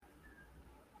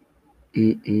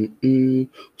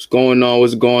What's going on?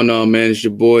 What's going on, man? It's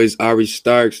your boys, Ari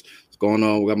Starks. What's going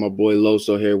on? We got my boy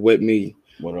Loso here with me.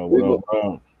 What up? We What go, up? What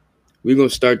up? we gonna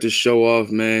start the show off,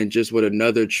 man, just with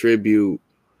another tribute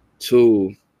to,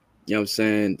 you know what I'm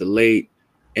saying, the late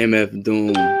MF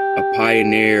Doom, a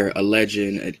pioneer, a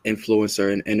legend, an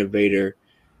influencer, an innovator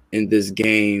in this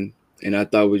game. And I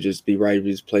thought we'd just be right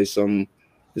to just play some,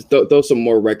 just throw some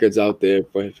more records out there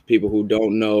for people who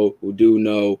don't know, who do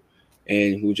know,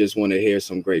 and who just want to hear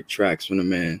some great tracks from the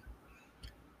man.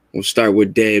 We'll start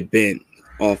with Dead Bent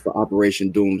off of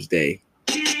Operation Doomsday.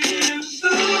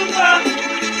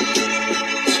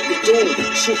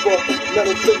 Super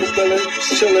metal finger villain,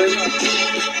 chillin'.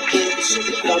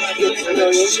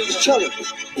 Chillin'.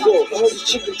 Yo, I heard the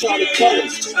chicken trying to cut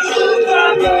it.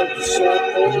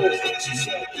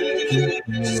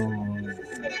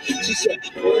 She said,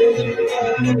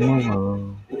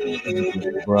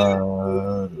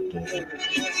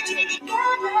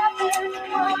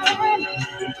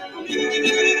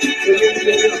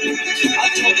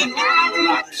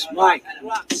 Mike.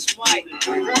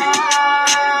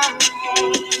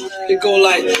 It go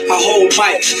like, I hold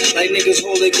mics, like niggas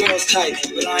hold their girls tight.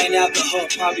 But I ain't out the hook,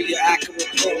 probably your accurate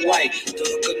pearl white. The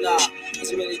hook or not,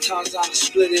 as many times I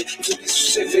split it. To be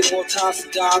specific, more times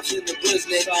than dimes in the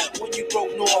business. When you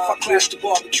broke north, I crashed the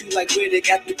barbecue like Riddick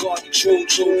at the garden. True.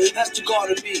 That's the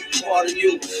garden me, part of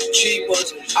you.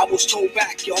 Cheapers, I was told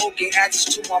back, your whole gang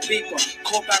access to my beeper.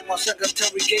 Call back my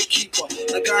secretary gatekeeper.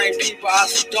 Like I ain't peeper, I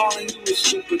said, darling, you was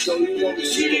stupid though. You know the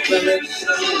super villain.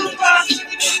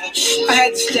 I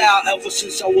had the style ever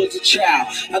since I was a child.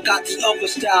 I got this other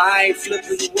style, I ain't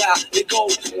flipping around. It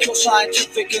goes pure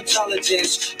scientific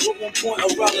intelligence with 1 point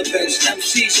of relevance.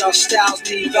 MCs, our styles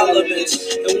need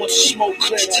elements. And once you smoke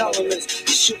clear elements,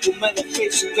 the Superman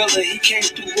facing villain, he came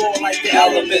through raw like the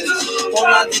elements.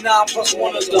 199 plus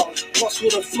one of them, plus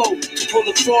with a float to pull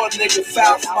the fraud nigga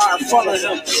foul from out in front of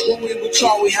him. When we were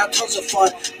trying, we had tons of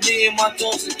fun. Me and my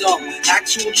dogs are dumb.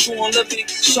 Actual true and living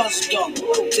sons are dumb.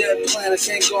 Dead planets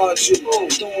ain't guard you.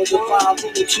 Throwing divine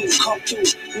rule to come through.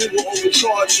 We will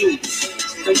overcharge you.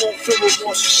 They won't feel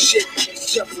remorse for shit.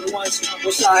 Except for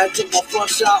once I had took my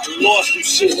fronts out and lost some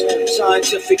shit.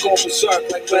 Scientific on berserk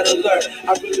like Red Alert.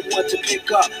 I really want to pick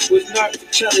up with nerve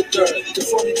and cheddar dirt. To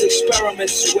fund these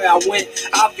experiments is where I went.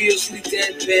 Obviously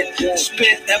dead bent.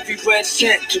 Spent every red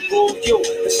cent to rule you.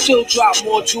 And still drop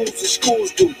more jewels than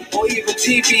schools do. Or even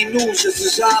TV news that's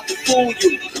designed to fool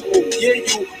you. Oh, yeah,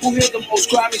 you who hear the most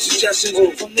grimy suggestions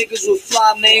from niggas with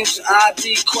fly names and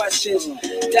ID questions.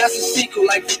 That's a secret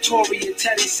like Victoria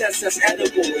Teddy says that's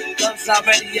edible. Guns not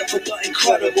ready yet for the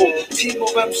incredible. Team of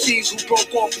MCs who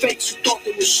broke off fakes who thought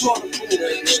they were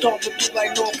slaughterproof. Stomping through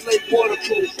like North Lake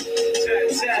waterproof.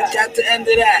 And at the end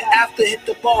of that, after hit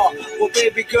the bar, with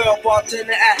baby girl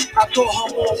bartender at, I thought her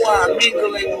more wine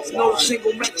mingling with no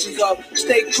single mentions of.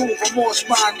 Stay cool for more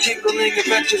spine tingling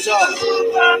adventures of.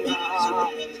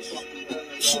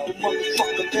 Super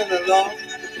motherfucker dinner, love.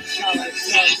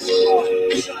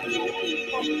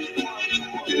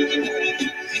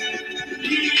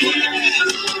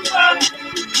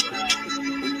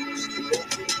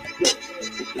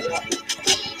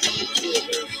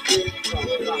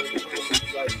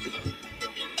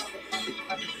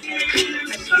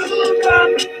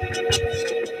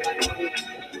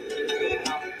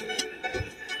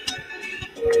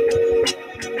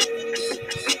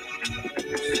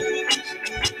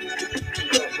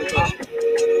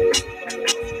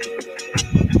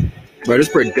 Bro, this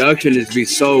production is be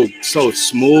so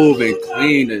smooth and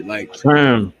clean that like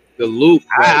Damn. the loop.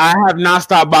 Like, I have not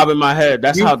stopped bobbing my head.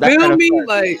 That's you how that feel me?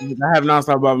 Like I have not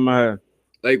stopped bobbing my head.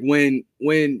 like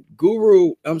when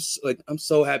Guru, I'm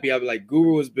so happy. I've like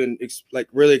Guru has been like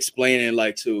really explaining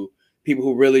like to people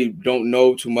who really don't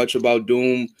know too much about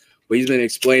Doom, but he's been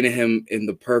explaining him in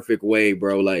the perfect way,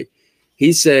 bro. Like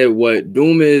he said, what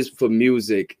Doom is for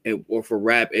music or for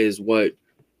rap is what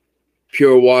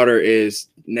pure water is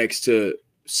next to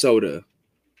soda,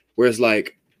 whereas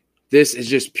like this is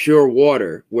just pure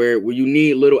water, where you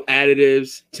need little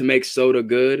additives to make soda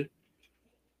good.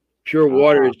 Pure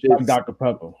water is just like Dr.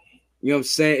 Pepper. You know what I'm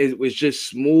saying? It's just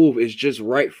smooth. It's just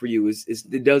right for you.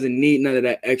 It doesn't need none of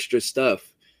that extra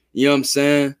stuff. You know what I'm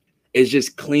saying? It's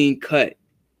just clean cut.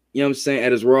 You know what I'm saying?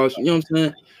 At its rawest. You know what I'm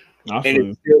saying? And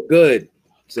it's still good.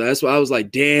 So that's why I was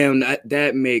like, damn,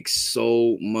 that makes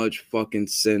so much fucking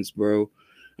sense, bro.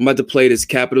 I'm about to play this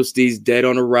Capital Steez Dead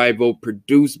on Arrival,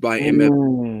 produced by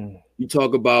MF. You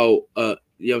talk about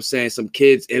you know what I'm saying, some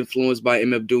kids influenced by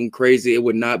MF Doom crazy. It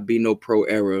would not be no pro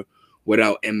era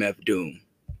without MF Doom.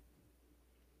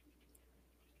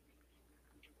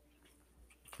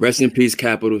 Rest in peace,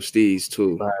 Capital Steez,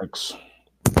 too. Facts.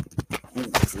 Super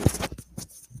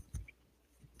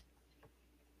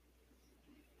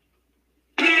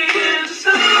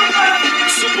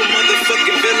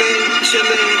motherfucking villain,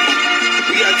 chillin'.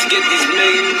 We got to get these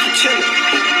millions, chillin'.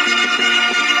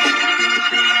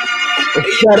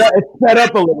 It's set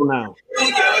up a little now.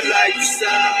 You're like the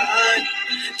sun,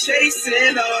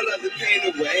 chasing all of the pain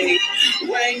away.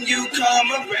 When you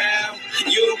come around,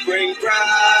 you bring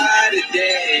brighter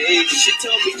days. She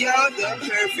told me you're the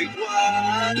perfect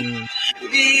one.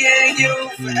 Me and you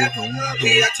forever will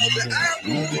be. I told her I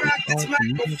will rock this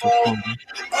microphone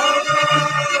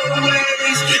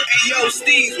always. Hey yo,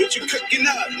 Steve, what you cooking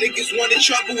up? Niggas wanted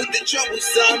trouble with the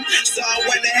troublesome, so I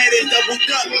went ahead and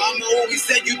doubled up. Mama always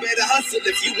said you better hustle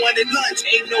if you wanted lunch.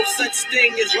 Ain't no such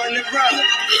thing as running rough.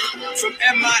 From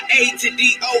MIA to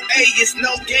DOA, it's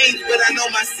no games, but I know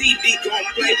my CD gon'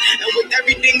 play. And with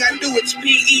everything I do, it's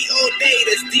PE all day.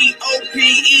 That's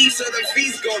DOPE, so the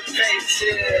fees gon' pay.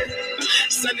 Shit.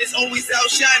 Sun is always out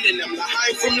shining. I'm the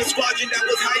high from the squadron that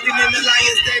was hiding in the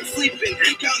lion's den sleeping.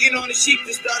 Counting on the sheep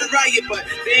to start a riot, but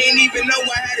they ain't even know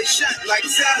I had a shot like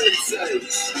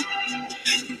silencers.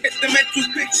 Get the mental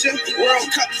picture, World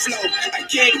Cup flow. I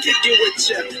can't kick it with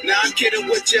ya. Nah, I'm kidding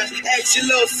with ya. Ask your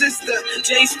little sister.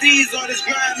 Jay Steve's on his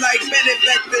grind like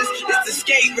benefactors. It's the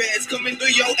skate rats coming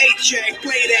through your 8-track.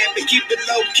 Play that, but keep it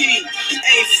low key.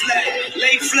 A-flat,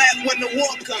 lay flat when the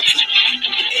war comes.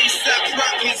 ASAP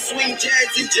rock me, swing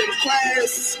jazz in gym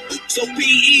class. So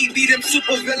PE be them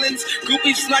super villains.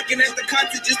 Groupies flocking at the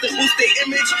concert just to boost their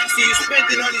image. See you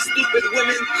spending on these stupid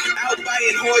women. Out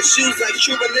buying horseshoes like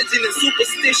True Religion and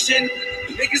Superstition.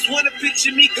 Niggas wanna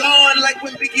picture me gone like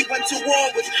when Biggie went to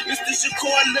war with Mr.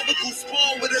 Shakur, Liverpool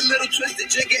spawn with a little twisted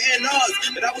jigger and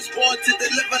ours. But I was born to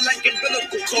deliver like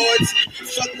umbilical cords.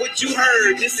 Fuck what you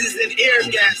heard, this is an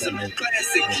orgasm.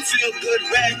 Classic, feel good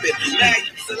rapping. Mag,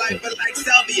 saliva like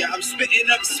salvia. I'm spitting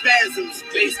up spasms.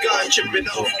 Bass gun tripping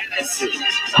off acid.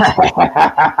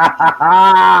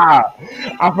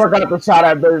 I forgot to shout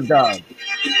at bass god.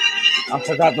 I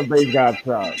forgot the bass god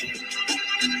shout.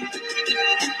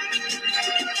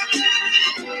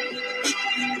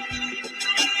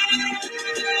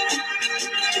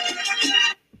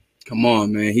 Come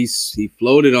on, man. He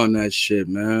floated on that shit,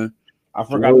 man. I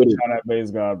forgot to shout at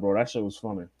bass god, bro. That shit was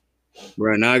funny.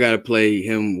 Right now, I gotta play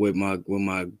him with my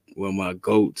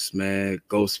goats, man.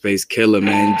 Ghostface Killer,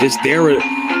 man. Just there were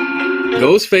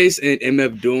Ghostface and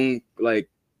MF Doom, like,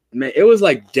 man, it was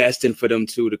like destined for them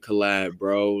two to collab,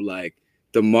 bro. Like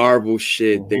the Marvel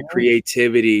shit, their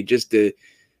creativity, just the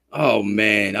oh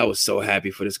man, I was so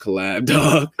happy for this collab,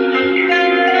 dog.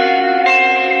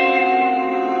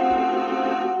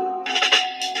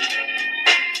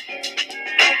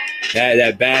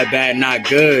 That bad, not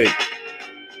good.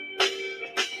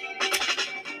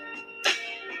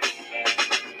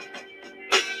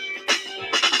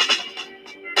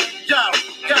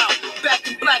 Back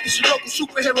in black is your local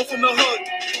superhero from the hood.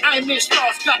 Iron Man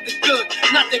stars got the good,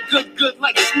 not that good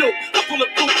like Snoop. I pull a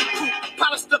crew,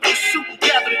 polished up the suit,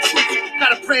 gather the troops.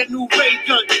 Got a brand new ray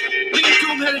gun. Me and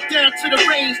Doom headed down to the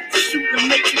range to shoot the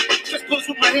matrix. Just bullets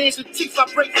with my hands and teeth, I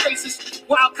break faces.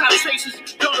 Wild cop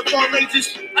chases, dawn of all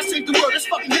ages. I saved the world, that's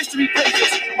fucking history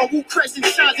pages. My Wu crescent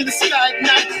shines in the sky at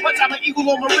night. Watch out, an eagle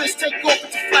on my wrist, take off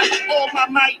into flight. All my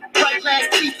might, bright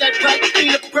last teeth that bright.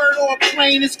 Ain't a bird or a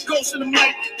plane, it's ghost in the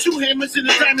mic. Two hammers in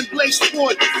a diamond blade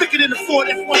sword. Thicker than the Ford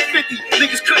F-150,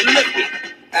 niggas couldn't lift me.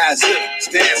 As if,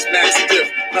 stance max stiff,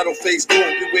 metal face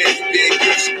going beware you big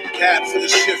gifts. Cab for the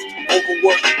shift,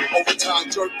 overwork,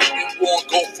 overtime jerk, and wrong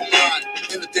go for mine.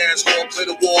 In the dance hall, play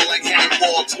the wall like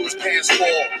handball till his pants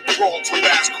fall. Crawl to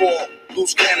last call,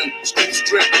 loose cannon, school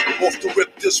strip, off the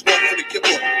rip, this one for the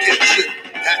kipper, get tripped.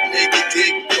 Hat nigga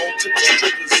dig, don't tip the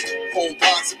strippers. Phone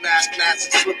ponds and mask, mats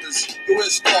and slippers. You in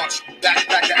starch,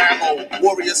 backpack of ammo.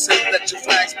 Warrior said let your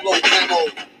flags blow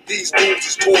ammo. These moves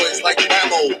is toys like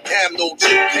ammo. Cam no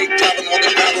chip, paint driving on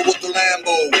the barrel with the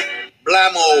Lambo.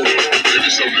 Blammo.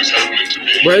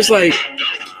 Bro, it's like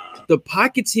the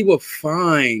pockets he would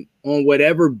find on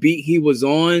whatever beat he was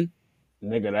on.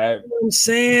 Nigga, that. You know what I'm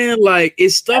saying? Like,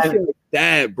 it's stuff like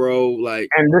that, bro. Like,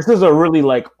 and this is a really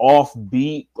like off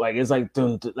beat. Like, it's like,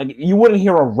 like you wouldn't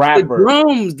hear a rapper.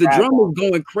 The drum was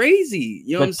going crazy.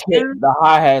 You know what I'm saying? The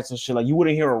hi-hats and shit. Like, you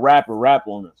wouldn't hear a rapper rap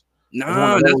on this.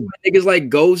 Nah, that's why niggas like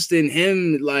Ghost and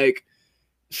him. Like,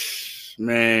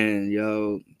 man,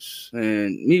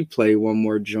 me play one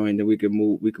more joint that we can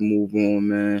move on,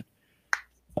 man.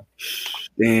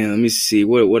 Damn, let me see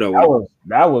what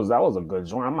that was a good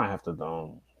joint. I might have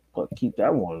to keep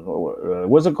that one.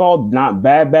 What's it called? Not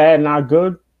bad, not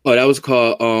good. Oh, that was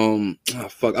called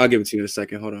fuck. I'll give it to you in a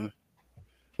second. Hold on.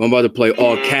 I'm about to play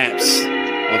all caps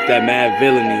off that Mad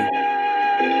Villainy.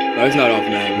 No, it's not off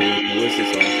Mad Villainy. What's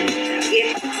this off?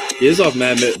 Yeah, it's off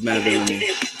Mad Villainy.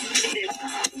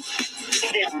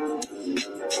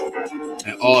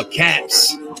 And all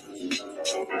caps.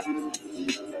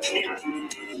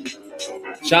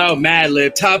 Shout out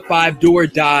Madlib. Top 5 do or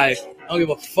die. I don't give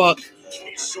a fuck.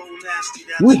 So nasty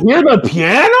that You hear the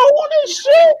piano on this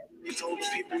shit? you told the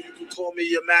people you can call me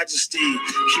your majesty.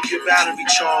 Keep your battery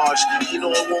charged. You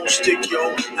know it won't stick,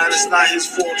 yo. And it's not his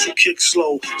fault you kick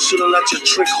slow. Should've let your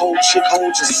chick hold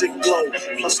your sick glow.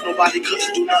 Plus nobody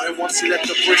couldn't do nothing once he let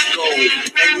the brick go.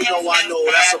 And you know I know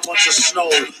that's a bunch of snow.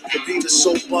 The beat is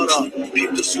so butter.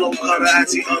 Peep the slow cutter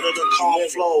as he utter the calm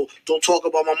flow. Don't talk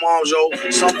about my mom, yo.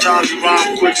 Sometimes he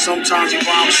rhyme quick, sometimes he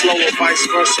rhyme slow, or vice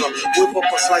versa. Whip up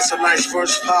a slice of nice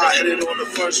first pie, hit it on the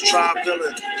first try,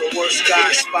 villain. The worst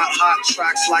guy, spot hot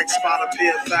tracks like spot a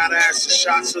pair of fat asses.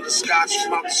 Shots of the scotch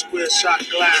from out the square shot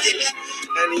glasses.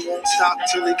 And he won't stop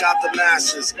till he got the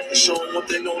masses. And show them what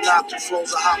they know not to,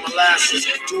 flows of hot molasses.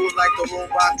 Do it like the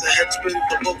robot, the head spin,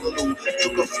 the boogaloo.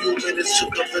 Took a few minutes to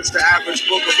convince the average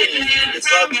boogaloo. It's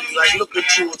ugly, like look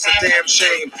at you, it's a damn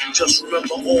shame. Just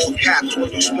remember all caps when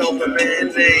you spell the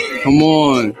man name. Come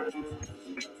on.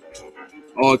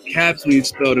 All caps when you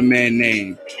spell the man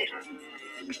name.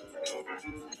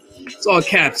 It's all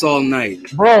caps all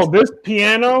night. Bro, this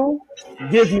piano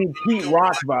gives me Pete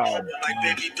Rock vibe. Like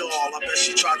baby doll, I bet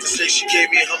she tried to say she gave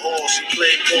me her all. She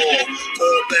played ball,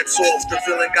 all bets off. The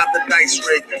villain got the dice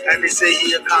rigged, and they say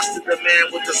he accosted the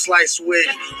man with the slice wig.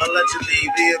 Allegedly,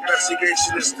 the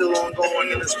investigation is still ongoing.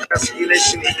 In this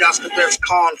investigation, he got the best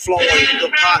con flowing.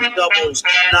 The pot doubles.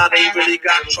 Now they really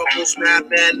got troubles.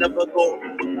 Madman never go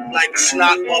like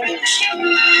snot bubbles.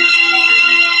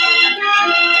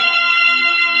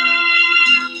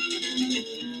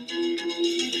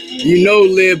 You know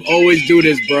Lib always do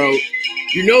this, bro.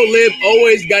 You know Lib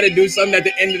always got to do something at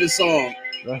the end of the song.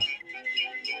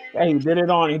 Yeah, he did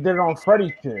it on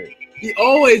Freddie shit. He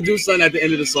always do something at the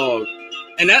end of the song.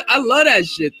 And I love that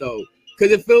shit though.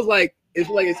 Cause it feels like it's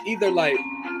either like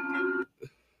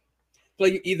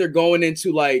you're either going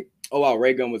into like, oh wow,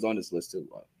 Ray Gun was on this list too.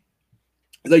 Wow.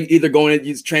 It's like either going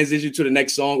to transition to the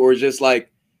next song or just like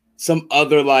some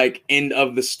other like end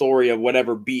of the story of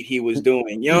whatever beat he was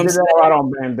doing. You know what I'm saying? He did that a lot on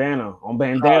Bandana. On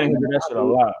Bandana, he did that shit a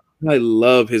lot. I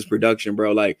love his production,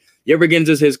 bro. Like, you ever get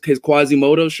into his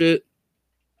Quasimodo shit?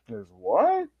 His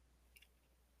what?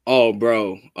 Oh,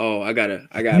 bro. Oh, I gotta.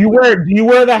 Do you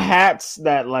wear the hats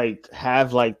that like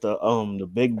have like the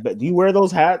big? Do you wear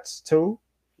those hats too?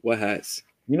 What hats?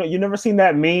 You know, you never seen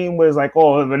that meme where it's like,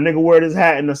 oh, if a nigga wear this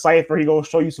hat in the cipher, he gonna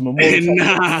show you some emotion.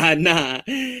 Nah.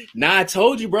 I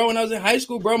told you, bro. When I was in high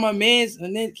school, bro, my man's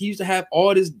and then he used to have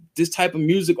all this type of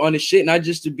music on his shit, and I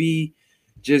just to be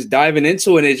just diving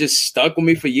into it, and it just stuck with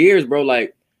me for years, bro.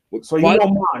 Like, so you know,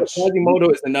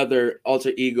 Quasimodo is another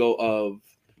alter ego of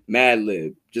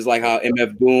Madlib, just like how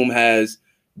MF Doom has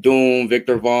Doom,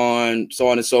 Victor Vaughn, so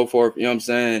on and so forth. You know what I'm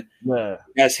saying? Yeah,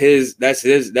 that's his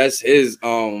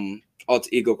alter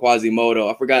ego Quasimodo.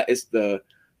 I forgot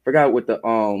what the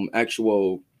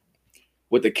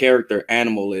what the character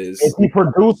animal is. Is he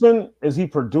producing as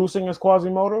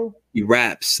Quasimodo? He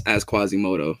raps as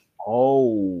Quasimodo.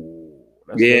 Oh,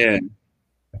 yeah. Good.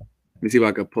 Let me see if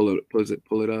I can pull it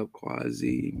up.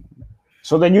 Quasi.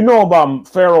 So then you know about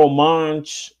Pharaoh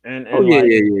Monch and yeah.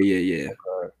 Okay.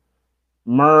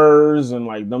 Murs and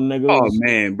like them niggas. Oh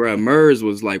man, bro, Murs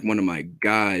was like one of my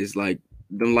guys. Like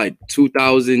them, like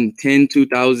 2010,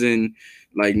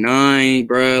 2009,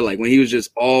 bro. Like when he was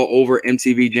just all over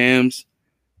MTV Jams.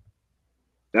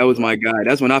 That was my guy.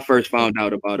 That's when I first found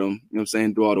out about him. You know what I'm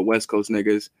saying? Through all the West Coast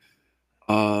niggas.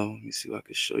 Let me see if I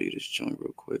can show you this joint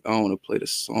real quick. I don't want to play the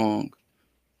song.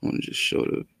 I want to just show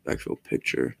the actual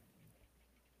picture.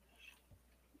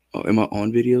 Oh, am I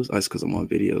on videos? That's because I'm on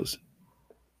videos.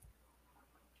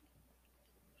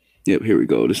 Yep, here we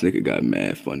go. This nigga got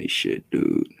mad funny shit,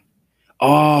 dude.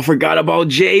 Oh, I forgot about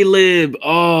J-Lib.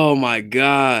 Oh, my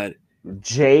God.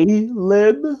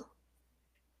 J-Lib?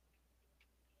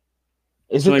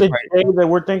 Is it the J that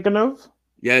we're thinking of?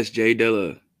 Yes, J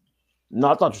Dilla.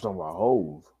 No, I thought you were talking about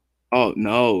Hove. Oh,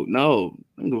 no.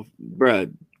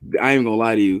 Bruh, I ain't gonna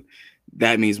lie to you.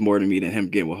 That means more to me than him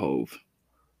getting with Hove.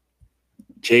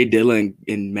 J Dilla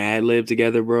and Madlib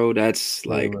together, bro. That's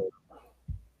like,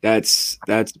 that's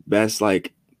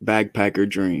like backpacker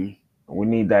dream. We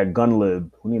need that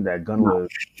Gunlib.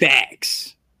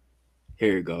 Facts.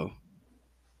 Here you go.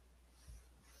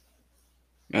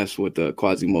 That's what the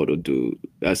Quasimodo dude.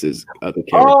 That's his other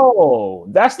character. Oh,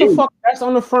 that's that's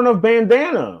on the front of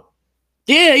Bandana.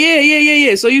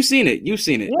 Yeah. So you've seen it.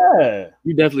 Yeah.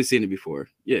 You definitely seen it before.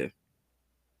 Yeah.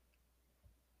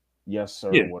 Yes, sir.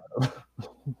 Yeah. Whatever.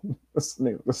 This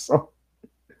nigga was so.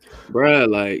 Bruh,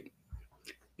 like,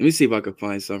 let me see if I can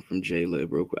find something from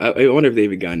J-Lib real quick. I wonder if they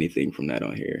even got anything from that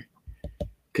on here.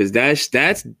 Cause that's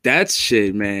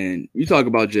shit, man. You talk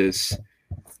about just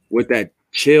what that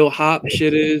chill hop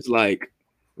shit is, like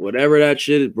whatever that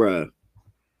shit is, bruh.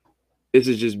 This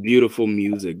is just beautiful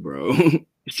music, bro.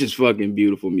 It's just fucking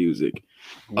beautiful music.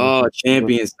 Oh,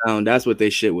 Champion Sound. That's what they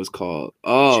shit was called.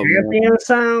 Oh, Champion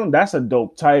Sound? That's a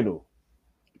dope title.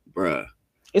 Bruh.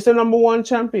 It's the number one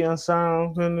Champion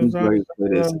Sound.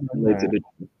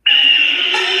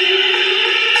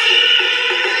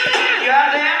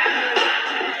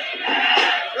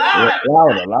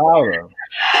 Louder, louder.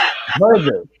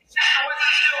 Further.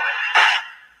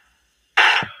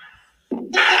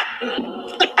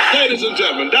 Ladies and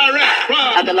gentlemen, direct from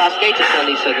at the Las Vegas,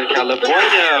 sunny Southern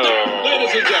California.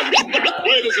 Ladies and gentlemen,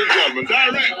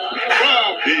 direct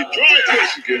from Detroit,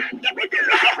 Michigan. Direct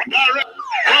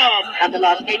from at the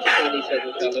Las Vegas, sunny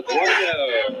Southern California.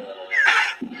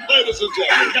 Ladies and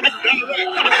gentlemen, direct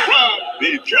from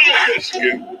Detroit,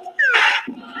 Michigan.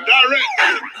 Direct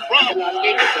from Las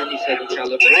Vegas, sunny Southern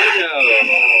California.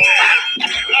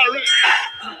 Direct.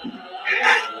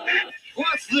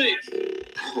 What's this?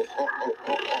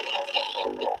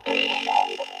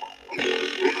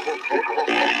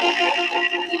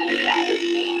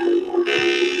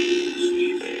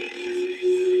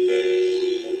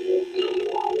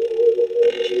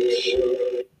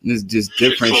 It's just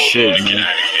different shit, man.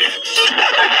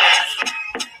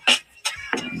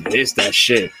 It's that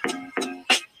shit.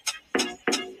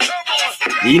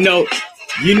 You know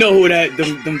who that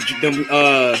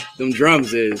them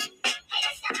drums is.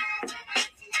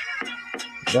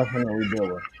 Definitely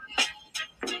Dilla.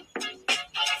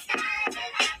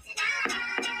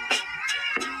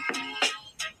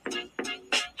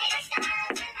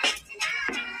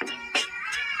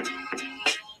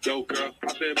 Yo, girl,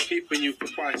 I've been peeping you for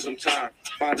quite some time.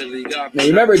 Finally, now,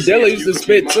 remember Dilla used to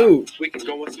spit too. We can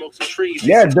go and smoke some trees.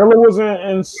 Yeah, Dilla was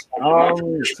in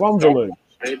Slum Village.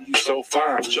 Baby, you so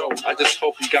fine, Joe. I just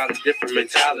hope you got a different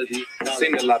mentality.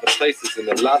 Seen a lot of places and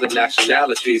a lot of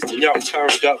nationalities. And y'all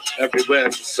turned up everywhere,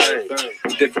 it's the same.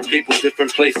 Different people,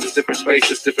 different places, different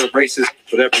spaces, different races.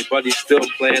 But everybody's still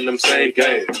playing them same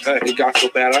games. Hey, it got so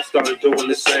bad, I started doing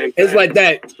the same thing. It's like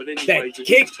that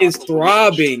kick is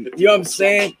throbbing. You know what I'm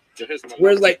saying?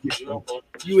 Whereas like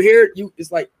you hear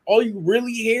it's like all you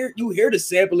really hear, you hear the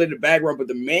sample in the background, but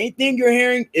the main thing you're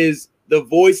hearing is the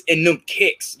voice and them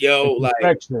kicks, yo. It's like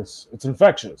infectious. It's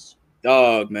infectious.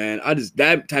 Dog, man.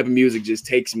 That type of music just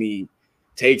takes me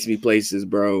places,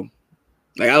 bro.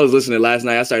 Like I was listening last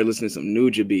night. I started listening to some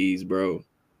Nuja Bees, bro.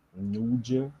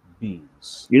 Nuja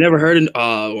Bees. You never heard of?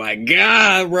 Oh my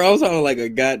god, bro! I'm sounding like a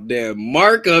goddamn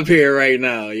Mark up here right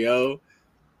now, yo.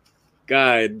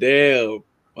 God damn,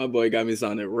 my boy got me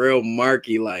sounding real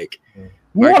Marky like.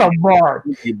 What a mark!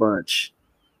 Bunch.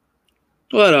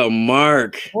 What a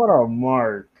mark! What a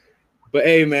mark! But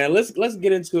hey, man, let's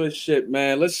get into this shit,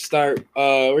 man. Let's start.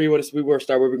 Where you want to? We want to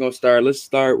start. Where we gonna start? Let's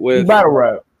start with battle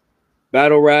rap.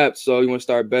 Battle rap. So you want to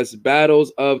start best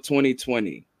battles of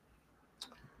 2020?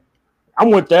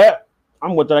 I'm with that.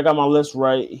 I got my list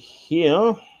right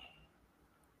here.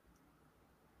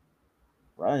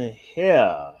 Right here.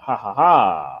 Ha ha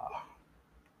ha.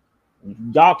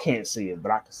 Y'all can't see it,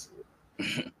 but I can see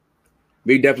it.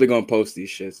 We definitely gonna post these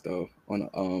shits though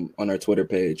on our Twitter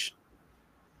page.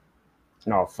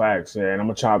 No, facts, yeah. And I'm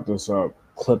gonna chop this up,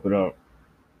 clip it up,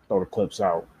 throw the clips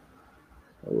out.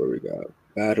 Where we got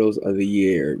battles of the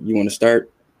year. You want to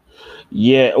start?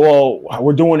 Yeah, well,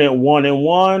 we're doing it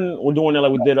 1-1. We're doing it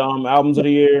like we did albums of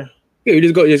the year. Yeah, you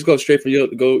just go straight for your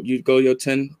your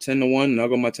 10 to 1, and I'll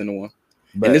go my 10 to 1.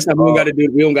 But, and this time we don't got to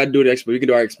do the we can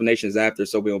do our explanations after,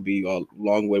 so we don't be all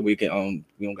long way. We can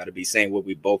we don't got to be saying what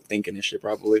we both thinking and shit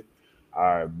probably. All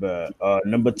right, but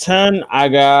number 10, I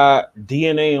got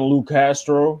DNA and Lou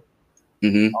Castro.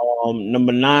 Mm-hmm.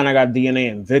 Number 9, I got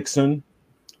DNA and Vixen.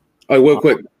 Oh, real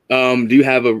quick. Do you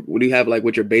have like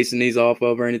what you're basing these off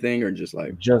of or anything, or just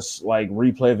like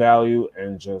replay value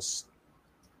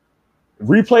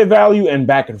and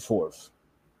back and forth?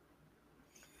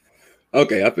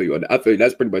 Okay, I feel you.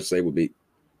 That's pretty much the same with me.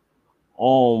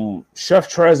 Chef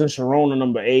Trez and Sharona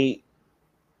number 8.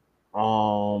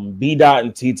 B Dot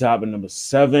and T Top at number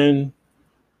 7.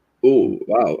 Oh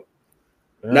wow,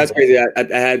 that's crazy. I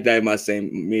had that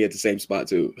me at the same spot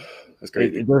too. That's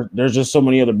crazy. There's just so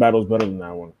many other battles better than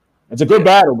that one. It's a good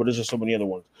battle, but there's just so many other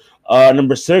ones.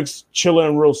 Number 6, Chilla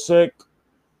and Real Sick.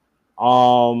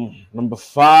 Number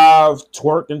 5,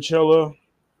 Twerk and Chilla.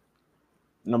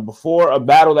 Number 4, a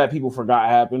battle that people forgot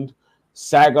happened.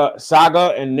 Saga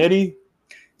and Nitty.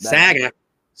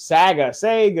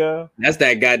 Sega. That's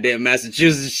that goddamn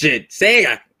Massachusetts shit.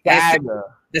 Sega. Saga.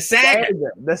 The Saga.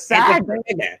 The Saga.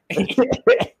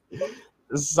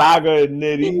 Saga and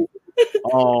Nitty.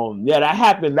 Yeah, that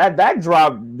happened. That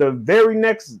dropped the very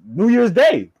next New Year's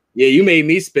Day. Yeah, you made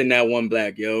me spin that one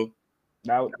black, yo.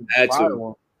 That was Had fire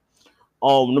to.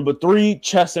 one. Number 3,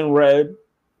 Chess and Red.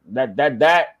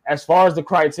 That as far as the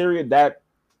criteria, that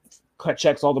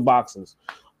checks all the boxes.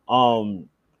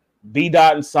 B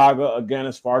Dot and Saga, again,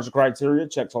 as far as the criteria,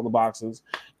 checks all the boxes.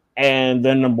 And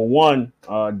then number 1,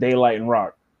 Daylight and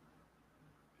Rock.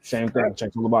 Same thing,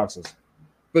 checks all the boxes.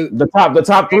 But The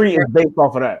top 3 is based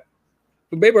off of that.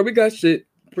 But baby, we got shit.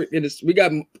 We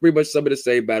got pretty much some of the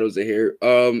same battles in here.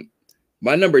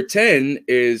 My number 10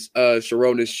 is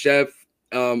Sharona's Chef.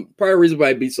 Probably reason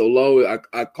why it be so low.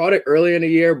 I caught it earlier in the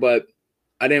year, but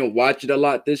I didn't watch it a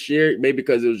lot this year. Maybe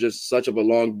because it was just such of a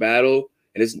long battle,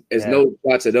 and it's no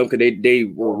shots at them because they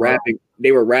were rapping.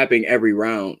 They were rapping every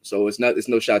round, so it's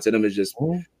no shots at them. It's just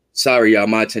sorry, y'all.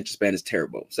 My attention span is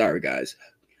terrible. Sorry, guys.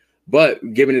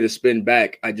 But giving it a spin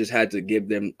back, I just had to give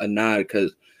them a nod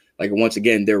because, like, once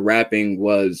again, their rapping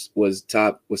was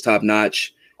top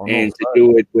notch, and to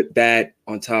do it with that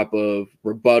on top of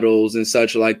rebuttals and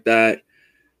such like that,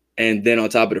 and then on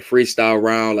top of the freestyle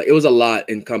round, like it was a lot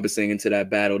encompassing into that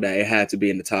battle that it had to be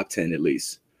in the top 10 at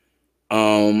least.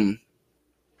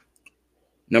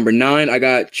 Number 9, I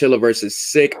got Chilla versus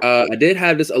Sick. I did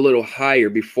have this a little higher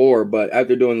before, but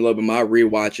after doing a little bit of my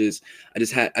rewatches, I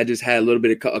just had a little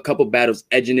bit of a couple battles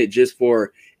edging it just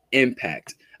for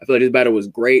impact. I feel like this battle was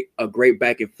great, a great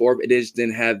back and forth. It just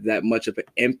didn't have that much of an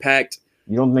impact.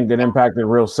 You don't think it impacted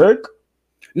Real Sick?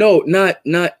 No, not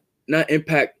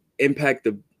impact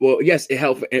the. Well, yes, it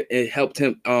helped. It helped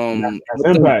him.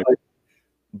 Impact.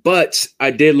 But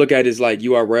I did look at his like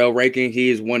URL ranking. He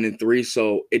is 1 and 3,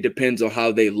 so it depends on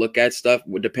how they look at stuff,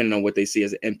 depending on what they see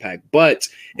as an impact. But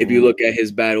if you look at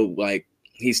his battle, like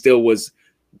he still was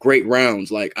great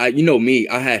rounds. Like me,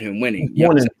 I had him winning.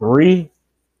 1 and 3.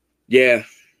 Yeah.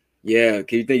 Can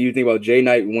you think about Jay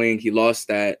Nightwing? He lost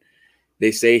that.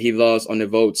 They say he lost on the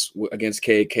votes against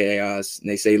Chaos, and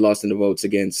they say he lost in the votes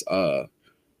against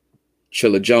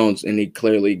Chilla Jones, and he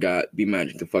clearly got be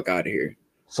magic the fuck out of here.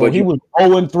 So he was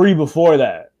 0 and 3 before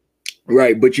that.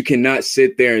 Right, but you cannot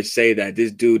sit there and say that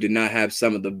this dude did not have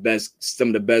some of the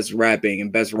best rapping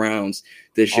and best rounds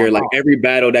this year. Like every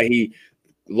battle that he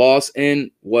lost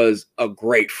in was a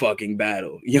great fucking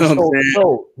battle. You know what I'm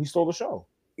saying? He stole the show.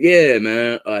 Yeah,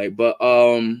 man. Like, but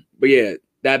yeah,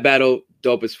 that battle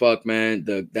dope as fuck, man.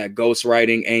 That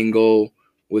ghostwriting angle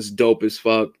was dope as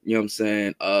fuck. You know what I'm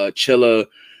saying? Chilla,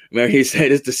 remember he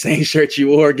said it's the same shirt you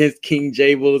wore against King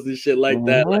Jables and shit like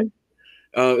that. Like,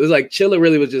 it was like Chilla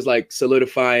really was just like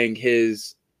solidifying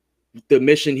the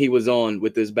mission he was on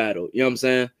with this battle. You know what I'm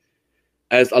saying?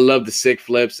 As I love the sick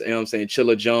flips. You know what I'm saying?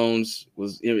 Chilla Jones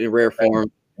was in rare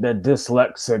form. The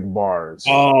dyslexic bars.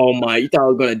 Oh my! You thought I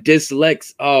was gonna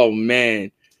dyslex? Oh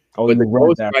man! But the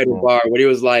ghostwriter bar, when he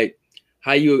was like,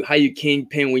 "How you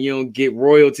kingpin when you don't get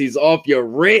royalties off your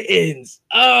writtens?"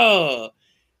 Oh,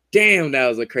 damn! That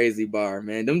was a crazy bar,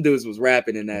 man. Them dudes was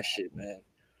rapping in that shit, man.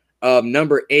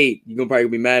 Number 8, you're gonna probably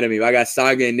be mad at me, but I got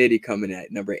Saga and Nitty coming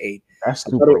at number 8. That's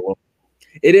super low.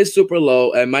 It is super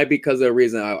low. It might be because of the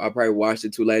reason I probably watched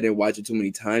it too late. I didn't watch it too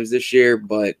many times this year,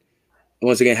 but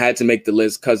once again, had to make the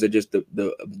list because of just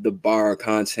the bar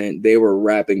content. They were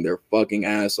rapping their fucking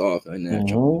ass off, and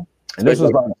this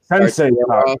was like Sensei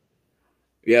Saga.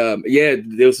 Yeah.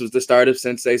 This was the start of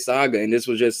Sensei Saga, and this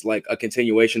was just like a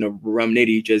continuation of Rum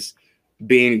Nitty just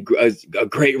being a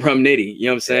great Rum Nitty. You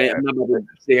know what I'm saying? Yeah. I'm not going to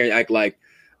sit here and act like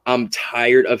I'm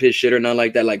tired of his shit or nothing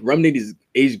like that. Like Rum Nitty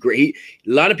is great.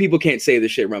 A lot of people can't say the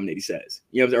shit Rum Nitty says,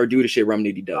 you know, or do the shit Rum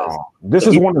Nitty does. This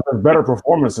is one of the better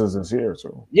performances this year.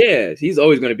 So yeah, he's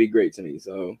always going to be great to me.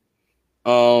 So,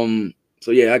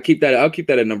 yeah, I'll keep that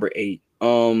at number 8.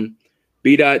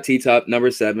 B Dot T Top number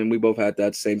 7. We both had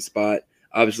that same spot.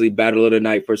 Obviously, Battle of the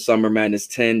Night for Summer Madness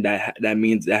 10. That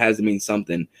has to mean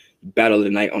something. Battle of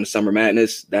the Night on Summer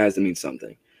Madness. That has to mean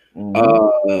something.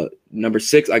 Number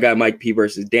 6, I got Mike P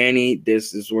versus Danny.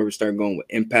 This is where we start going with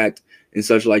impact and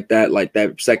such like that. Like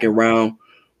that second round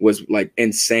was like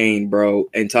insane, bro.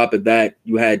 And top of that,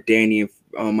 you had Danny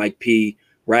and Mike P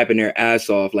rapping their ass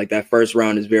off. Like that first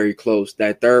round is very close.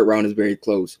 That third round is very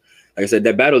close. Like I said,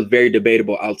 that battle is very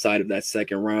debatable outside of that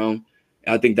second round.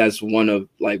 I think that's one of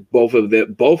like both of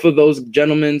those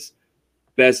gentlemen's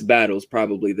best battles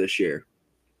probably this year.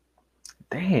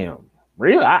 Damn,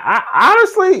 really? I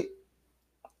honestly,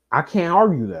 I can't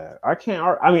argue that. I can't.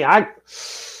 I mean, I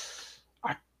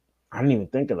didn't even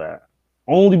think of that.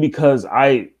 Only because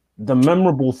I the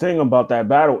memorable thing about that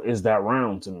battle is that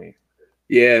round to me.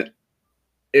 Yeah,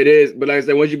 it is. But like I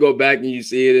said, once you go back and you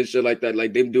see it and shit like that,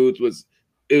 like them dudes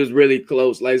it was really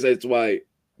close. Like I said, that's why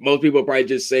most people probably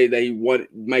just say that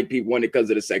Mike P won it because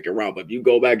of the second round. But if you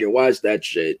go back and watch that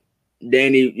shit,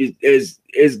 Danny is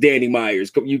Danny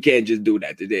Myers. You can't just do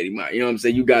that to Danny Myers. You know what I'm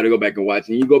saying? You got to go back and watch it.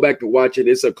 And you go back and watch it,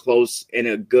 it's a close and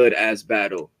a good ass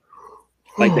battle.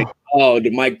 Like the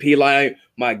Mike P line,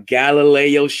 my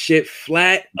Galileo shit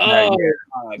flat. Oh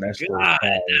my god,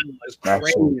 that was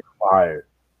crazy.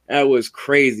 That was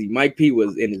crazy. Mike P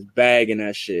was in his bag in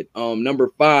that shit.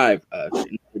 Number 5,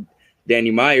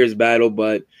 Danny Myers battle,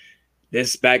 but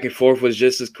this back and forth was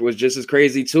just as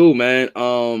crazy too, man.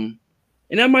 And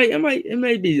it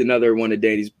may be another one of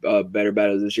Danny's better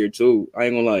battles this year too. I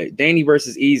ain't gonna lie. Danny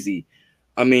versus Easy.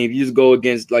 I mean, if you just go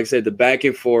against, like I said, the back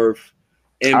and forth.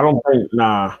 And I don't think,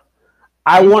 nah.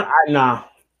 No.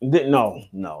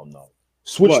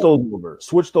 Switch What? those over.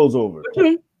 Switch those over.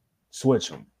 Switch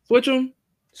them. Switch them.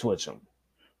 Switch them.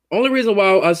 Only reason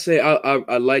why I say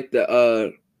I like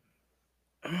the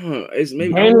it's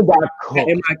maybe Danny got cooked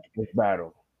in this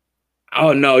battle.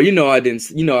 Oh no, I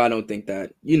didn't. I don't think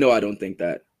that. I don't think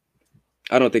that.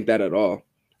 I don't think that at all.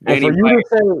 And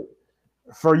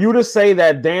for you to say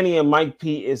that Danny and Mike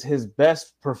P is his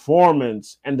best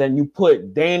performance, and then you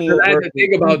put Danny. I have to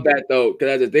think about that though. Because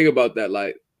I have to think about that.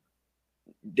 Like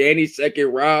Danny's second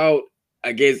round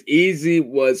against Easy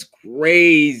was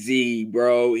crazy,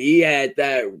 bro. He had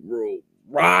that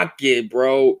rocket,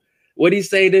 bro. What'd he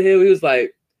say to him? He was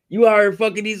like, "You out here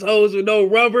fucking these hoes with no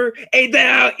rubber? Ain't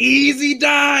that how Easy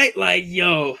died?" Like,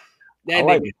 yo, that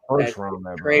like nigga, first round,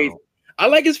 that crazy. bro. I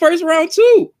like his first round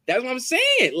too. That's what I'm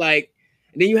saying. Like,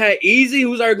 and then you had Easy,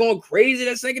 who's already going crazy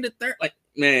that second and third. Like,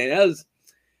 man, that was,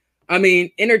 I mean,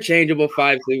 interchangeable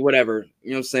 5-6, whatever.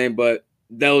 You know what I'm saying? But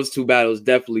those two battles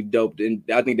definitely doped, and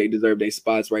I think they deserve their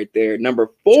spots right there.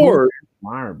 Number 4,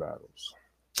 Meyer battles.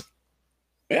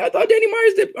 Yeah, I thought Danny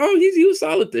Myers did. Oh, he was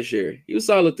solid this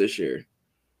year.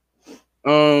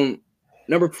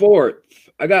 Number 4,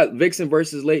 I got Vixen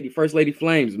versus First Lady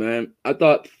Flames, man. I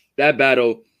thought that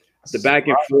battle, the back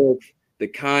and forth, the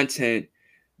content,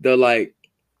 the like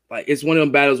it's one of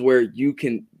them battles where you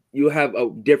have a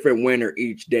different winner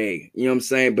each day. You know what I'm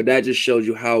saying? But that just shows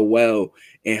you how well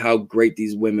and how great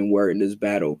these women were in this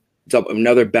battle. It's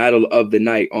another battle of the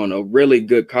night on a really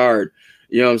good card.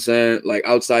 You know what I'm saying? Like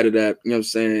outside of that, you know what I'm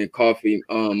saying, coffee,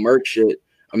 Merc shit.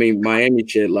 I mean, Miami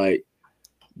shit. Like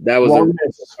that was a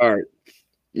card.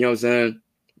 You know what I'm saying?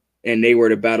 And they were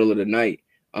the battle of the night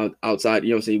outside.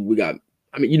 You know what I'm saying? We got.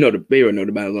 I mean, they know the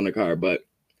battles on the card, but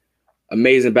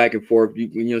amazing back and forth. You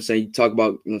know what I'm saying? You talk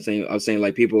about, you know what I'm saying? I was saying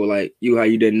like people like how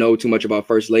you didn't know too much about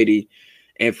First Lady,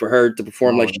 and for her to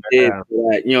perform like she did,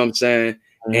 you know what I'm saying?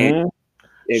 Mm-hmm.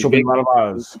 And big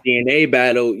DNA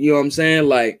battle, you know what I'm saying?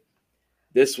 Like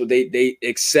this, they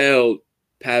excelled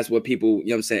past what people, you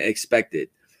know what I'm saying, expected.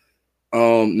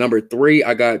 Number 3,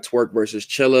 I got Twerk versus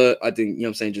Chilla. I think, you know what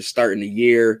I'm saying, just starting the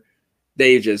year,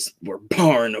 they just were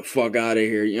barring the fuck out of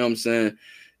here. You know what I'm saying?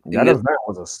 That event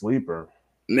was a sleeper.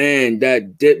 Man,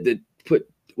 that dip that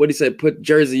put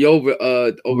Jersey over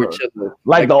Chilla.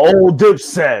 Like the old Dip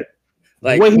said.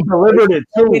 Like the way he delivered it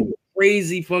too.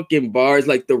 Crazy fucking bars.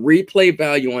 Like the replay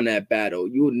value on that battle.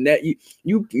 You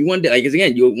one day, like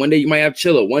again, one day you might have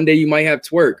Chilla, one day you might have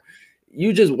Twerk.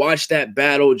 You just watch that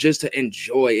battle just to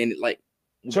enjoy and like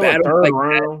battle like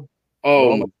round.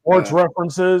 Oh, sports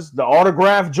references, the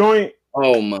autograph joint.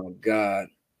 Oh my god,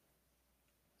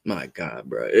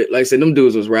 bro! Like I said, them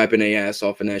dudes was rapping their ass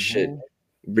off in that shit.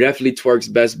 Definitely Twerk's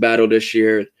best battle this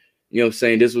year. You know what I'm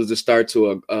saying? This was the start to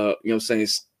you know what I'm saying,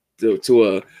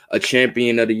 to a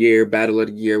champion of the year, battle of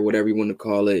the year, whatever you want to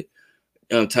call it,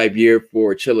 type year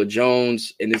for Chilla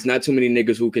Jones. And it's not too many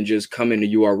niggas who can just come into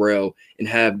URL and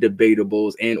have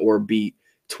debatables and or beat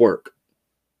Twerk.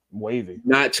 Wavy.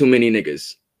 Not too many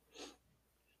niggas.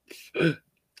 I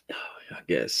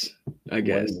guess.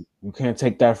 You can't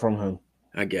take that from him.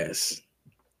 I guess.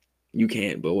 You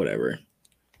can't, but whatever.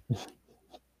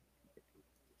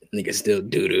 Nigga still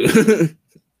doo-doo.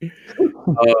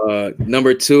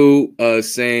 Number 2,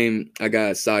 same. I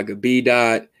got Saga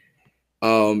B-Dot.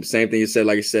 Same thing you said.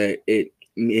 Like I said, it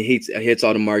hits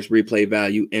all the marks, replay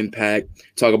value, impact.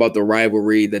 Talk about the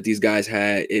rivalry that these guys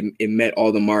had. It met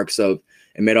all the marks of,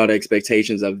 it met all the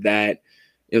expectations of that.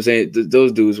 You know what I'm saying?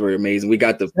 Those dudes were amazing. We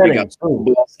got the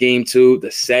football scheme too,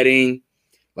 the setting,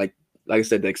 like I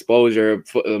said, the exposure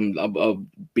of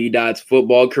B-Dot's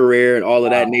football career and all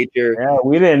of that nature. Yeah,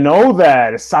 we didn't know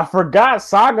that. I forgot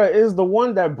Saga is the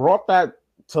one that brought that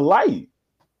to light.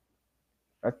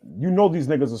 You know these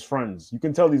niggas is friends. You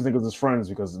can tell these niggas is friends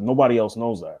because nobody else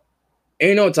knows that.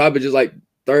 Ain't no top of just like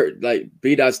third, like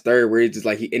B Dot's third, where it's just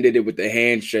like he ended it with the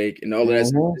handshake and all of that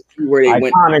stuff. Where they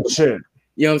Iconic shit.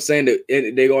 You know what I'm saying?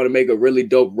 They're going to make a really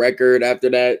dope record after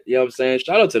that. You know what I'm saying?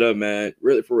 Shout out to them, man.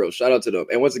 Really, for real. Shout out to them.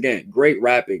 And once again, great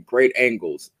rapping, great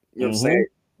angles. You know what I'm saying?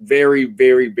 Very,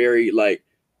 very, very, like,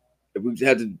 if we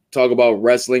had to talk about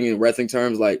wrestling in wrestling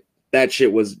terms, like, that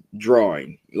shit was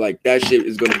drawing. Like, that shit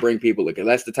is going to bring people looking.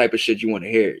 That's the type of shit you want to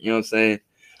hear. You know what I'm saying?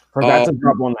 For that to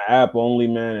drop on the app only,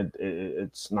 man,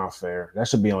 it's not fair. That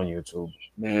should be on YouTube.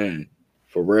 Man,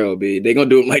 for real, B. They gonna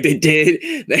do it like they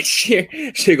did next year.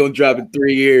 Shit gonna drop in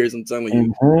 3 years. I'm telling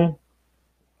you.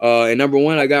 And number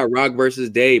one, I got Rock versus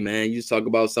Day, man. You just talk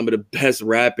about some of the best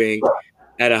rapping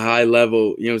at a high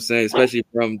level. You know what I'm saying? Especially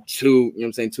from two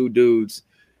dudes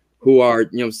who are, you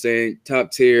know what I'm saying,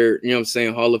 top tier. You know what I'm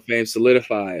saying, Hall of Fame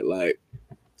solidified. Like,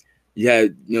 yeah, you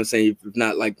know what I'm saying, if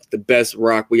not like the best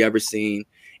Rock we ever seen.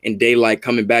 And Daylight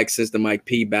coming back since the Mike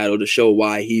P battle to show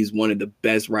why he's one of the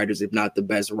best writers, if not the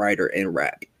best writer in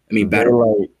rap. I mean, battle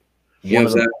rap. One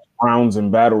of the best rounds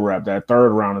in battle rap. That third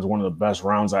round is one of the best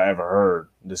rounds I ever heard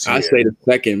this year. I say the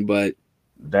second, but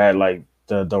that like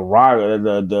the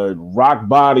rock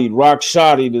bodied, rock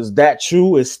shotty. Is that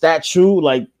true? Is that true?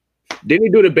 Like, didn't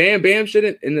he do the Bam Bam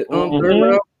shit in the third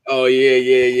round? Oh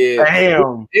yeah.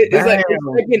 Damn. It's like his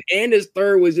second and his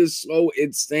third was just so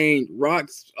insane.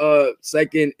 Rock's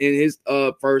second and his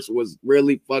first was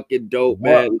really fucking dope,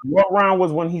 man. What round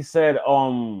was when he said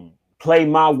play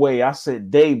my way? I said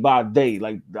day by day.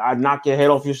 Like, I knock your head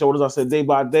off your shoulders. I said day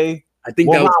by day. I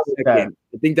think that was the second.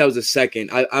 I think that was the second.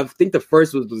 I think the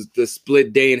first was the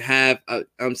split day in half.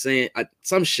 I'm saying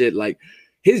some shit like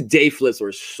his day flips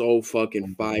were so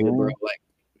fucking fire, bro. Like,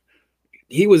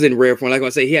 he was in rare form. Like I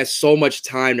say, he has so much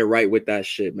time to write with that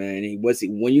shit, man.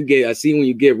 When you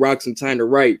get Rock some time to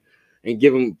write and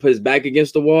put his back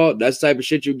against the wall, that's the type of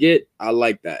shit you get. I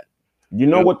like that. You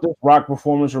know what this Rock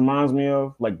performance reminds me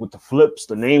of? Like with the flips,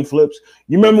 the name flips.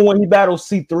 You remember when he battled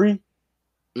C3?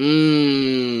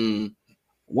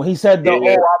 When he said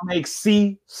I make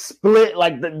C split,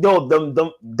 like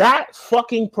that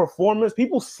fucking performance.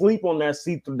 People sleep on that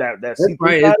C3. That C3.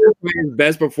 Right. It's his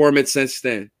best performance since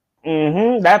then.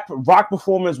 That Rock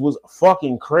performance was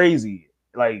fucking crazy.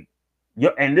 Like,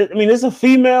 it's a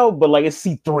female, but like it's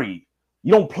C3.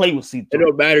 You don't play with C3. It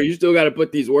don't matter. You still got to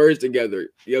put these words together.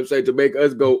 You know what I'm saying? To make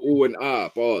us go ooh and ah.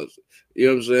 Pause. You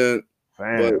know what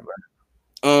I'm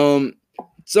saying?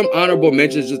 Some honorable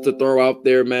mentions just to throw out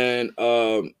there, man.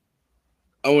 I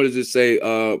want to just say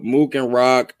Mook and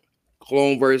Rock,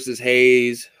 Clone versus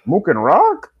Hayes. Mook and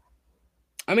Rock?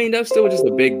 I mean, that's still just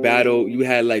a big battle. You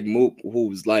had like Mook, who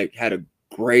was like had a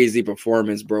crazy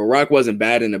performance, bro. Rock wasn't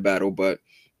bad in the battle, but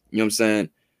you know what I'm saying?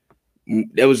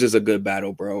 That was just a good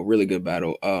battle, bro. Really good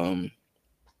battle.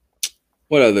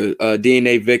 What other?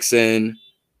 DNA Vixen,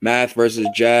 Math versus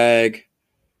Jag.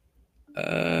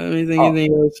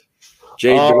 Anything else?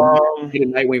 Jay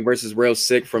Nightwing versus Real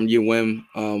Sick from UM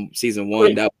season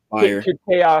 1. That was fire. Kid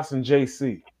Chaos and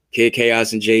JC. Kid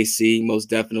Chaos and JC, most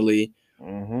definitely.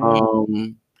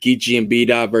 Geechee and B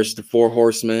Dot versus the Four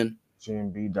Horsemen. G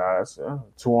and B Dot, that's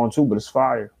 2-on-2, but it's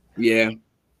fire. Yeah.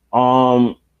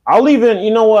 I'll even,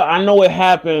 you know what? I know it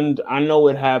happened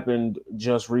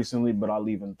just recently, but I'll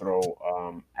even throw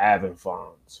Av and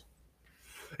Fonz.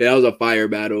 Yeah, that was a fire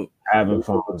battle. Av and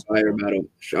Fonz. Fire battle.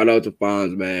 Shout out to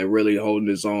Fonz, man. Really holding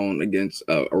his own against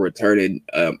a returning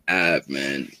Av,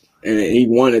 man. And he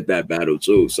won at that battle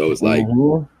too. So it's like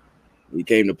he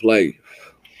came to play.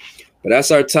 But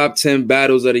that's our top 10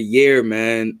 battles of the year,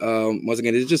 man. Once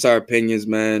again, it's just our opinions,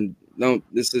 man. No,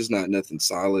 this is not nothing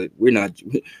solid. We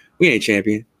ain't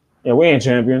champion. Yeah, we ain't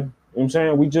champion. You know what I'm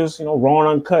saying? We just, raw and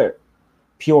uncut.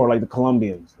 Pure like the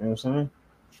Colombians. You know what I'm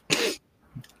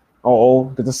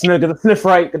saying? Get the sniff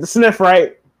right. Get the sniff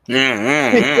right. My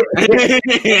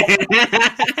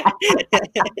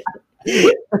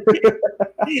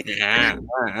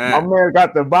man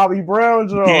got the Bobby Brown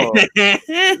jaw.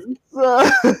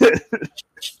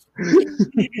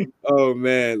 Oh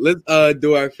man, let's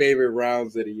do our favorite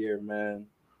rounds of the year, man.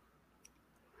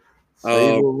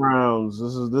 Favorite rounds.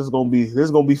 This is gonna be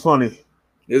funny.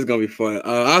 This is gonna be fun.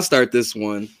 I'll start this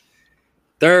one.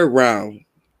 Third round,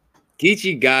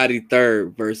 Geechee Gotti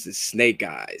third versus Snake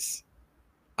Eyes.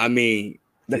 I mean,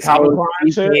 the Calvin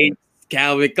Klein shit. It's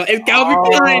Calvin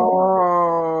Klein.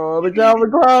 Oh, the Calvin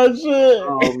Klein shit.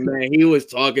 Oh man, he was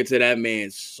talking to that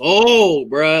man's soul,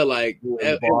 bro. Like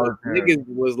niggas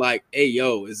was like, "Hey,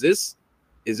 yo, is this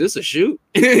a shoot?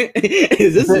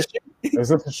 Is this a shoot? Is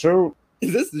this a shoot?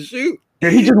 Is this the shoot?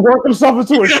 Did he just work himself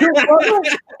into a shoot?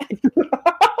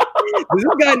 Does this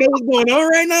guy know what's going on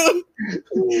right now?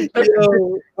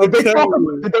 Yo, Did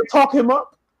they talk him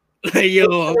up?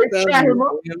 yo, I'm Did they chat him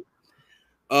up? telling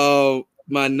you.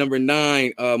 My number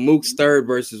 9, Mook's third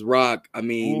versus Rock. I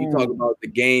mean, you talk about the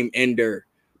game ender,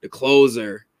 the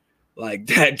closer, like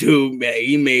that dude, man.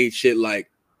 He made shit like,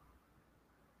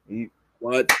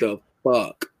 what the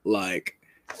fuck, like.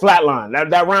 Flatline.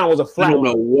 That round was a I don't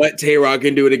know flatline. what Tay-Rock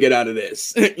can do to get out of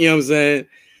this. You know what I'm saying?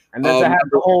 And then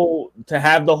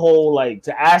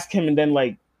to ask him, and then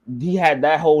like he had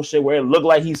that whole shit where it looked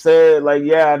like he said, like,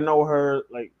 yeah, I know her.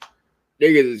 Like,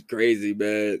 niggas is crazy,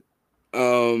 man.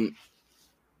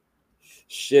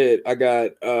 Shit, I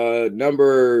got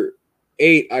number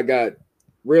 8. I got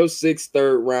Real Six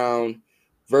third round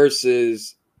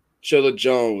versus Chilla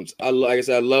Jones. Like I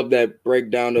said, I love that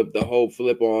breakdown of the whole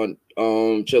flip on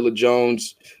Chilla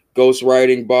Jones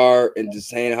ghostwriting bar and just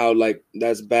saying how like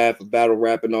that's bad for battle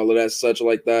rap and all of that such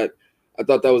like that. I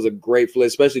thought that was a great flip,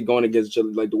 especially going against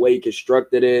Chilla, like the way he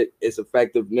constructed it, its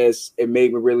effectiveness. It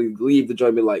made me really leave the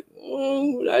joint, be like,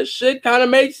 that shit kind of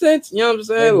makes sense. You know what I'm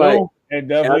saying? Like, it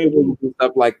definitely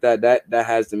stuff like that. That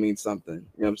has to mean something.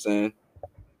 You know what I'm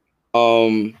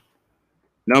saying?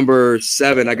 Number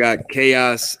 7, I got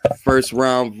Chaos first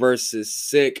round versus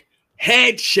Sick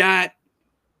headshot.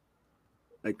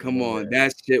 Like, come on,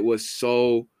 that shit was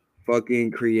so fucking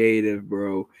creative,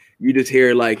 bro. You just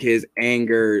hear like his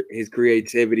anger, his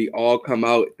creativity all come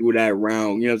out through that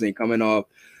round. You know what I'm saying? Coming off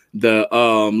the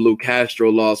Luke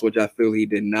Castro loss, which I feel he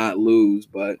did not lose,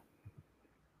 but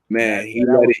man,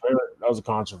 that was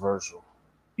controversial.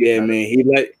 Yeah, man, he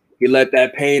let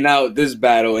that pain out this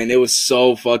battle, and it was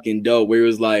so fucking dope. Where he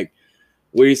was like,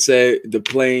 where he said the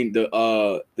plane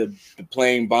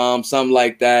bomb, something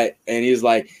like that, and he was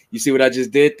like, "You see what I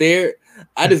just did there?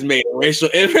 I just made a racial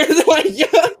inference." Like,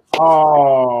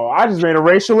 yo, I just made a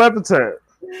racial epithet.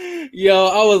 Yo,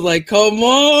 I was like, "Come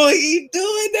on, he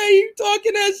doing that? You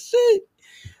talking that shit?"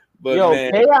 But yo,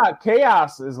 man,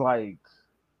 Chaos is like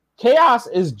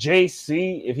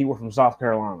JC if he were from South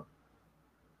Carolina.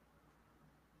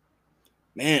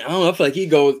 Man, I don't know. I feel like he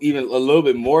goes even a little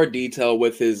bit more detail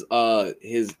with his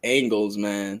angles,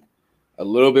 man. A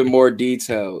little bit more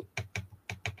detailed.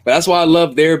 But that's why I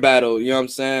love their battle, you know what I'm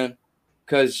saying?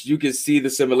 Because you can see the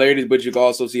similarities, but you can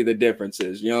also see the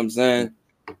differences, you know what I'm saying?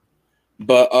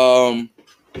 But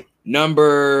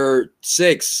number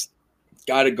 6,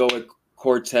 gotta go with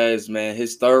Cortez, man.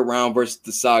 His third round versus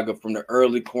the Saga from the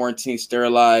early quarantine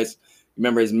sterilized.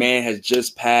 Remember, his man has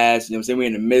just passed, you know what I'm saying? We're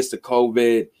in the midst of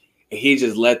COVID. And he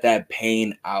just let that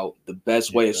pain out the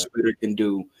best way a spitter can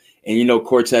do. And you know,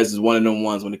 Cortez is one of them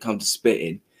ones when it comes to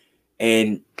spitting.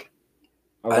 And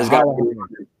I just got,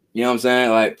 you know what I'm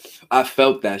saying? Like, I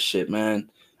felt that shit, man.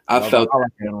 I felt that.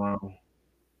 You know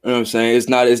what I'm saying? It's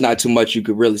not too much you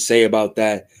could really say about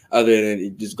that other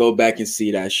than just go back and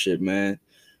see that shit, man.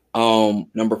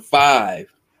 Number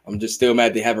 5, I'm just still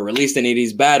mad they haven't released any of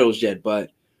these battles yet,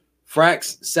 but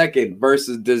Frax second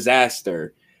versus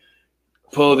Disaster.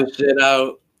 Pull the shit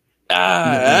out. The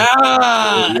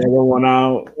other one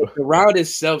out. The round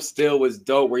itself still was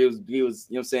dope. Where he was, you know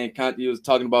what I'm saying, he was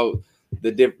talking about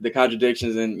the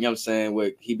contradictions and, you know what I'm saying,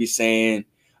 what he be saying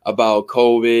about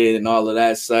COVID and all of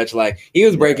that such. Like, he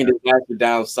was breaking Disaster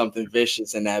down something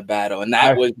vicious in that battle, and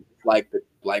that was like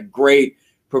great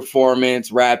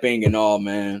performance, rapping and all,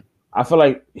 man. I feel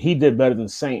like he did better than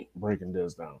Saint breaking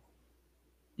this down.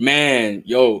 Man,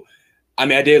 yo. I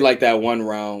mean, I did like that one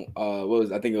round.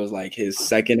 I think it was like his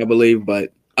second, I believe.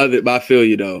 But I feel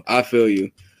you though. I feel you.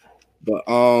 But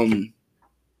let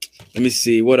me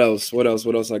see what else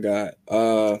I got.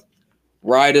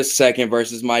 Ryder second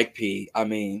versus Mike P. I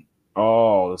mean,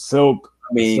 the Silk.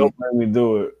 The Silk made me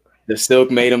do it. The Silk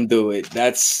made him do it.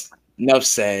 That's enough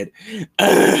said.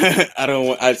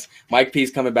 Mike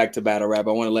P's coming back to battle rap.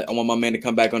 I want my man to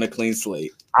come back on a clean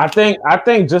slate. I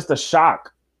think just a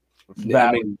shock.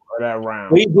 That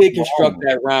round. He did construct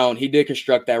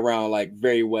that round like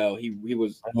very well. He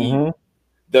was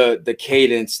the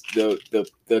cadence,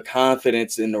 the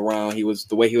confidence in the round. He was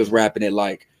the way he was rapping it,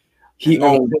 like he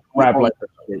owned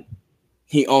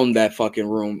that fucking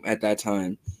room at that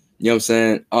time. You know what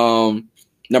I'm saying?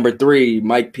 Number 3,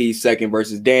 Mike P second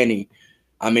versus Danny.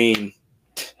 I mean,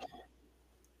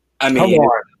 come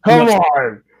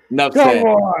on.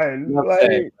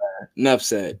 Enough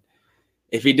said.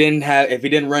 If he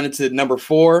didn't run into number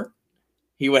 4,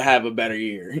 he would have a better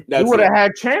year. He would have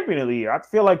had champion of the year. I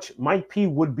feel like Mike P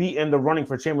would be in the running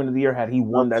for champion of the year had he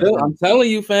won that. I'm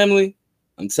telling you, family.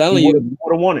 I'm telling you. He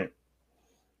would have won it.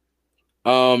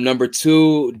 Number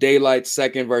 2, Daylight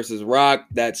second versus Rock.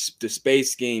 That's the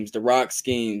space schemes, the Rock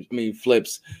schemes. I mean,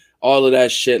 flips, all of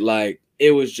that shit. Like,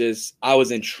 it was just I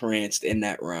was entranced in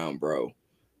that round, bro.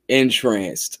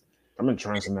 Entranced. I'm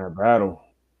entranced in that battle.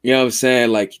 You know what I'm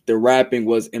saying? Like the rapping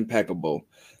was impeccable.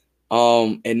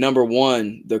 And number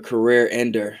 1, the career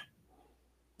ender.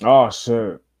 Oh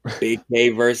shit. Big K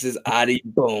versus Adi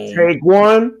Boom. Take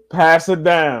one, pass it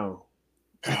down.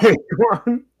 Take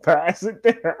one, pass it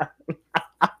down.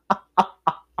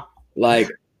 Like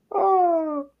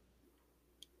Oh.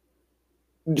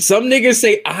 some niggas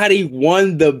say Adi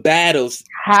won the battles.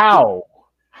 How?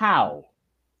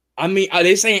 I mean, are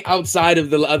they saying outside of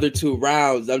the other 2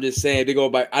 rounds? I'm just saying they go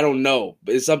by. I don't know,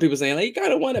 but some people saying like he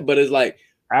kind of won it, but it's like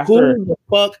who the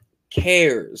fuck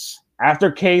cares?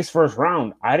 After K's first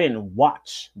round, I didn't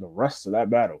watch the rest of that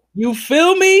battle. You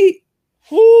feel me?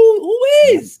 Who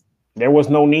is? There was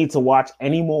no need to watch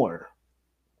anymore.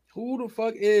 Who the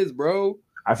fuck is, bro?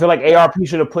 I feel like ARP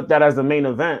should have put that as the main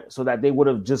event so that they would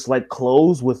have just like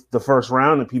closed with the first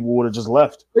round and people would have just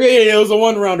left. Yeah, it was a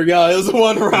 1-rounder, y'all. It was a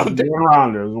 1-rounder.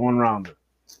 It was a one rounder.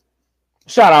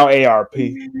 Shout out ARP.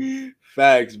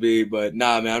 Facts, B. But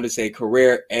nah, man, I'm just saying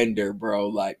career ender, bro.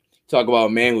 Like, talk about a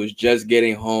man who's just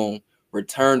getting home,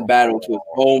 return battle to his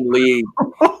home league.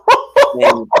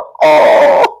 And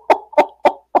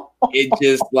it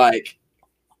just like,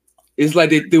 it's like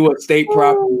they threw a state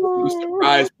property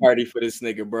surprise party for this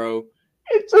nigga, bro.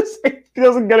 It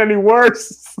doesn't get any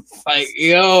worse. Like,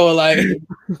 yo, like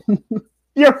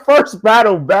your first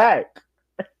battle back.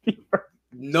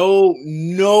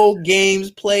 no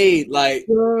games played. Like,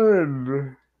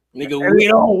 Good. nigga, we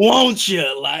don't want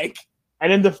you. Like,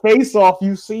 and in the face off,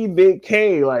 you see Big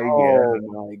K. Like, oh yeah.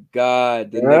 my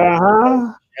god, the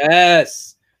nigga,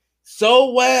 yes,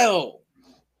 so well.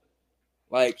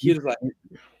 Like, he was like,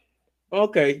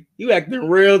 okay, you acting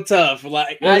real tough.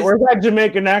 Like, where's that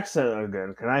Jamaican accent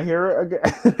again? Can I hear it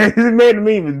again? He made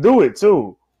me even do it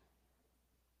too.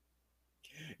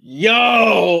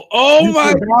 Yo, oh You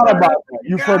my forgot god, about that.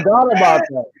 You forgot about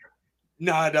that.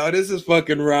 Nah, no, this is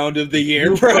fucking round of the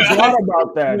year, You bro. forgot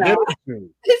about that, Nah. didn't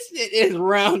you? This shit is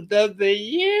round of the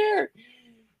year.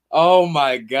 Oh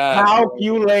my god,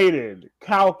 Calculated.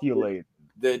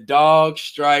 the dog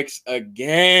strikes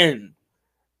again.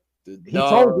 The He dog.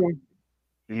 told him.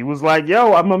 He was like,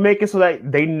 "Yo, I'm gonna make it so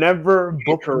that they never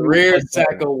book Career me sack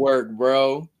again." of work,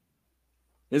 bro.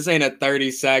 This ain't a 30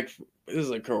 sack. This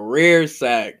is a career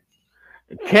sack.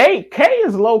 K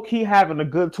is low key having a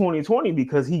good 2020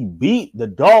 because he beat the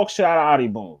dog shit out of Adi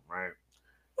Boom, right?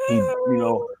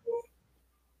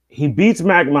 He beats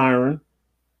Mac Myron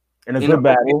in a good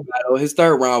battle. His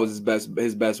third round was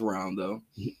his best round though.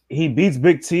 He beats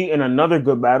Big T in another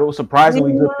good battle.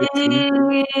 Surprisingly good Big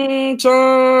T.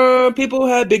 So people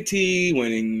had Big T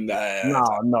winning that.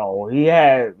 No, he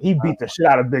beat the shit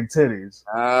out of Big Titties.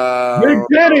 Big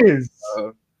Titties.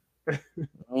 I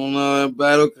don't know, that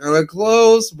battle kind of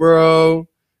close, bro.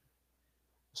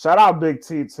 Shout out Big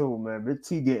T too, man. Big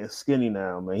T getting skinny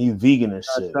now, man. He's vegan and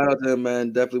shit. Shout out to him,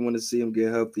 man. Definitely want to see him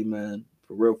get healthy, man.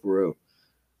 For real.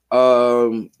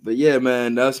 But yeah,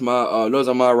 man, that's my those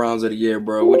are my rounds of the year,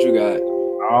 bro. What you got?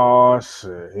 Oh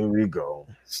shit, here we go.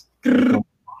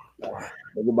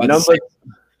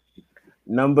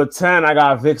 Number 10, I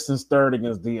got Vixen's third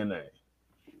against DNA.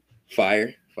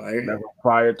 Fire. That's a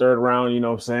fire third round, you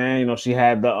know what I'm saying? You know, she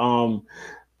had the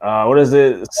what is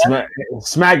it?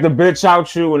 Smack the bitch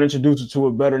out you and introduce her to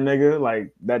a better nigga.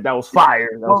 Like that was fire.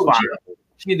 That was fire.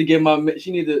 She need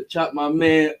to chop my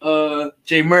man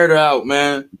Jay Murder out,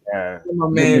 man. Yeah. Give my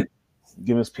man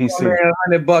give us PC.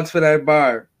 $100 for that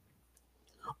bar.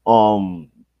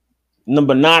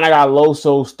 Number 9, I got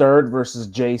Loso's third versus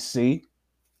JC.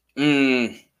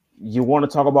 You want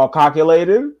to talk about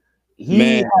calculated?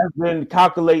 He has been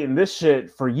calculating this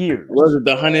shit for years. Was it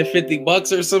the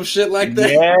 $150 or some shit like that?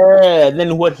 Yeah. And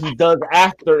then what he does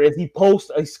after is he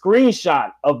posts a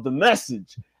screenshot of the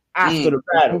message after the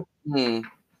battle.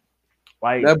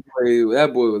 Like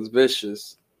that boy was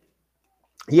vicious.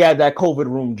 He had that COVID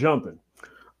room jumping.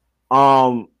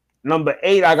 Number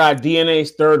 8, I got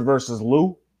DNA's third versus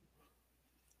Lou.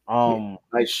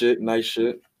 Nice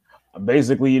shit.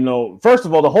 Basically, you know, first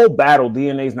of all, the whole battle,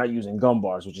 DNA's not using gun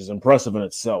bars, which is impressive in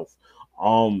itself.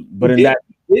 But he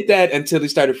did that until he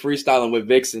started freestyling with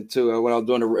Vixen too. When I was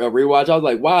doing a rewatch, I was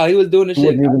like, wow, he was doing this shit.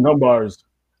 Wasn't using gun bars.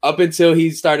 Up until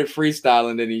he started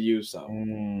freestyling, then he used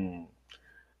some.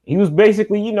 He was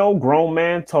basically, you know, grown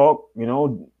man talk. You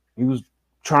know, he was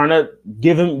trying to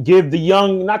give the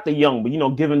young, not the young, but you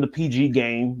know, give him the PG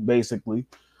game, basically.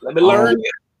 Let me learn.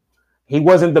 He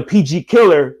wasn't the PG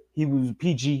killer. He was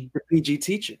PG. The PG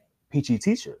teacher. PG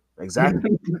teacher.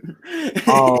 Exactly.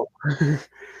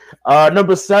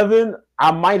 Number 7,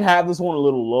 I might have this one a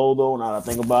little low though. Now that I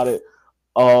think about it,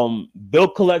 Bill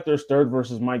Collector's third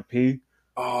versus Mike P.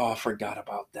 Oh, I forgot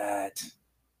about that.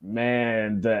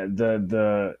 Man,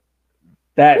 that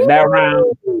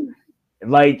round,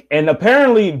 like, and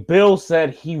apparently Bill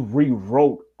said he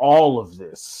rewrote all of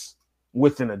this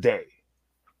within a day.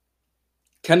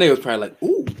 Kennedy was probably like,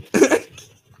 ooh.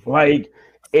 Like,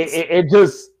 it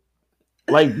just,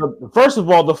 like, first of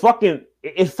all,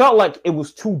 it felt like it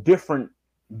was two different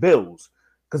Bills,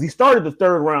 because he started the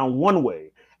third round one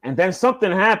way, and then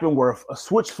something happened where a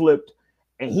switch flipped,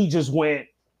 and he just went.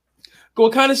 Go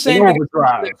kind of same thing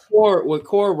overdrive with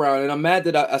core round, and I'm mad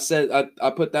that I said I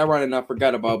put that round and I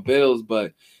forgot about Bills,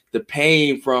 but the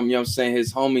pain from, you know what I'm saying,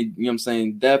 his homie, you know what I'm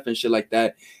saying, death and shit like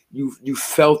that, you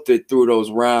felt it through those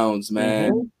rounds,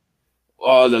 man. Mm-hmm.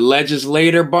 Oh, the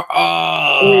legislator,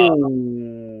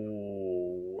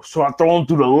 so I throw him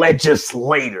through the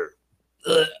legislator.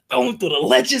 Throw him through the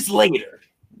legislator.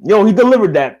 Yo, he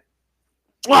delivered that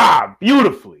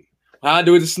beautifully. How I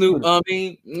do it to Snoop? I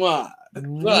mean,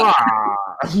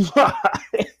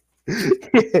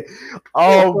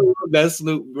 that's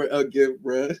Snoop gift,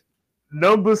 bro.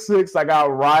 Number 6, I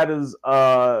got Ryder's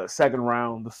second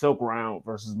round, the Silk round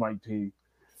versus Mike P.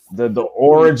 The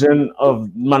origin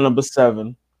of my number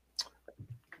 7.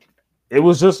 It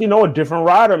was just, a different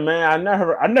Ryder, man.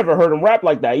 I never heard him rap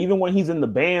like that. Even when he's in the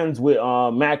bands with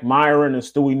Mac Myron and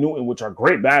Stewie Newton, which are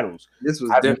great battles. This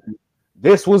was different.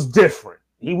 This was different.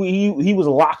 He was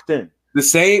locked in.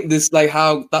 This like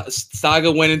how Saga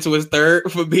went into his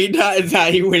third for B-Dot is how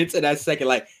he went into that second.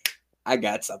 Like, I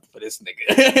got something for this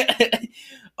nigga.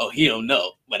 Oh, he don't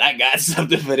know, but I got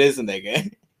something for this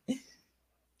nigga.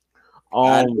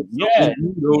 Yeah,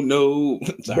 you don't know.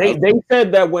 They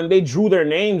said that when they drew their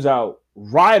names out,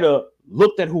 Ryder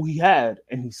looked at who he had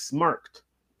and he smirked,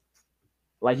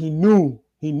 like he knew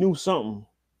something.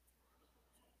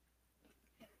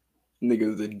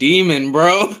 Nigga's a demon,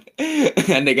 bro.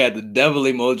 And they got the devil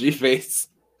emoji face.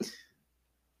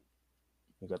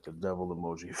 They got the devil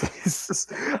emoji face.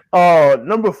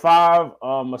 Number 5,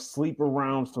 a sleeper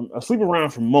round from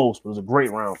most, but it was a great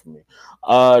round for me.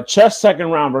 Chess second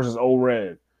round versus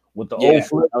O-Red with the old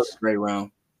flips. That was a great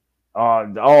round.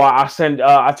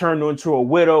 I turned into a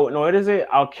widow. No, it isn't.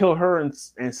 I'll kill her and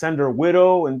send her a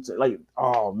widow, and like,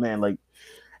 oh man, like,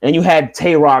 and you had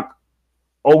Tay-Rock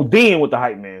ODing with the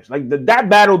hype man. Like that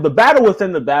battle, the battle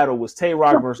within the battle was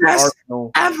Tay-Rock versus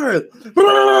Arsenal. Ever.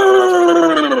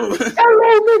 Hello,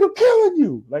 nigga, killing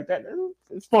you. Like that.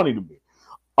 It's funny to me.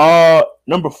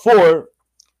 Number 4,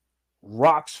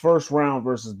 Rock's first round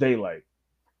versus Daylight.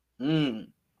 That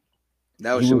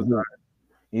was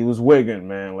he was wigging,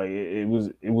 man. Like it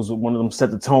was one of them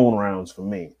set the tone rounds for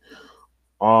me.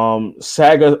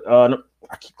 Saga.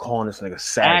 I keep calling this nigga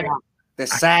Saga. The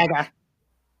Saga.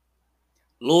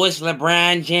 Louis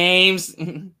LeBron James.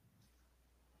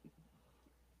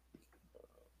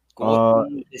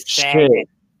 Shit.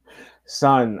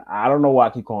 Son, I don't know why I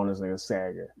keep calling this nigga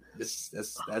Saga.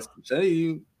 That's tell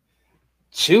you.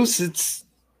 Chusets.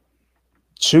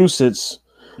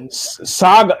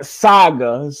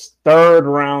 Saga's third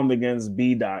round against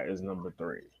B-Dot is number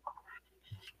 3.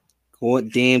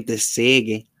 God damn the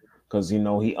Sega. Because he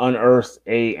unearthed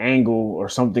a angle or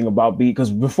something about B. Because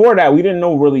before that, we didn't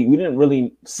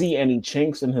really see any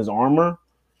chinks in his armor.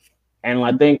 And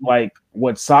I think like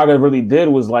what Saga really did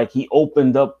was like he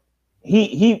opened up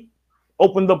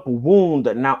a wound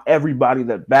that now everybody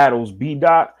that battles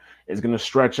B-Dot is gonna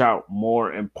stretch out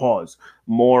more and pause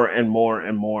more and more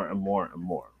and more and more and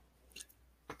more.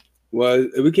 Well,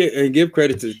 we can give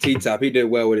credit to T-Top. He did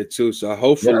well with it too. So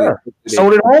hopefully, so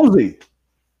did Holmesy.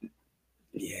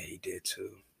 Yeah, he did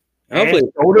too. Hopefully,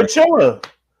 so did Chilla.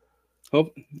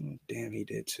 Damn, he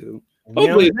did too.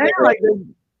 Hopefully,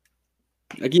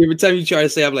 like every time you try to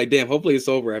say, I'm like, damn. Hopefully, it's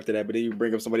over after that. But then you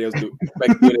bring up somebody else. Damn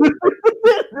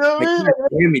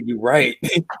it, you right.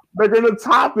 They're gonna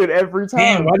top it every time.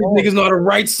 Damn, why these niggas know how to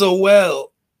write so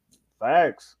well?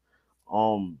 Facts.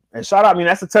 And shout out. I mean,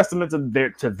 that's a testament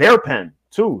to their pen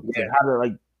too. Yeah. How to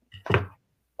like.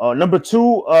 Number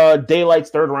 2, Daylight's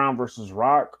third round versus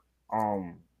Rock.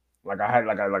 Like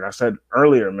I said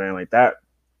earlier, man. Like that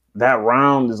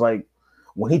round is like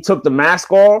when he took the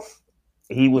mask off,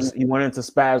 he went into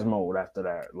spaz mode after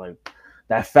that. Like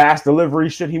that fast delivery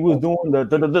shit he was doing.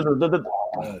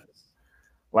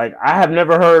 Like I have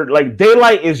never heard like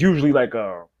Daylight is usually like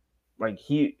when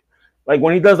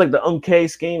he does like the K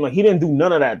scheme, like he didn't do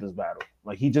none of that this battle.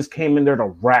 Like he just came in there to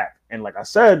rap. And like I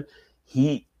said,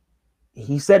 he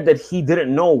said that he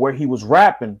didn't know where he was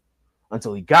rapping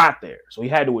until he got there. So he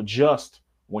had to adjust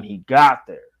when he got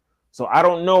there. So I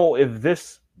don't know if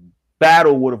this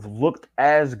battle would have looked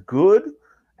as good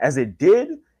as it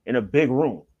did in a big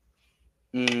room.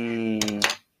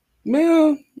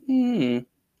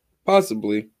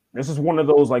 Possibly. This is one of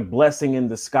those like blessing in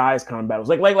disguise kind of battles,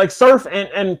 like Surf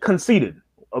and Conceited,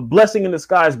 a blessing in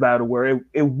disguise battle where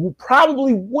it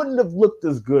probably wouldn't have looked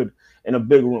as good in a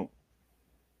big room.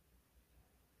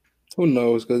 Who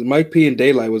knows? Because Mike P and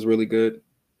Daylight was really good.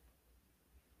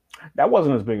 That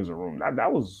wasn't as big as a room.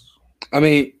 That was. I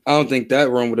mean, I don't think that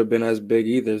room would have been as big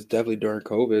either. It's definitely during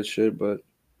COVID shit, but.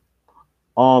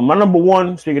 My number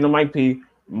one, speaking of Mike P,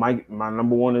 my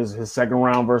number one is his second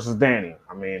round versus Danny.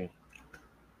 I mean,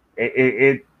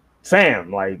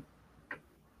 Sam, like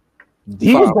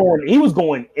he was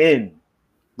going in,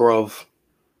 bro.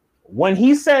 When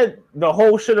he said the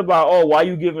whole shit about, oh, why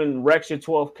you giving Rex your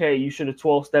 12K? You should have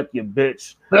 12-stepped your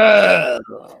bitch.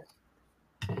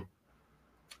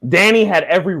 Danny had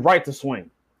every right to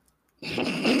swing.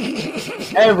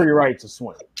 Every right to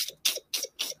swing.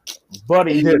 But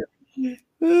he didn't.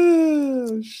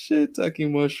 Oh, shit,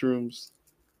 talking mushrooms.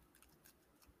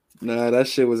 Nah, that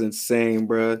shit was insane,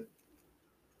 bro.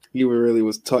 He really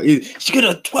was talking. She could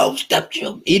have 12-stepped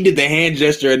you. He did the hand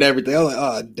gesture and everything. I was like,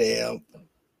 oh, damn.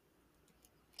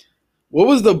 What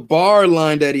was the bar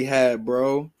line that he had,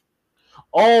 bro?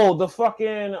 Oh, the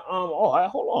fucking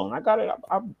hold on. I got it.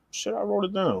 I wrote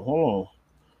it down. Hold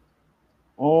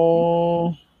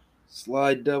on.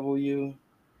 Slide W.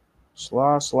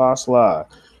 Slide.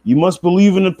 You must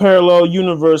believe in the parallel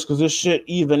universe because this shit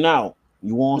even out.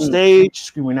 You on stage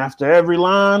screaming after every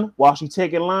line while she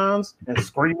taking lines and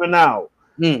screaming out.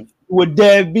 You a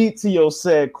dead beat to your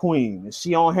said queen. Is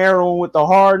she on heroin with the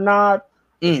hard nod?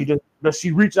 Does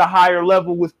she reach a higher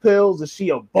level with pills? Is she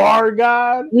a bar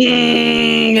god?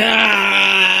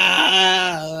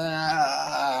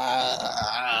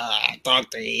 Talk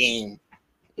to him.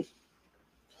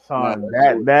 Son,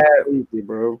 that easy,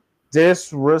 bro.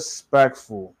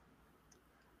 Disrespectful.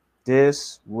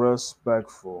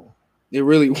 It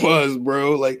really was,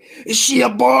 bro. Like, is she a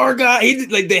bar guy? He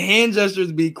did, like, the hand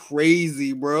gestures be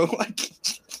crazy, bro. Like,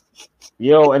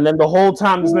 yo, and then the whole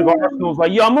time this nigga Arsenal was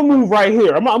like, yo, I'm gonna move right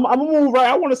here. I'm gonna move right.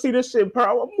 I want to see this shit.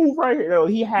 I'm gonna move right here. Yo,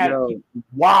 he had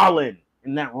wilding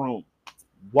in that room.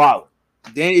 Wilding.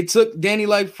 It took Danny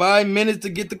like 5 minutes to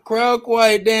get the crowd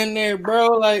quiet down there, bro.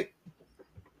 Like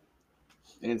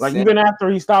even after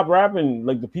he stopped rapping,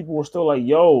 like the people were still like,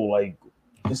 yo, like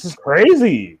this is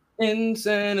crazy.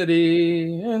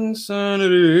 Insanity.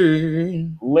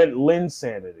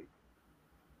 Linsanity.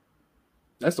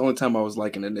 That's the only time I was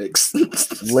liking the Knicks.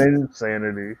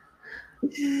 Linsanity.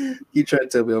 You try to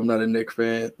tell me I'm not a Knicks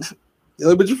fan.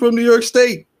 Like, but you're from New York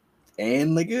State.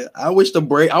 And nigga, I want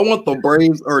the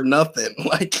Braves or nothing.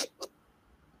 Like,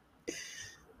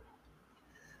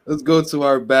 let's go to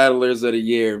our battlers of the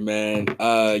year, man.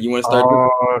 You want to start?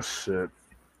 Oh shit.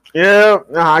 Yeah,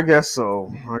 I guess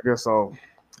so.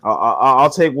 I'll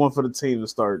take one for the team to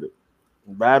start it.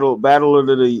 Battle of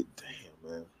the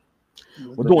damn, man.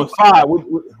 We're doing 5.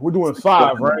 We're doing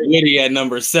 5, right? Witty at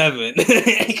number 7.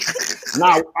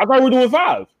 Nah, I thought we were doing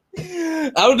 5.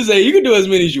 I would just say you can do as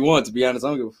many as you want. To be honest, I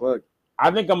don't give a fuck. I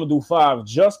think I'm gonna do 5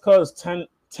 just because 10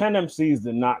 MCs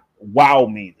did not wow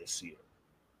me this year.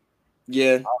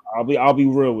 Yeah, I'll be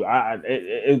real.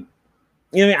 You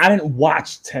know, I didn't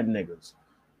watch 10 niggas.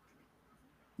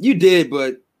 You did,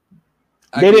 but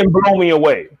they didn't blow me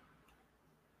away.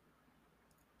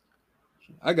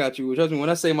 I got you. Trust me,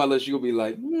 when I say my list, you'll be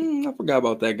like, I forgot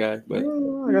about that guy. But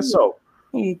I guess so.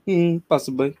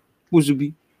 Possibly. Who should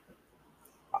be?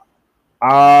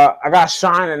 I got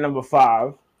Shine at number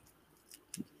 5.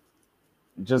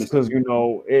 Just because, you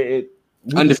know, it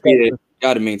undefeated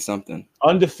gotta mean something.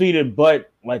 Undefeated, but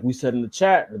like we said in the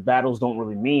chat, the battles don't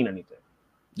really mean anything.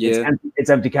 Yeah, it's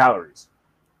empty calories.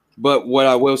 But what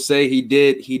I will say, he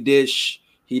did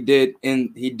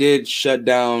shut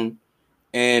down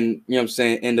and, you know what I'm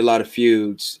saying, end a lot of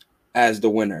feuds as the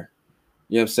winner.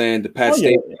 You know what I'm saying? The Pat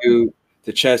State feud,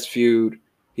 the chess feud,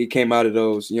 he came out of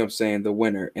those, you know what I'm saying, the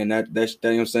winner. And that you know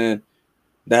what I'm saying,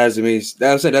 that's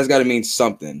got to mean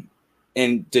something.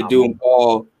 And to do them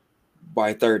all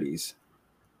by 30s.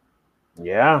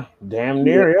 Yeah, damn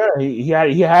near. Yeah,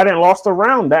 he hadn't lost a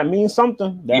round. That means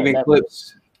something.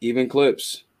 Even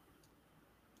clips.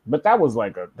 But that was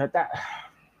like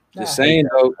just saying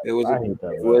though,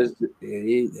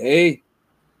 hey,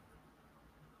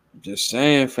 just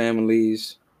saying,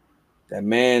 families. That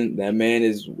man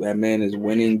is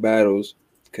winning battles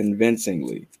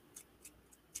convincingly.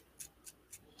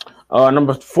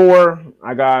 Number 4,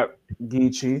 I got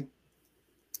Geechee.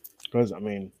 Because I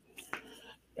mean,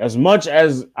 as much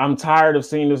as I'm tired of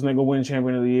seeing this nigga win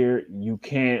champion of the year, you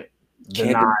can't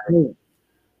deny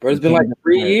Bro, it's been like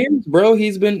 3 years, bro.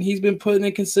 He's been putting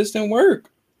in consistent work.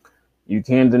 You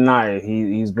can't deny it.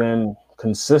 He's been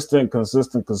consistent.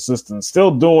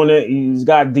 Still doing it. He's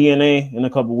got DNA in a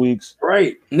couple weeks.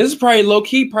 Right. And this is probably low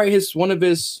key, probably one of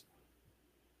his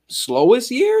slowest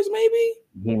years, maybe.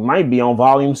 He might be on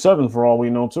volume 7 for all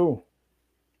we know, too.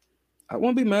 I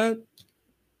won't be mad.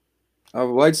 I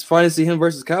would like to finally see him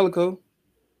versus Calico.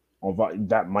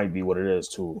 That might be what it is,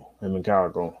 too. Him and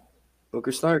Calico.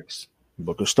 Booker Starks.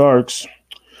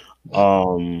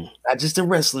 Not just in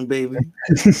wrestling, baby.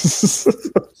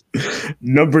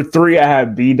 Number 3, I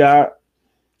have B-Dot.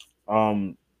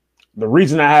 The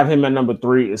reason I have him at number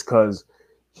 3 is because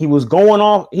he was going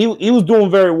off. He was doing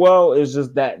very well. It's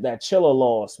just that Chilla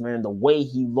loss, man. The way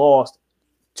he lost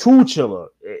to Chilla,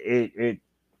 it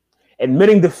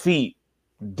admitting defeat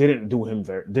didn't do him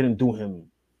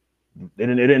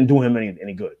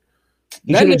any good.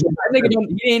 He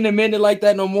ain't admitting it like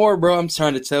that no more, bro. I'm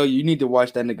trying to tell you, you need to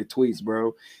watch that nigga tweets,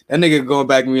 bro. That nigga going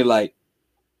back and be like,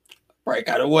 "Right,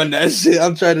 gotta won that shit."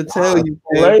 I'm trying to tell you,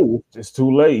 man. It's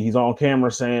too late. He's on camera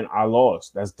saying I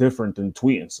lost. That's different than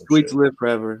tweeting. Tweets live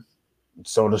forever.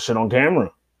 So the shit on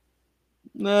camera.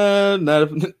 No, not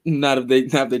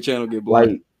if their channel get blocked.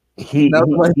 Like not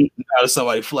if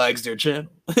somebody flags their channel.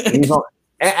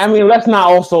 I mean, let's not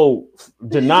also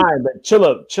deny that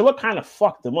Chilla kind of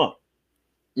fucked him up.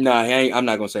 Nah, I'm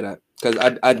not gonna say that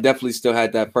because I definitely still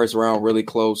had that first round really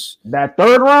close. That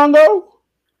third round though,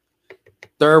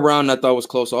 I thought was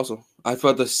close. Also, I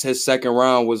felt his second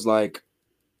round was like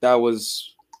that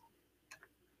was.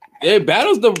 The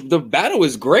battle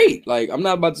is great. Like I'm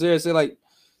not about to say like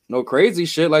no crazy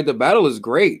shit. Like the battle is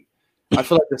great. I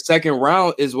feel like the second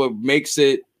round is what makes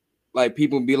it like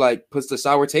people be like puts the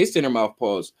sour taste in their mouth.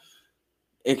 Pause.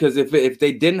 And because if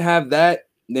they didn't have that.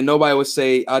 Then nobody would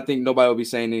say. I think nobody would be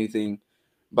saying anything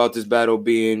about this battle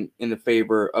being in the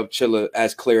favor of Chilla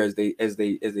as clear as they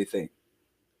think.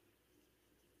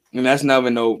 And that's not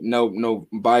even no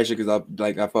bias because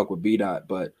I fuck with B-Dot,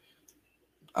 but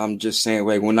I'm just saying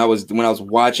like when I was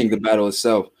watching the battle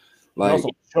itself, like he also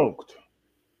choked.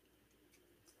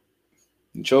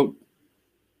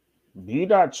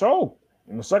 B-Dot choked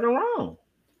in the second round.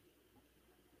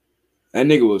 That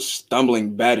nigga was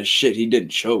stumbling bad as shit. He didn't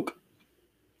choke.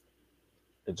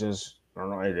 It just, I don't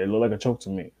know. It looked like a choke to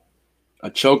me. A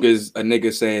choke is a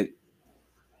nigga saying,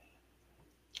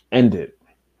 "End it."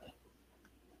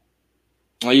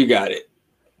 Oh, you got it.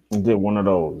 He did one of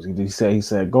those. He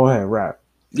said, "Go ahead, rap."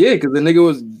 Yeah, because that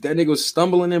nigga was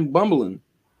stumbling and bumbling.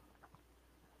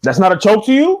 That's not a choke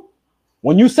to you.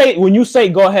 When you say,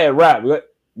 "Go ahead, rap,"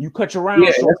 you cut your round.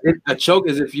 Yeah, a choke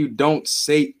is if you don't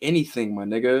say anything, my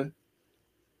nigga.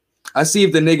 I see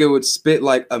if the nigga would spit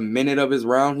like a minute of his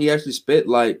round. He actually spit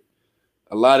like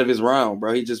a lot of his round,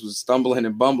 bro. He just was stumbling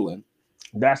and bumbling.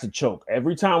 That's a choke.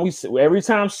 Every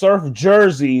time Surf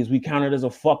jerseys, we count it as a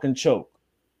fucking choke.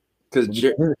 Because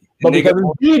because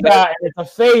it's B-Dot and it's a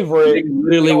favorite. He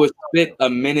literally would spit a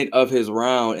minute of his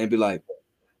round and be like.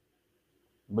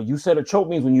 But you said a choke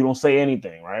means when you don't say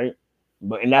anything, right?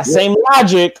 But in that same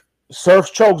logic,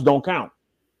 Surf's chokes don't count.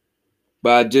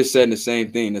 But I just said the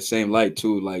same thing, the same light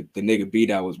too. Like the nigga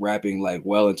B-Dot was rapping like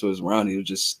well into his round. He was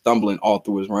just stumbling all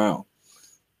through his round.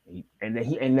 And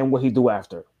then what he do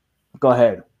after? Go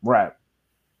ahead, rap.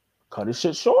 Cut his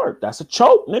shit short. That's a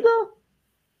choke, nigga.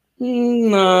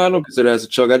 Nah, I don't consider that as a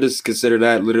choke. I just consider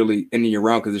that literally ending your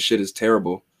round because this shit is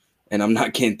terrible, and I'm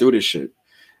not getting through this shit.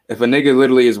 If a nigga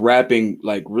literally is rapping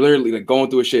like literally like going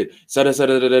through a shit,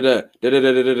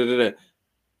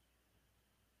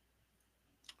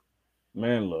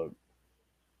 man, look.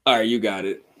 All right, you got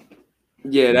it.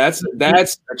 Yeah, that's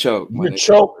a choke. The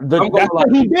choke. That's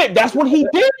what he did. That's what he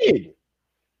did.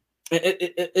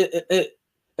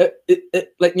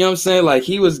 Like, you know what I'm saying? Like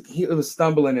he was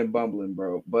stumbling and bumbling,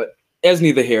 bro. But it's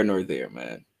neither here nor there,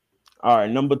 man. All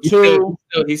right, number 2.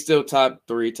 He's still top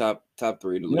three.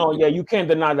 No, yeah, you can't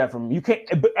deny that from him. You can't.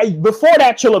 Before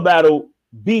that Chilla battle,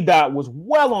 B-Dot was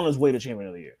well on his way to champion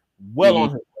of the year. Well on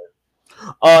his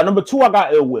way. Number 2, I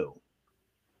got Ill Will.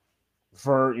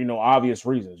 For obvious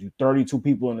reasons. You 32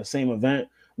 people in the same event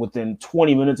within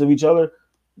 20 minutes of each other.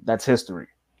 That's history,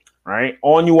 right?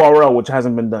 On URL, which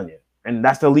hasn't been done yet, and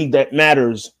that's the league that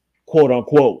matters, quote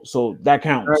unquote. So that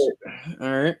counts.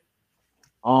 All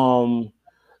right.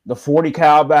 The 40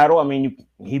 cal battle. I mean,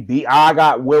 I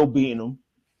got Will beating him.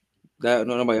 I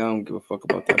don't give a fuck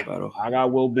about that battle. I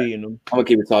got Will beating him. I'm gonna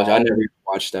keep it talking. I never even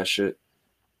watched that shit.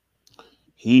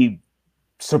 He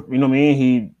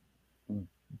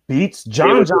beats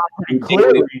John pretty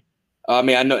clearly. I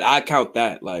mean, I know I count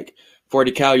that. Like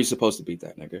 40 cal, you're supposed to beat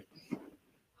that nigga.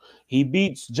 He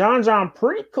beats John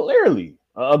pretty clearly.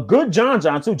 A good John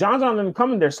too. John didn't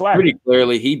come in there slacking. Pretty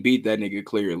clearly, he beat that nigga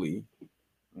clearly.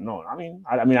 No, I didn't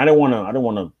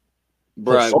want to.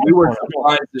 Bro, we were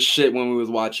surprised as shit when we was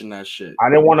watching that shit. I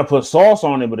didn't want to put sauce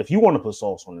on it, but if you want to put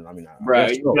sauce on it, I mean, bro,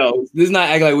 no, this is not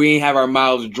acting like we ain't have our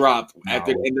mouths dropped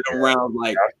after the end of the round.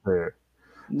 Like,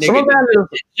 nigga,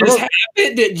 just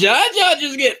happened. Did John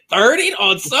just get 30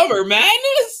 on Summer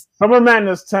Madness? Summer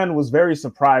Madness 10 was very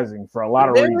surprising for a lot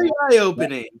of reasons. Very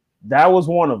eye-opening. That was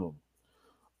one of them.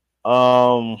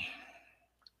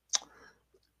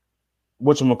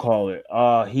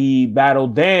 Whatchamacallit? He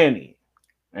battled Danny,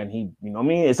 and he, you know what I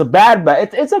mean? It's a bad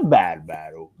it's a bad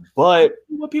battle, but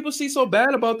what people see so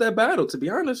bad about that battle, to be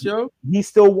honest, yo. He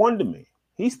still won to me.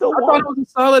 He still won. I thought it was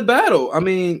a solid battle. I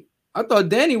mean, I thought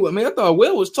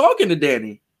Will was talking to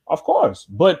Danny. Of course,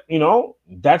 but you know,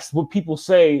 that's what people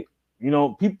say. You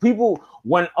know, people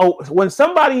when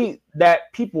somebody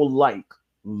that people like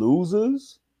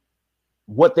loses,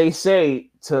 what they say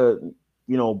to,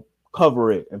 you know,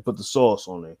 cover it and put the sauce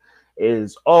on it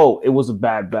is, oh, it was a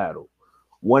bad battle.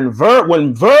 When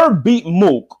Verb beat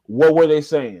Mook, what were they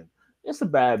saying? It's a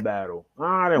bad battle.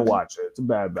 I didn't watch it. It's a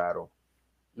bad battle.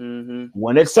 Mm-hmm.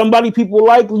 When it's somebody people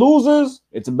like loses,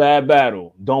 it's a bad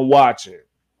battle. Don't watch it.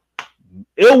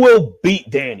 It will beat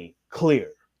Danny.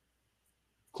 Clear.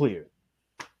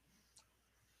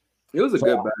 It was a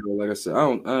good battle. Like I said, I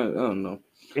don't know.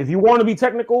 If you want to be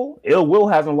technical, Ill Will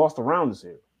hasn't lost a round this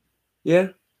year. Yeah.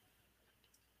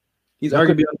 He's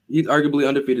arguably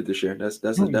undefeated this year. That's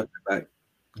a definite fact.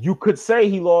 You could say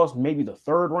he lost maybe the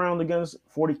third round against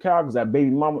 40 Cal because that baby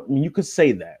mama. I mean, you could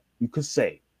say that.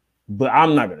 But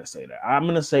I'm not gonna say that. I'm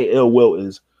gonna say Ill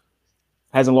Will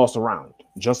hasn't lost a round,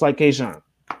 just like Kayshawn.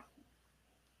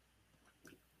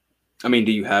 I mean,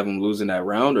 do you have him losing that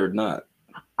round or not?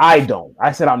 I don't.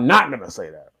 I said I'm not gonna say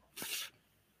that.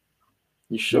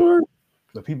 You sure?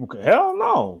 The people can. Hell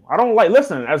no. I don't like.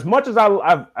 Listen, as much as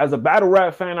I as a battle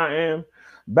rap fan I am,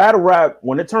 battle rap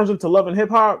when it turns into love and hip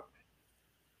hop.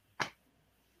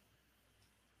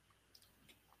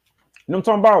 You know what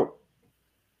I'm talking about?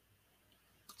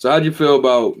 So how'd you feel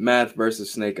about Math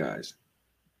versus Snake Eyes?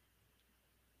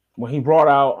 When he brought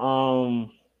out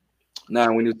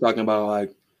when he was talking about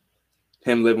like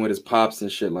him living with his pops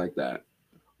and shit like that.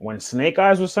 When Snake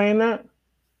Eyes was saying that?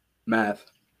 Math.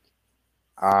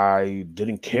 I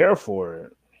didn't care for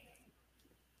it.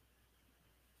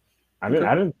 I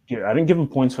didn't give him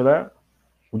points for that.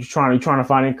 Were you trying to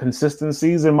find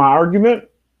inconsistencies in my argument?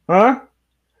 Huh?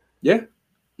 Yeah.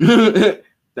 That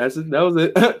was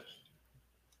it.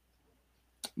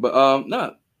 But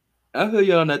no. I feel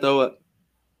you on that though.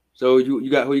 So you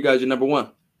got who you got as your number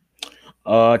one?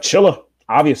 Chilla.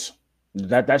 Obvious.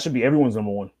 That should be everyone's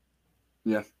number one.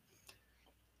 Yeah.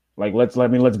 Like let's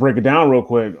break it down real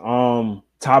quick.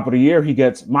 Top of the year, he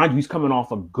gets, mind you, he's coming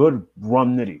off a good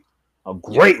Rum Nitty, a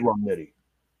great Rum Nitty.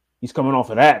 He's coming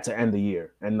off of that to end the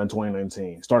year, and then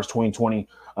 2019 starts 2020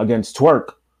 against Twerk.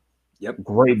 Yep,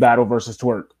 great battle versus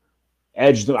Twerk.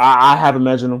 Edge, I have him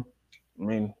edging him. I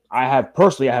mean, I have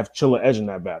Chilla edging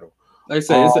that battle. Like I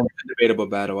said, it's a debatable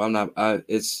battle.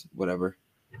 It's whatever.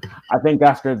 I think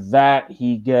after that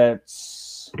he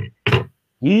gets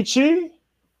Ichi.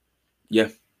 Yeah,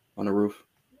 on the roof.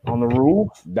 On the roof,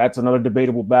 that's another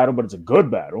debatable battle, but it's a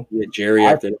good battle. Yeah, Jerry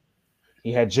after that.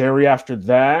 He had Jerry after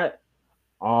that.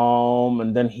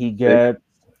 And then he gets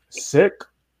sick.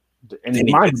 And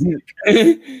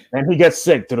he gets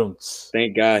sick to them.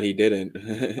 Thank God he didn't.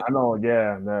 I know,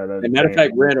 yeah. Matter of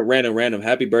fact, random.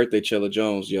 Happy birthday, Chilla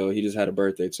Jones, yo. He just had a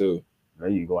birthday too. There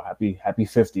you go. Happy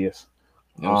 50th.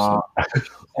 You know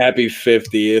happy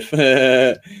 50th.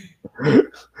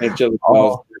 And Chilla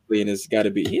Jones. And it's got to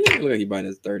be. He doesn't look like he's buying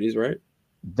his 30s, right?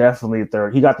 Definitely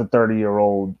 30. He got the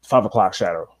 30-year-old 5 o'clock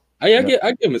shadow. I give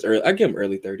him his early. I give him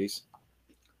early 30s.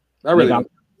 I really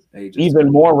even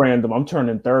more random. I'm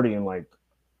turning 30 in like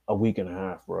a week and a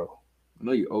half, bro. I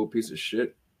know you old piece of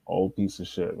shit. Old piece of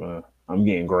shit, man. I'm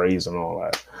getting grays and all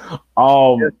that.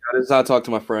 This is how I talk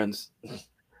to my friends.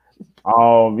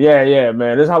 Yeah,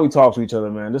 man. This is how we talk to each other,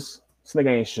 man. This nigga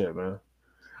ain't shit, man.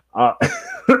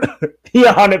 He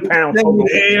 100 pounds.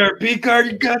 ARP card,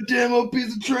 you goddamn old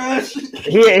piece of trash.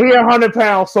 He 100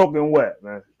 pounds soaking wet,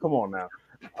 man. Come on now.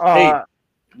 Hey,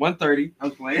 130.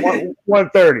 I'm playing.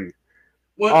 130.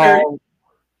 130.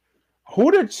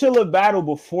 Who did Chilla battle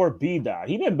before B died?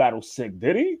 He didn't battle Sick,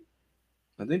 did he?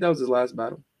 I think that was his last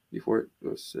battle before it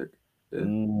was Sick. Yeah,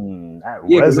 remember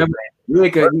he was like,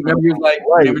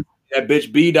 remember that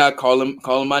bitch B dot calling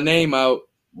my name out.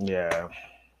 Yeah.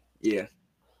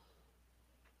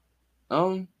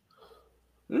 I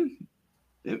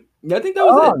think that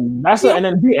was it.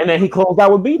 And then he closed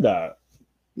out with B dot.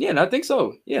 Yeah, and I think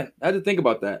so. Yeah, I had to think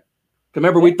about that.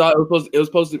 Remember, we thought it was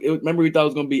supposed to. Remember, we thought it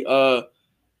was gonna be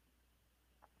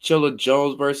Chilla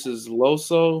Jones versus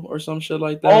Loso or some shit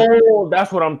like that. Oh,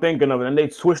 that's what I'm thinking of, and they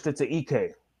switched it to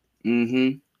EK.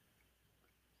 Mm-hmm.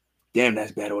 Damn,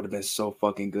 that battle would have been so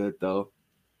fucking good though.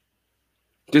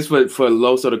 Just for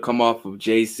Loso to come off of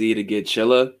JC to get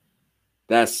Chilla,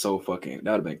 that's so fucking.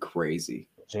 That would have been crazy.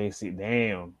 JC,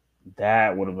 damn,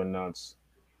 that would have been nuts.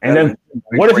 And then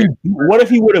what if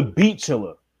he would have beat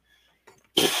Chilla?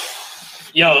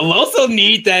 Yo, Loso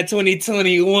need that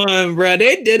 2021, bro.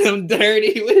 They did him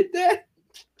dirty with that.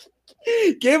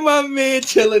 Give my man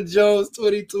Chilla Jones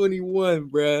 2021,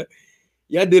 bro.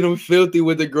 Y'all did him filthy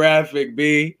with the graphic,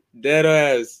 B. Dead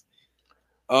ass.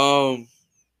 All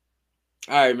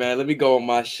right, man. Let me go on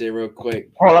my shit real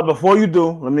quick. Hold up, before you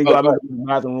do, let me go out to the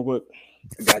bathroom real quick.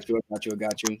 I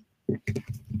got you.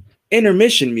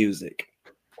 Intermission music.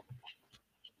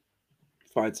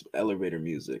 Find some elevator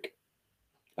music.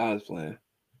 I was playing.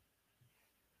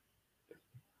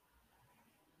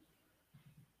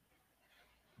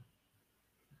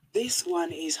 This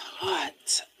one is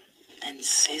hot and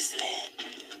sizzling.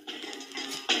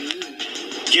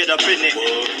 Get up in it,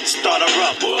 start her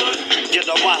up, get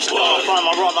the watch off, I'm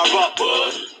a runner up.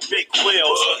 Big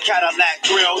wheels, Cadillac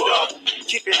grilled up,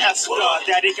 keep it Esca,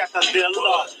 daddy got the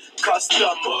dealer,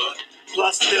 custom,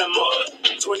 plus them,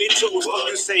 22s when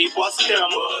you say bust them.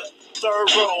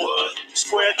 Third row,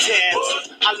 square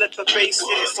tens, I let the bass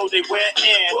in so they wear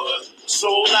in, so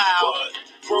loud,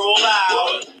 roll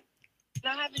out.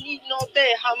 I haven't eaten all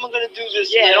day. How am I gonna do this?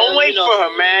 Yeah, man? don't wait for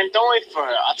her, man. Don't wait for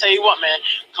her. I'll tell you what, man.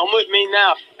 Come with me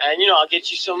now, and I'll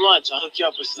get you some lunch. I'll hook you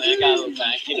up with something. I got a little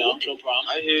bag, no problem.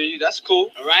 I hear you. That's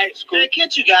cool. All right, it's cool. Man,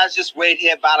 can't you guys just wait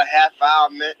here about a half hour,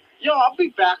 man? Yo, I'll be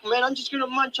back, man. I'm just gonna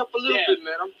munch up a little bit,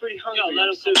 man. I'm pretty hungry. Let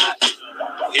him come back.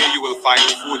 Here you will find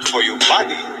food for your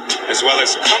body, as well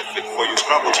as comfort for your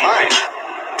troubled mind.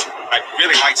 I'd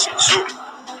really like some soup.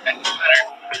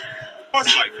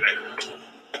 What's my friend?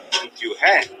 If you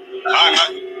had, I'm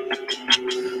not.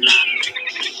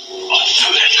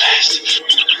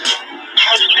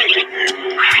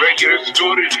 Regular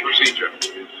storage procedure,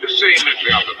 the same as the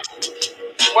other.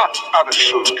 What other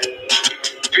food?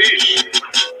 Fish,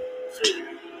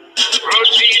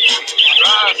 protein,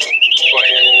 rice,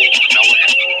 No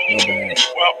bad.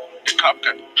 well, the cop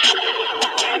got.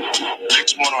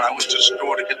 Next morning, I went to the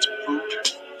store to get some food.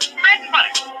 Make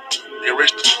money. They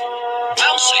arrested me.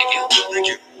 I'll save you. Thank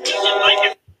you.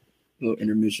 Little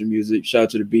intermission music. Shout out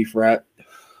to the beef rap.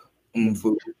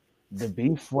 Food. The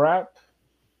beef rap?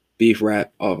 Beef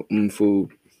rap. Oh, food.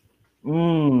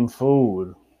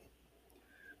 Food.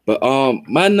 But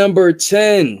my number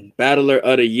 10 battler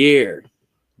of the year.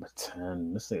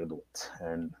 10. Let's say a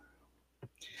 10.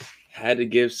 Had to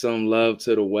give some love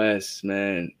to the West,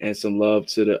 man, and some love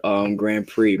to the Grand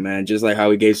Prix, man. Just like how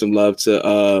we gave some love to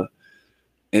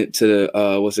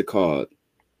the what's it called?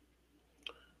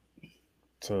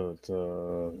 To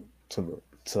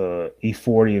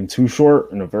E40 and Too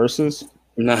Short in the verses.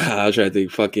 Nah, I was trying to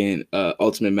think fucking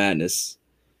Ultimate Madness.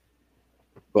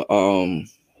 But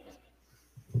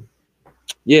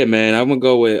yeah, man, I'm gonna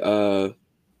go with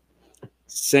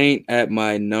Saint at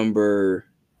my number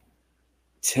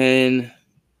 10.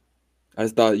 I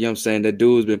just thought, what I'm saying, that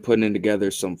dude's been putting in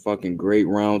together some fucking great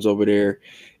rounds over there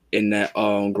in that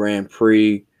Grand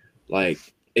Prix. Like,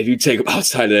 if you take him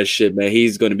outside of that shit, man,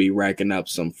 he's gonna be racking up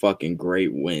some fucking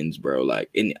great wins, bro. Like,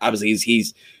 and obviously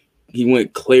he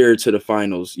went clear to the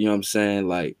finals. You know what I'm saying?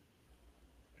 Like,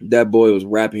 that boy was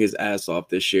rapping his ass off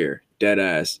this year, dead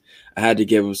ass. I had to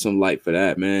give him some light for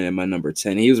that, man. At my number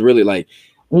 10, he was really like,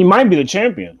 he might be the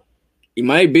champion. He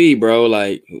might be, bro.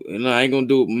 Like, I ain't gonna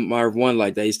do Marv 1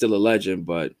 like that. He's still a legend,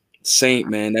 but Saint,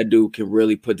 man, that dude can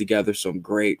really put together some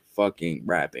great fucking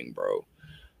rapping, bro.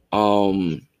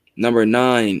 Number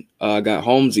 9, I got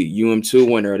Holmesy, UM2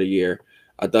 winner of the year.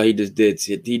 I thought he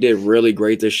did really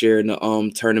great this year in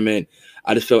the tournament.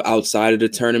 I just felt outside of the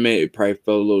tournament, it probably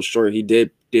felt a little short. He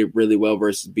did really well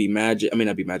versus B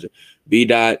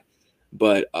Dot,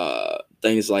 but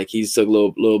things like he took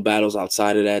little battles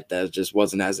outside of that just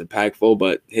wasn't as impactful.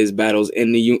 But his battles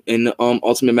in the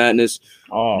Ultimate Madness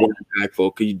were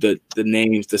impactful. The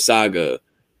names, the saga,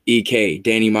 EK,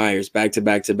 Danny Myers, back to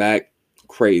back,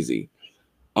 crazy.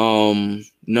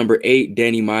 Number 8,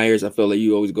 Danny Myers. I feel like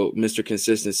you always go Mr.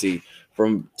 Consistency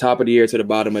from top of the year to the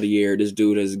bottom of the year. This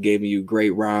dude has given you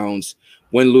great rounds,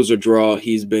 win, lose, or draw.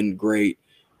 He's been great.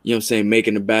 You know what I'm saying?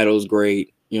 Making the battles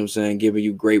great. You know what I'm saying? Giving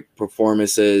you great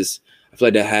performances. I feel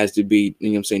like that has to be, you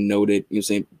know what I'm saying, noted. You know what I'm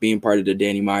saying? Being part of the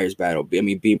Danny Myers battle. I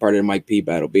mean, being part of the Mike P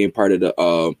battle. Being part of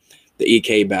the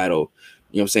EK battle.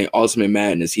 You know what I'm saying? Ultimate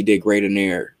Madness. He did great in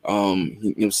there. You know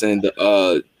what I'm saying?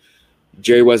 The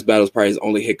Jerry West battle is probably his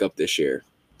only hiccup this year,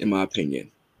 in my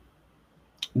opinion.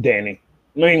 Danny.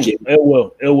 I mean, it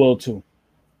will too.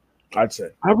 I'd say.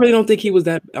 I really don't think he was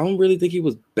that. I don't really think he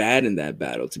was bad in that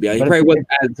battle. To be honest, he probably wasn't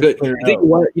as good. I think it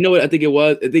was, you know what? I think it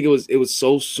was. I think it was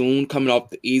so soon coming off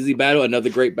the easy battle, another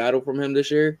great battle from him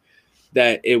this year,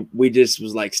 that we just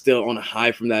was like still on a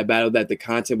high from that battle. That the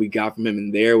content we got from him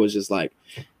in there was just like,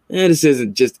 this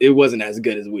isn't just. It wasn't as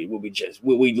good as we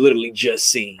literally just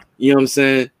seen. You know what I'm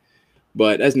saying?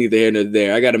 But that's neither here nor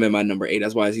there. I got him in my number 8.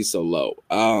 That's why he's so low.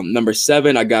 Number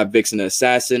 7, I got Vixen the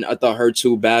Assassin. I thought her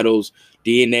 2 battles,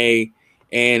 DNA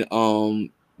and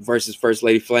versus First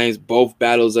Lady Flames, both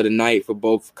battles of the night for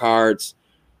both cards.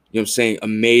 You know what I'm saying?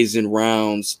 Amazing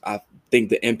rounds. I think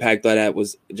the impact of that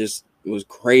was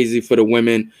crazy for the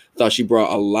women. Thought she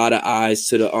brought a lot of eyes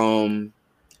to the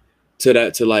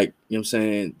to like, you know what I'm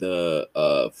saying,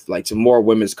 the like to more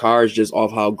women's cards just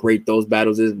off how great those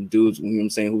battles is. Dudes, you know what I'm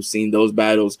saying, who've seen those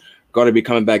battles going to be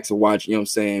coming back to watch, you know what I'm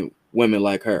saying, women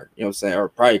like her, you know what I'm saying, or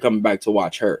probably coming back to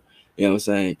watch her, you know what I'm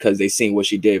saying, because they seen what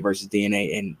she did versus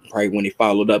DNA, and probably when they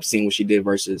followed up, seeing what she did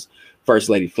versus First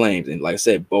Lady Flames. And like I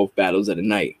said, both battles of the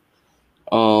night.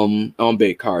 On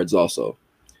big cards also.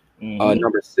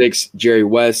 Number 6, Jerry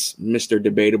West, Mr.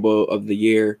 Debatable of the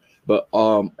year. But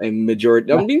a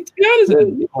majority. I mean, to be honest,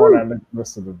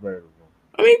 Mr. Debatable.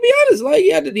 I mean, be honest, like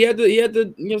he had the, you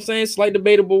know what I'm saying, slight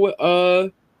debatable with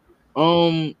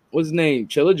what's his name,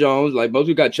 Chilla Jones. Like most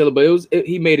people got Chilla, but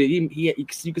he made it. He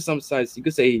you could sometimes you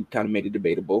could say he kind of made it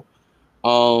debatable. You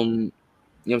know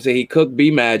what I'm saying? He cooked B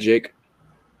Magic.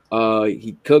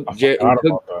 He cooked Jerry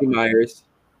Myers.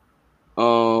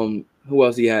 Who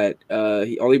else he had?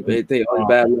 He only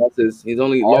bad losses. He's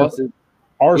only losses.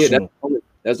 Arsenal. Yeah,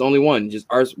 that's the only one. Just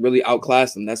Ars really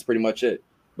outclassed him. That's pretty much it.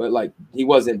 But like he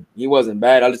wasn't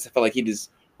bad. I just felt like he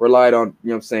just relied on, you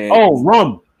know what I'm saying? Oh,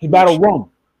 Rum. He battled Rum.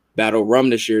 Battled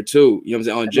Rum this year too. You know what I'm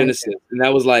saying? On Genesis. And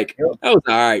that was like, that was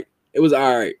all right. It was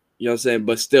all right. You know what I'm saying?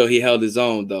 But still he held his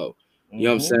own though. You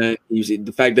know what I'm saying? You see,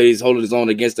 the fact that he's holding his own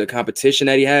against the competition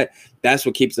that he had, that's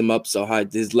what keeps him up so high,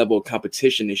 his level of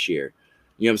competition this year.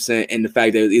 You know what I'm saying? And the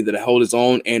fact that it was either to hold his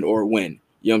own and or win.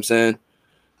 You know what I'm saying?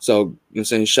 So, you know what I'm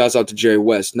saying? Shouts out to Jerry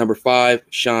West. Number 5,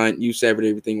 Sean, you said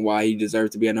everything why he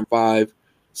deserves to be at number 5.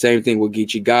 Same thing with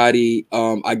Geechee Gotti.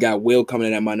 I got Will coming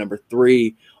in at my number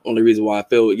 3. Only reason why I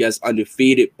feel, yes,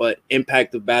 undefeated, but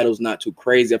impact of battles not too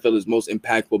crazy. I feel his most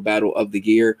impactful battle of the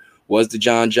year was the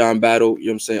John battle, you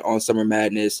know what I'm saying, on Summer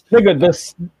Madness. Nigga,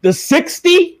 the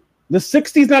 60? The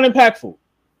 60's not impactful.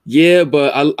 Yeah,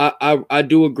 but I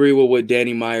do agree with what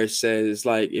Danny Myers says. It's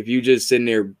like if you just sitting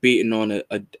there beating on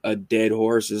a dead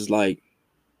horse, is like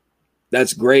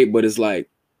that's great, but it's like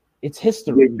it's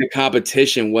history. The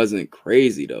competition wasn't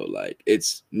crazy though. Like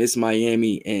it's Miss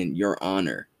Miami and Your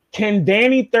Honor. Can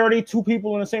Danny 32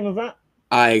 people in the same event?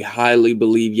 I highly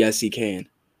believe yes, he can.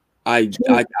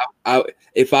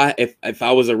 If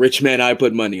I was a rich man, I'd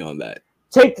put money on that.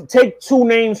 Take 2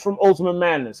 names from Ultimate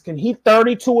Madness. Can he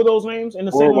 32 of those names in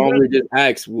the same event? Or just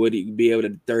ask, would he be able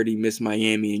to 30 Miss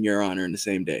Miami and Your Honor in the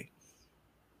same day?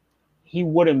 He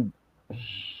wouldn't.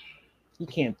 He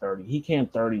can't 30. He can't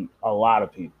 30 a lot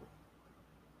of people.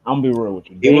 I'm gonna be real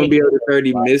with you. He wouldn't be able to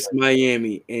 30 Miss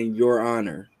Miami and Your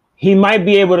Honor. He might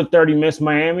be able to 30 Miss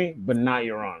Miami, but not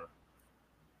Your Honor.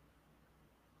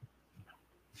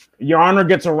 Your Honor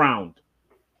gets around.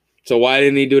 So why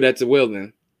didn't he do that to Will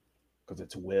then? Because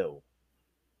it's Will.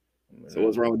 So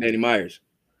what's wrong with Danny Myers?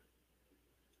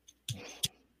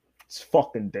 It's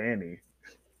fucking Danny.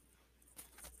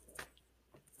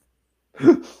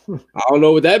 I don't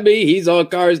know what that be. He's on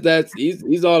cards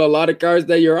he's on a lot of cards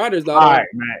that Your Honor's not on. All right,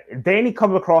 man. Danny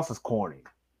comes across as corny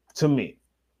to me.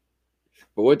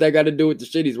 But what that got to do with the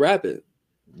shit he's rapping?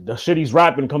 The shit he's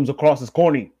rapping comes across as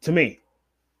corny to me.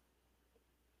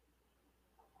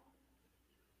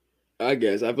 I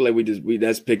guess I feel like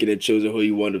that's picking and choosing who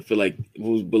you want to feel like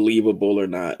who's believable or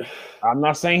not. I'm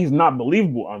not saying he's not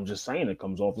believable. I'm just saying it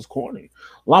comes off as corny.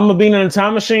 Llama Bean in a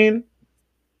Time Machine.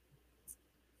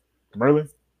 Really?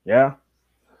 Yeah.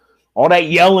 All that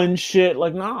yelling shit,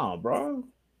 like, nah, bro.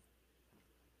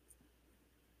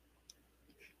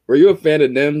 Were you a fan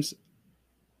of Nims?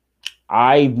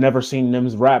 I've never seen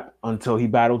Nims rap until he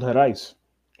battled Head Ice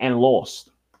and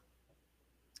lost.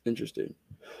 Interesting.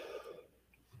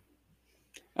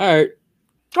 All right.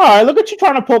 Look at you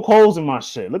trying to poke holes in my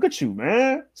shit. Look at you,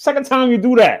 man. Second time you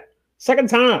do that. Second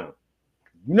time.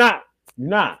 You're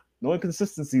not. No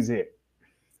inconsistencies here.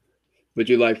 But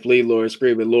you like Flea Lord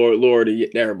screaming, Lord, Lord,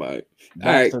 never mind.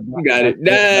 All right, you got it.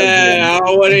 Nah, I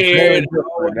don't want to hear it. I don't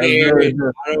want to hear it.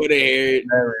 I don't want to hear it.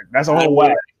 That's a whole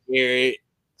whack. Hear it.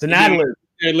 It's an ad lib.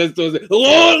 And let's do it.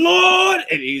 Lord, Lord,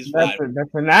 and he's that's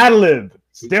an ad lib.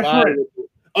 It's different.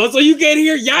 Oh, so you can't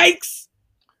hear yikes?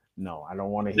 No, I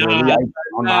don't want to hear yikes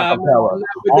on acapella.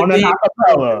 On an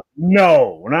acapella.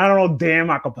 No, not on no damn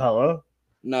acapella.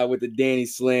 Not with the Danny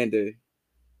slander.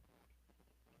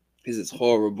 This is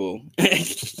horrible.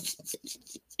 That's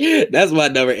my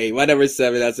number 8. My number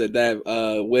 7. That's it. That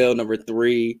Will number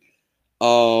 3.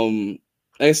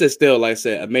 Like I said, still, like I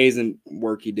said, amazing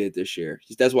work he did this year.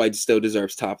 That's why he still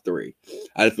deserves top 3.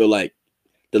 I feel like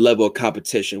the level of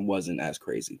competition wasn't as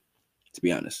crazy, to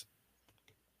be honest.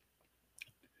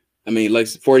 I mean, like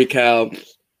 40 Cal,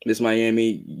 Miss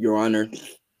Miami, Your Honor.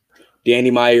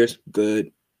 Danny Myers,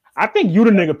 good. I think you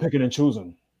the nigga picking and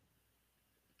choosing.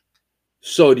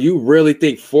 So do you really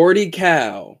think 40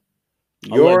 Cal,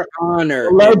 Your Honor,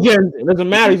 a legend? It doesn't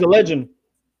matter. He's a legend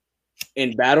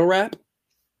in battle rap.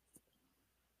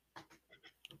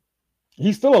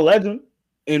 He's still a legend.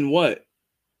 In what?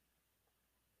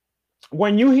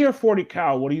 When you hear 40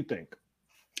 Cal, what do you think?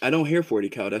 I don't hear 40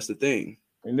 Cal. That's the thing.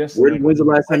 And this when's the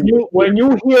last time when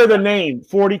you hear the name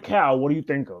 40 Cal, what do you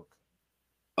think of?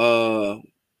 A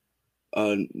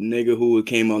nigga who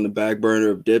came on the back burner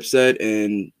of Dipset,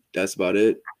 and that's about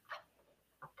it.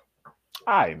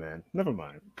 All right, man. Never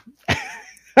mind.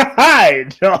 All right,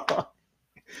 Joe.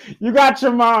 You got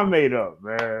your mind made up,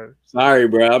 man. Sorry,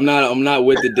 bro. I'm not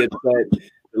with the Dipset,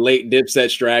 the late Dipset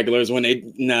stragglers when they.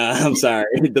 Nah, I'm sorry.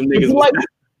 Them niggas.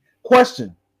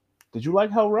 Question: did you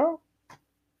like Hell Rell?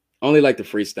 Only like the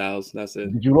freestyles. That's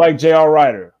it. Did you like J.R.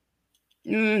 Ryder?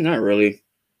 Not really.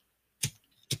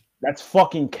 That's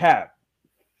fucking cap.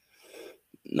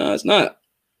 No, it's not.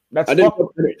 That's you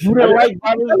didn't like.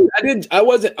 I didn't. I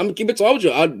wasn't. I'm keeping it told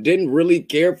you. I didn't really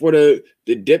care for the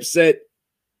Dipset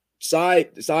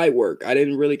side work. I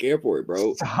didn't really care for it,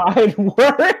 bro. Side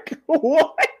work?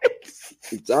 What?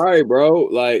 Sorry, bro.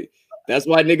 Like that's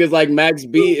why niggas like Max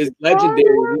B is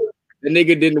legendary. The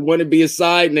nigga didn't want to be a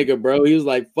side nigga, bro. He was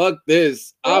like, "Fuck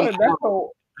this." That's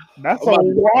a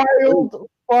wild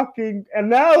fucking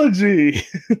analogy.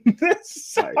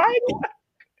 This side.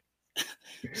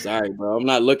 Sorry, bro. I'm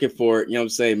not looking for it. You know what I'm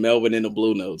saying? Melvin in the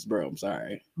Blue Notes, bro. I'm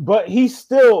sorry. But he's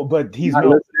listening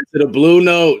to the Blue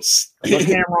Notes. But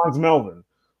Cameron's Melvin.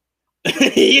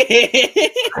 Yeah.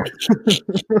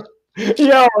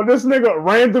 Yo, this nigga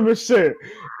random as shit.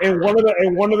 And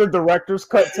one of the directors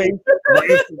cut tape.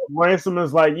 Ransom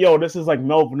is like, yo, this is like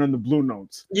Melvin in the Blue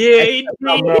Notes. Yeah,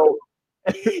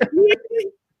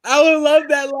 I would love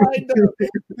that line though.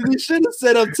 He should have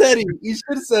set up Teddy. He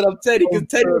should have set up Teddy because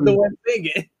Teddy was the one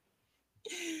singing.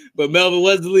 But Melvin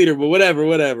was the leader. But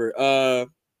whatever.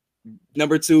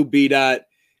 Number 2, B Dot.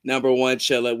 Number 1,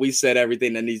 Chilla. We said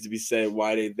everything that needs to be said.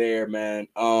 Why they there, man?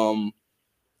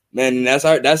 Man, that's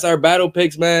our battle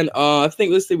picks, man. I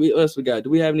think let's see what else we got.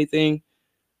 Do we have anything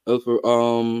else for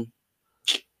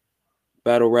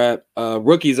battle rap?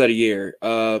 Rookies of the year.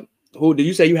 Who did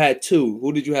you say you had 2?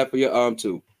 Who did you have for your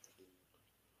 2?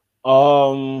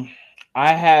 I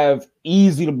have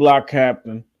Easy the Block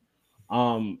Captain.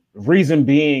 Reason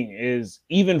being is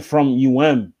even from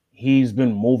UM, he's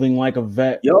been moving like a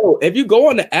vet. Yo, if you go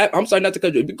on the app, I'm sorry not to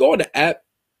cut you. If you go on the app,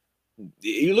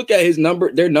 you look at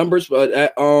their numbers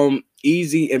for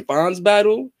Easy and Fonz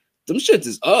battle, them shits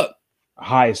is up.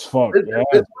 High as fuck. It's one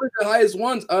of the highest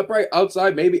ones up right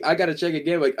outside. Maybe I gotta check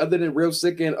again. Like other than Real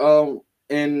Sick and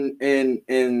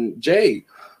Jay.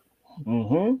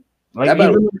 Mm-hmm.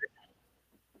 Like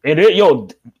it is, yo.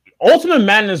 Ultimate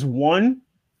Madness 1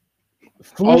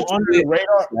 flew under the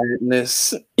radar.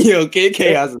 Madness. Yo, Kid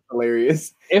Chaos is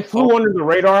hilarious. It flew under the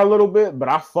radar a little bit, but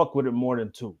I fuck with it more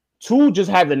than 2. 2 just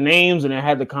had the names and it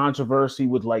had the controversy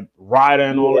with like Ryder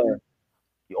and all that.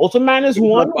 The Ultimate Madness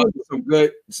 1,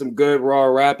 some good raw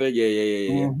rapping.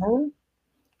 Yeah.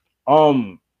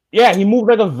 Mm-hmm. Yeah, he moved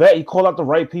like a vet. He called out the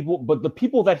right people, but the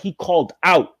people that he called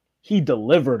out, he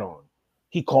delivered on.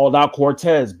 He called out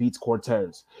Cortez, beats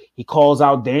Cortez. He calls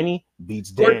out Danny,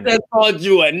 beats Danny. Cortez called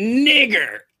you a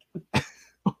nigger.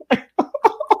 What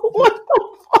the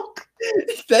fuck?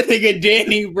 That nigga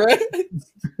Danny, bro.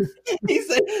 He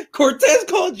said Cortez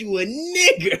called you a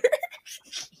nigger.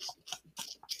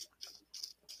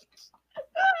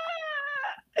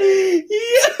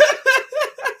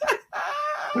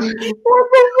 What the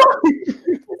fuck?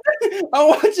 I'm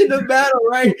watching the battle,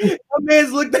 right? My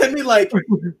man's looked at me like,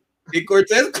 did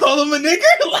Cortez call him a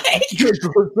nigger? Like, did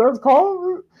Cortez call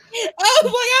him? I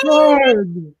was like, I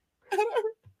don't know.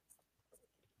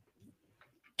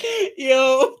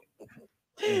 Yo,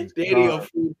 Danny on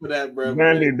food for that, bro.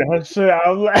 Danny, that shit. I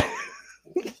was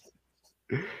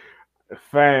like,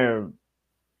 fam,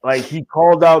 like he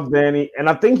called out Danny, and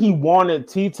I think he wanted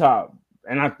T-Top,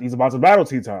 and he's about to battle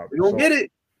T-Top. He gonna get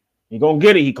it. He gonna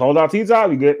get it. He called out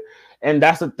T-Top. He get, and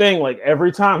that's the thing. Like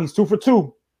every time he's 2 for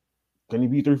 2. Can he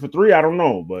be 3 for 3? I don't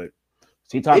know, but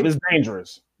T-Top is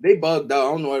dangerous. They bugged out.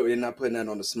 I don't know why they're not putting that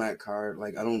on the Smack card.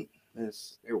 Like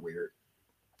they're weird.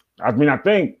 I mean, I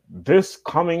think this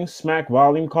coming Smack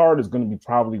Volume card is going to be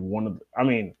probably one of. I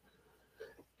mean,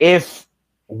 if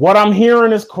what I'm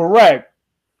hearing is correct,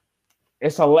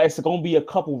 it's going to be a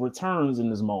couple returns in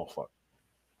this motherfucker.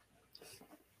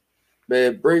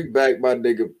 Man, bring back my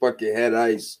nigga fucking Head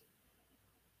Ice.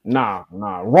 Nah,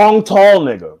 wrong tall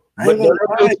nigga. But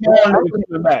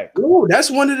back. Ooh, that's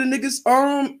one of the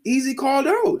niggas Easy called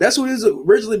out. That's what he was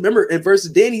originally. Remember, at versus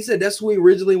Danny, he said that's who he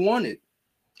originally wanted.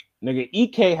 Nigga,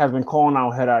 EK has been calling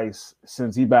out Head Ice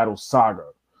since he battled Saga.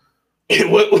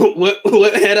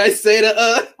 what Head Ice say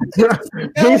to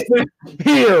He said,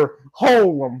 here,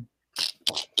 hold him.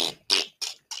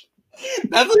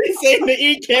 That's what he said to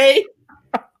EK.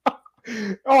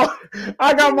 Oh,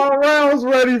 I got my rounds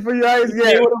ready for you guys.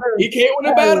 Yeah, EK want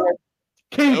to battle.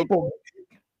 Keep him.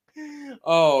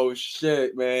 Oh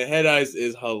shit, man! Head Ice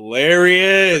is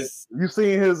hilarious. You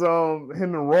seen his him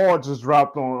and Raw just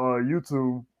dropped on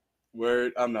YouTube.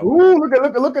 Word, I'm not. Ooh,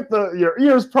 look at your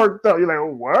ears perked up. You're like,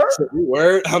 oh,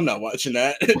 word. I'm not watching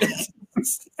that.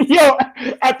 Yo,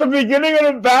 at the beginning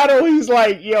of the battle, he's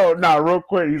like, yo, real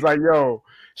quick. He's like, yo,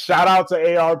 shout out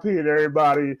to ARP and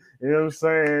everybody. You know what I'm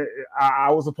saying? I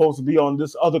was supposed to be on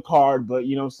this other card, but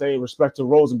you know what I'm saying? Respect to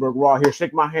Rosenberg Raw here.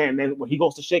 Shake my hand. And then when he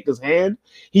goes to shake his hand,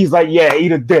 he's like, yeah,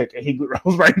 eat a dick. And he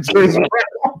goes right into his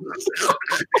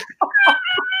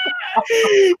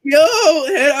Yo,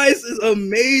 Head Ice is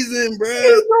amazing, bro.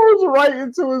 He goes right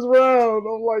into his round.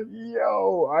 I'm like,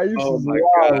 yo, Ice is my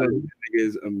god, that nigga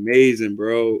is amazing,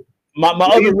 bro. My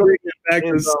other rookie back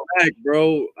to Smack,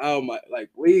 bro. Oh my, like,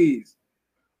 please.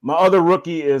 My other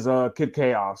rookie is Kid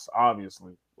Chaos,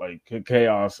 obviously. Like Kid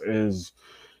Chaos is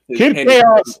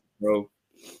Chaos, bro.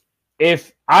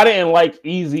 If I didn't like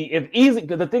Easy,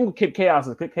 the thing with Kid Chaos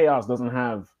is Kid Chaos doesn't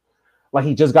have, like,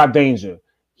 he just got Danger.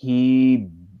 He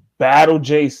battled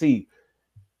JC.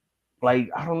 Like,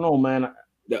 I don't know, man.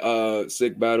 The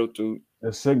sick battle too.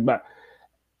 The sick battle.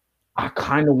 I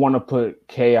kind of want to put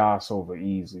Chaos over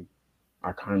Easy.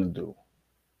 I kind of do.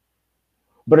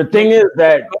 But the thing is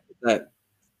that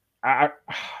I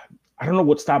don't know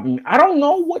what's stopping me. I don't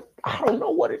know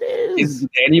what it is. Is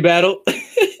it Danny battle?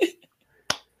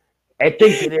 I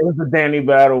think it is a Danny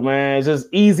battle, man. It's just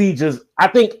Easy. I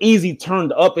think Easy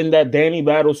turned up in that Danny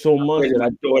battle so much that I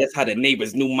thought that's how the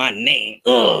neighbors knew my name.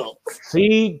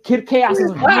 See, Kid Chaos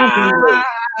doesn't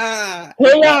have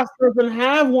Chaos doesn't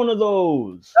have one of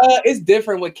those. It's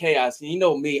different with Chaos. You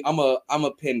know me, I'm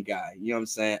a pin guy. You know what I'm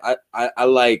saying? I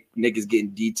like niggas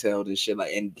getting detailed and shit,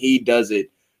 like, and he does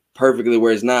it perfectly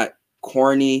where it's not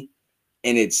corny,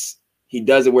 and he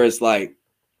does it where it's like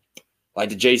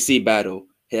the JC battle.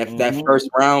 That first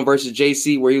round versus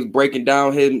JC where he was breaking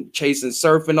down him chasing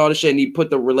surf and all the shit, and he put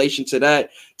the relation to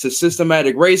that to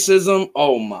systematic racism.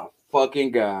 Oh my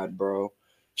fucking god, bro.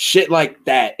 Shit like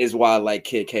that is why I like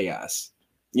Kid Chaos.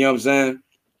 You know what I'm saying?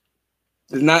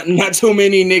 There's not too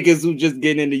many niggas who just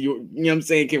get into you know what I'm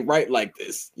saying, can write like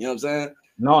this. You know what I'm saying?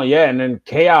 No, yeah, and then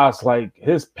Chaos, like,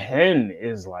 his pen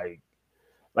is like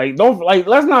don't, like,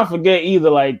 let's not forget either,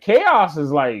 like, Chaos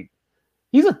is like,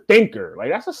 he's a thinker. Like,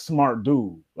 that's a smart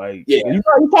dude. Like, yeah, you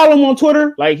follow him on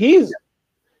Twitter. Like, his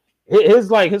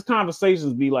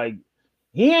conversations be like,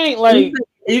 he ain't like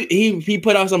he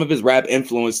put out some of his rap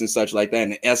influence and such like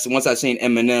that. And once I seen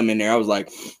Eminem in there, I was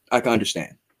like, I can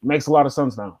understand. Makes a lot of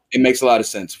sense now. It makes a lot of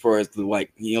sense for us to,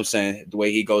 like, you know what I'm saying, the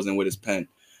way he goes in with his pen.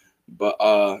 But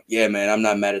yeah, man, I'm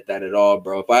not mad at that at all,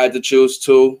 bro. If I had to choose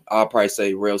two, I'll probably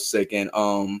say Real Sick and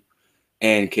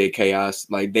Kid Chaos.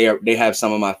 Like, they have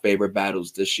some of my favorite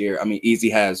battles this year. I mean, Easy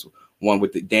has one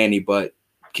with the Danny, but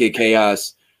Kid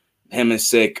Chaos, him and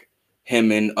Sick,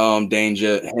 him and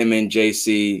Danger, him and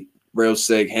JC, Real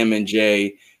Sick, him and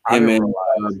Jay, him and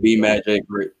B Magic,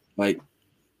 like,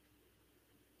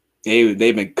 they've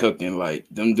been cooking. Like,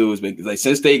 them dudes been, like,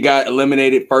 since they got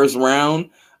eliminated first round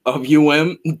of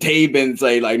they've been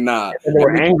saying, like, nah,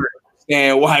 they're angry.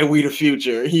 And why we the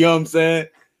future? You know what I'm saying?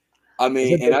 I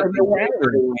mean, and I think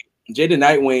Jay the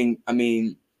Nightwing, I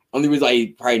mean, only reason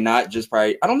I probably not,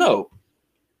 I don't know.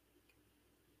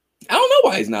 I don't know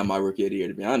why he's not my rookie of the year,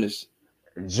 to be honest.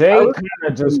 Jay kind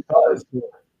of just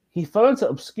fell into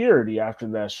obscurity after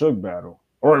that Suge battle.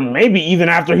 or maybe even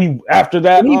after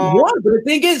that. He won, but the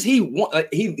thing is, he won.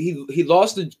 He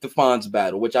lost the Fonz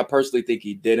battle, which I personally think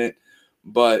he didn't.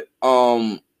 But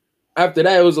after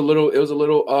that, it was a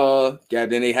little yeah.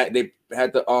 Then they had the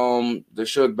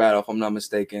Suge battle, if I'm not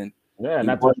mistaken. Yeah, and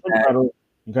that battle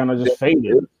kind of just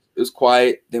faded. It was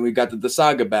quiet. Then we got the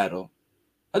Saga battle.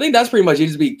 I think that's pretty much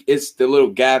it. It's the little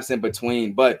gaps in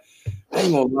between. But I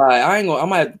ain't gonna lie, I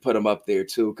might have to put him up there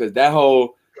too, because that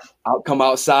whole come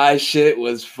outside shit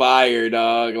was fire,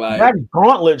 dog. Like that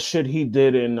gauntlet shit he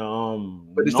did in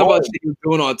but it's about shit he was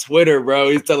doing on Twitter, bro.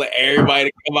 He's telling everybody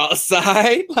to come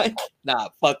outside. Like, nah,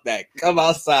 fuck that. Come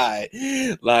outside.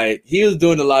 Like, he was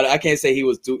doing a lot of, I can't say he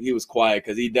was quiet,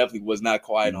 because he definitely was not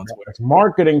quiet on Twitter. It's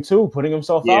marketing too, putting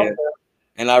himself out there.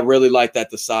 And I really like that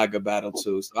the Saga battle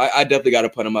too. So I definitely got to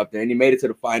put him up there. And he made it to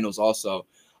the finals also.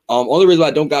 Only reason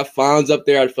I don't got Fonz up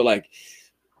there, I feel like,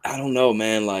 I don't know,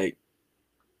 man. Like,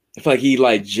 I feel like he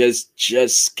like just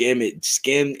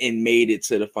skimmed and made it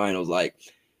to the finals, like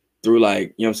through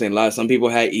like, you know what I'm saying? Some people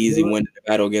had easy winning the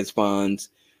battle against Fonz.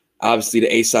 Obviously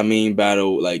the Ace Amin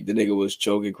battle, like the nigga was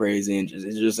choking crazy and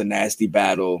it's just a nasty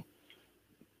battle.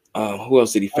 Who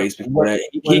else did he face before that?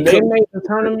 When they made the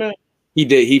tournament, he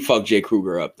did. He fucked Jay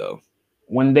Kruger up though.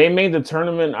 When they made the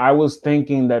tournament, I was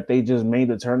thinking that they just made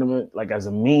the tournament like as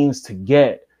a means to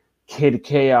get Kid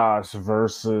Chaos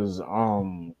versus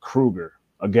Kruger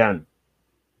again.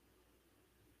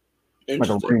 Like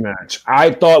a rematch.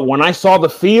 I thought when I saw the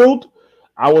field,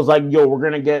 I was like, yo,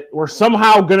 we're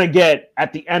somehow gonna get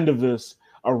at the end of this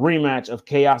a rematch of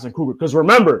Chaos and Kruger. Because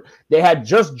remember, they had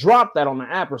just dropped that on the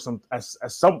app or some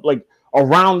like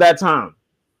around that time.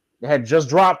 They had just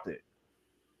dropped it.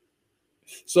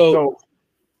 So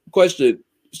question.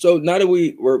 So now that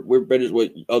we're finished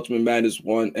with Ultimate Madness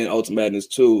 1 and Ultimate Madness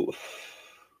 2,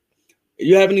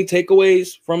 you have any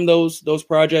takeaways from those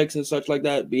projects and such like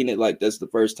that? Being it like that's the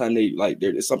first time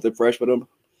there's something fresh for them.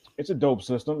 It's a dope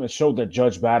system. It showed that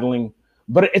judge battling,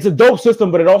 but it's a dope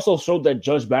system. But it also showed that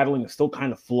judge battling is still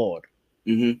kind of flawed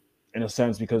in a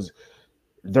sense, because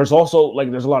there's also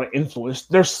there's a lot of influence.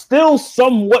 There's still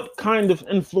somewhat kind of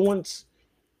influence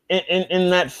in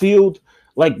that field.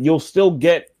 Like you'll still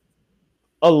get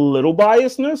a little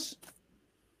biasness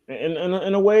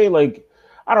in a way. Like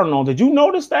I don't know. Did you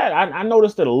notice that? I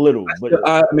noticed it a little, but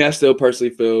I still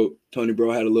personally feel Tony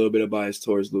Bro had a little bit of bias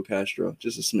towards Lou Castro,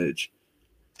 just a smidge.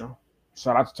 Oh,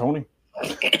 shout out to Tony.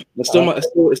 It's still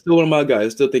one of my guys. I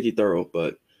still think he's thorough,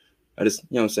 but I just,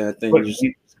 you know what I'm saying? I think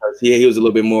he was a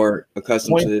little bit more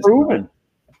accustomed to this. Point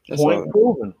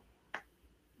proven.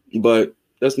 But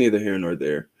that's neither here nor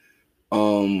there.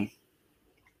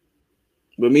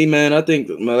 But me, man, I think,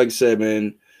 like I said,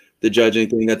 man, the judging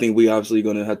thing, I think we obviously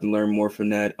going to have to learn more from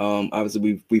that.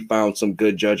 Obviously, we found some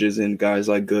good judges and guys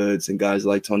like Goods and guys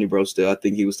like Tony Bro still. I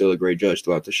think he was still a great judge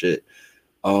throughout the shit.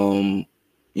 You know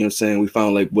what I'm saying? We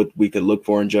found like what we could look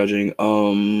for in judging.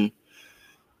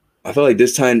 I feel like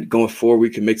this time going forward, we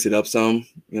can mix it up some. You know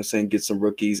what I'm saying? Get some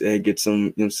rookies and get some, you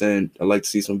know what I'm saying? I'd like to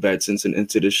see some vets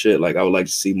into this shit. Like, I would like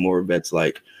to see more vets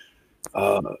like,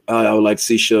 I would like to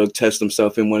see Suge test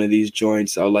himself in one of these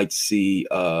joints. I would like to see,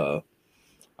 I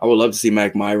would love to see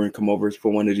Mac Myron come over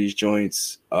for one of these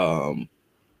joints.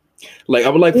 Like I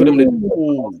would like for them to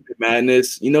do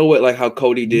Madness. You know what? Like how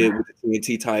Cody did with the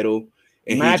TNT title.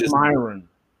 And Mac Myron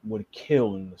would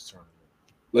kill in this tournament.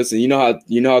 Listen, you know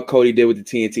how Cody did with the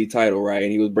TNT title, right?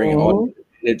 And he was bringing all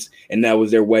it, and that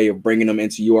was their way of bringing them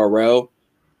into URL.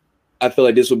 I feel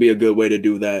like this would be a good way to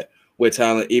do that with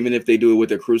talent, even if they do it with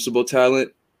their Crucible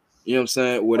talent. You know what I'm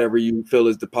saying? Whatever you feel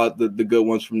is the good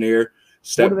ones from there.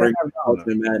 Bring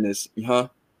Ultimate Madness, huh?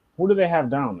 Who do they have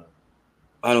down there?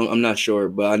 I'm not sure,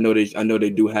 but I know they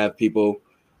do have people.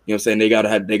 You know what I'm saying?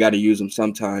 They gotta use them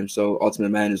sometime. So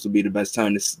Ultimate Madness would be the best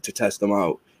time to test them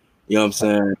out. You know what I'm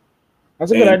saying?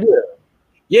 That's a good idea.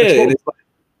 Yeah, and it's like,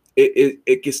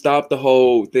 it can stop the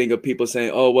whole thing of people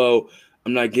saying, "Oh well,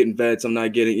 I'm not getting vets. I'm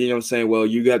not getting." You know what I'm saying? Well,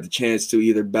 you got the chance to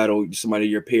either battle somebody,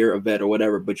 your peer, a vet, or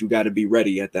whatever, but you got to be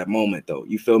ready at that moment, though.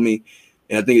 You feel me?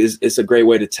 And I think it's a great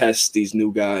way to test these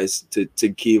new guys to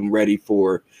keep them ready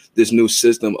for this new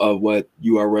system of what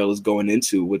URL is going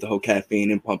into with the whole caffeine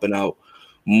and pumping out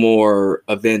more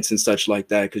events and such like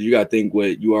that. Because you got to think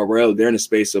with URL, they're in a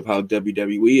space of how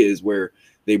WWE is, where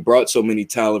they brought so many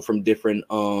talent from different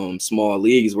small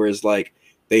leagues, where it's like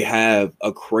they have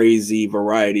a crazy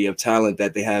variety of talent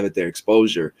that they have at their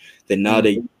exposure. That now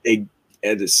they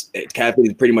caffeine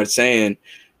is pretty much saying,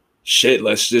 shit,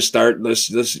 let's just start.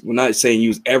 Let's we're not saying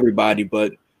use everybody,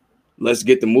 but let's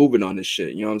get the moving on this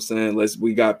shit. You know what I'm saying?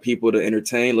 We got people to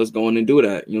entertain. Let's go in and do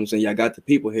that. You know what I'm saying? Yeah, I got the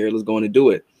people here. Let's go in and do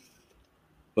it.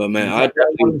 But man,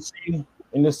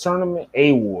 in this tournament?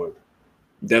 A Ward.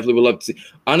 Definitely would love to see.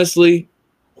 Honestly,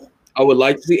 I would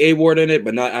like to see A Ward in it,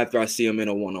 but not after I see him in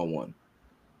a 1-on-1.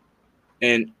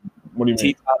 And what do you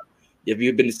mean? T-Top, if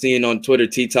you've been seeing on Twitter,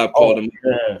 T-Top called him.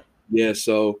 Yeah,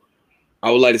 so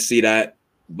I would like to see that,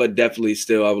 but definitely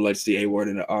still I would like to see A Ward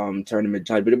in the tournament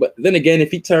type. But then again,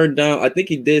 if he turned down, I think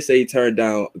he did say he turned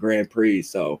down Grand Prix.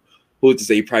 So who's to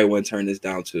say he probably wouldn't turn this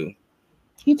down too?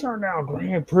 He turned down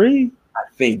Grand Prix. I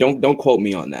think don't quote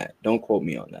me on that. Don't quote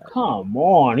me on that. Come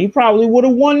on, he probably would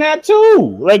have won that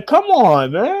too. Like, come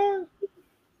on, man.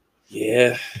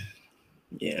 Yeah,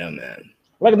 man.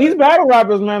 Like these battle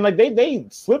rappers, man, like they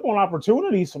slip on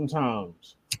opportunities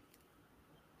sometimes.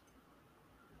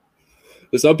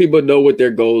 But some people know what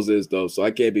their goals is, though, so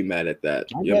I can't be mad at that.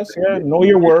 I guess, yeah. Know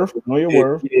your worth. Know your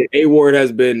worth. A Ward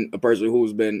has been a person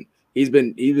who's been he's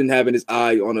been having his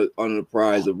eye on the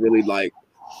prize of really like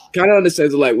kind of in the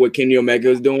sense of like what Kenny Omega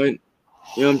is doing.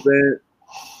 You know what I'm saying?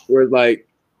 Where it's like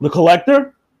the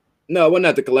Collector. No, well,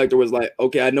 not the Collector. Was like,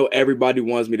 okay, I know everybody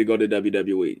wants me to go to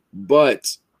WWE,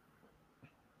 but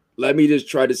let me just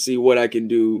try to see what I can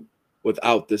do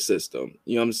without the system.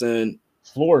 You know what I'm saying?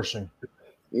 Flourishing.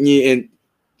 Yeah, and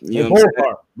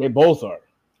they both are.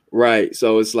 Right.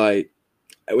 So it's like,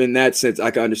 in that sense,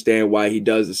 I can understand why he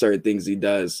does the certain things he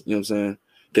does. You know what I'm saying?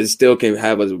 Because he still can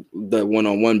have the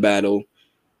one-on-one battle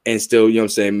and still, you know what I'm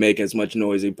saying, make as much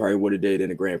noise as he probably would have did in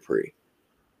the Grand Prix.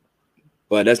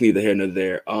 But that's neither here nor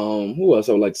there. Who else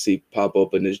I would like to see pop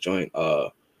up in this joint?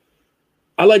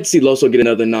 I like to see Loso get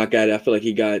another knockout. I feel like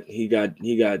he got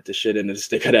the shit in the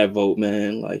stick of that vote,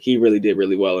 man. Like he really did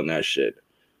really well in that shit.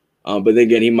 But then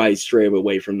again, he might stray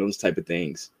away from those type of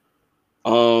things.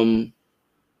 There's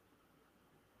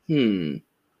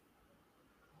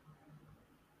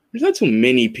not too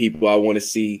many people I want to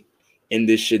see in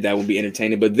this shit that will be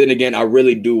entertaining. But then again, I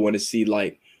really do want to see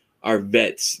like our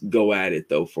vets go at it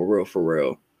though, for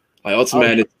real. Like Ultimate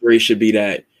Madness 3 should be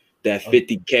that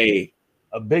 50K.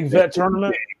 A big vet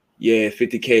tournament? Yeah,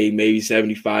 50K, maybe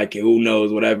 75K, who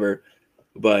knows, whatever.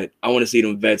 But I want to see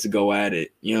them vets go at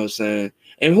it. You know what I'm saying?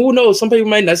 And who knows? Some people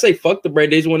might not say fuck the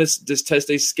bread. They just want to just test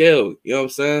their skill. You know what I'm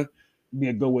saying? Be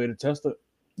a good way to test it.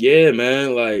 Yeah,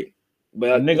 man. Like,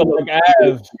 but a nigga like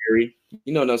Av. Scary.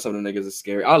 You know some of the niggas are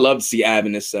scary. I love to see Av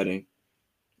in this setting.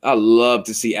 Av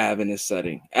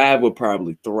would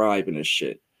probably thrive in this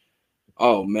shit.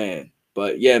 Oh man.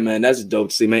 But yeah, man, that's dope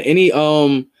to see, man. Any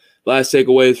last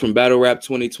takeaways from Battle Rap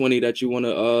 2020 that you want to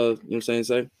you know what I'm saying,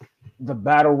 say? The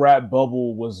battle rap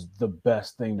bubble was the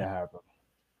best thing to happen.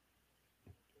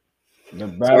 The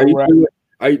battle rap.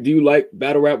 Do you like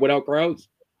battle rap without crowds?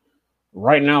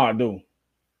 Right now, I do,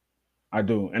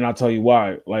 and I'll tell you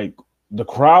why. Like the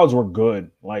crowds were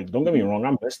good. Like don't get me wrong,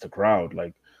 I missed the crowd.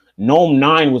 Like Gnome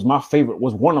 9 was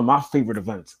one of my favorite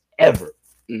events ever,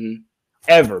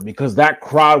 ever, because that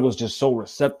crowd was just so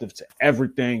receptive to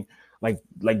everything. Like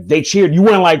they cheered. You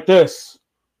went like this,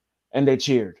 and they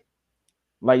cheered.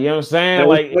 Like, you know what I'm saying?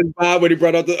 Like Bob when he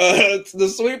brought out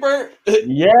the sweeper.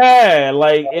 Yeah,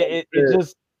 like it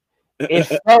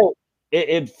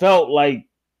felt like, you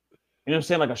know what I'm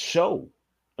saying, like a show,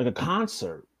 like a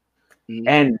concert.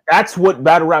 And that's what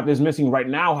battle rap is missing right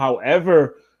now.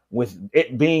 However, with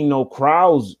it being no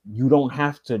crowds, you don't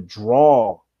have to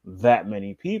draw that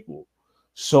many people.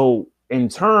 So in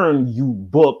turn, you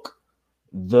book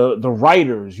the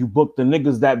writers, you book the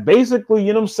niggas that basically,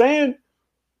 you know what I'm saying,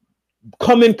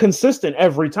 come in consistent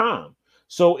every time.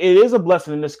 So it is a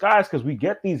blessing in disguise because we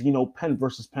get these, you know, pen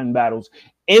versus pen battles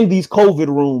in these COVID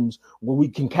rooms where we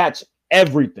can catch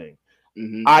everything,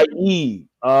 i.e.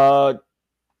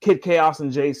 Kid Chaos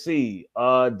and JC,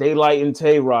 Daylight and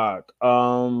Tay Rock.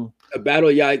 A battle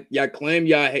y'all claim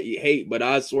y'all hate, but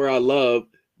I swear I love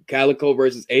Calico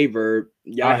versus Averb.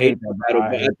 Y'all hate that battle,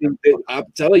 but I'm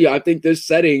telling you, I think this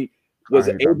setting was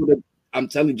able to. I'm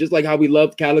telling you, just like how we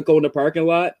loved Calico in the parking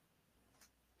lot,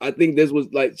 I think this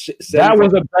was like that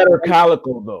was a better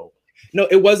Calico though. No,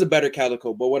 it was a better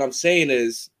Calico, but what I'm saying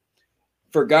is,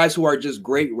 for guys who are just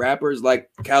great rappers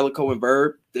like Calico and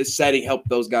Verb, this setting helped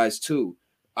those guys too.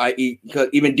 I.e.,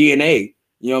 even DNA,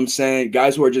 you know what I'm saying?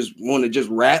 Guys who are just want to just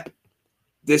rap,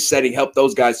 this setting helped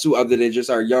those guys too, other than just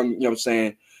our young, you know what I'm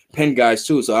saying, pen guys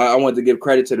too. So I wanted to give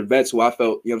credit to the vets who I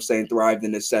felt, you know what I'm saying, thrived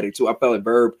in this setting too. I felt like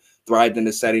Verb thrived in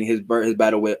this setting. His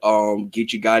battle with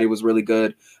Geechee Gotti was really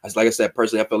good. As like I said,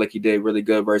 personally, I felt like he did really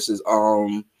good versus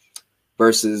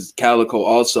Calico.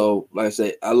 Also, like I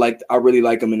said, I really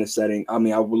like him in the setting. I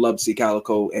mean, I would love to see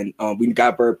Calico, and we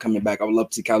got Verb coming back. I would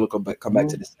love to see Calico come back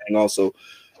to the setting also.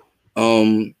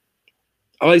 I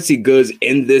like to see Goods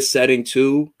in this setting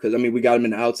too, because I mean we got him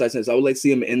in the outside sense. I would like to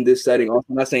see him in this setting. Also,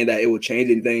 I'm not saying that it will change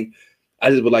anything. I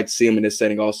just would like to see him in this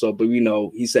setting also. But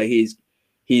he said he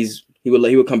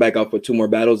would come back out for 2 more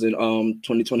battles in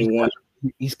 2021.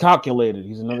 He's calculated.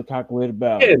 He's another calculated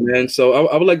battle. Yeah, man. So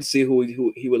I would like to see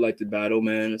who he would like to battle,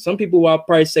 man. Some people I'll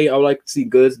probably say I would like to see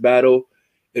Goods battle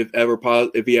if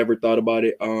he ever thought about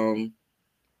it. I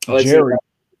like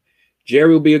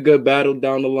Jerry will be a good battle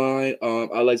down the line.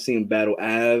 I like seeing battle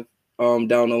Av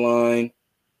down the line.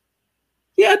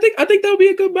 Yeah, I think that'll be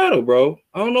a good battle, bro.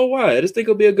 I don't know why. I just think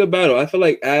it'll be a good battle. I feel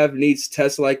like Av needs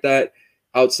tests like that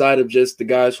outside of just the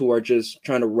guys who are just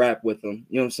trying to rap with him.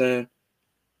 You know what I'm saying?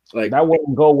 Like that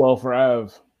wouldn't go well for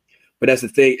Av. But that's the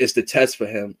thing, it's the test for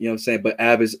him. You know what I'm saying? But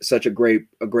Av is such a great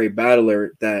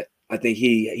battler that I think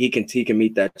he can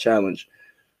meet that challenge.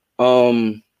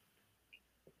 Damn,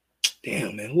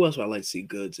 man, who else would I like to see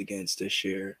Goods against this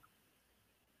year?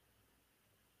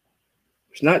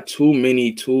 There's not too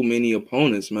many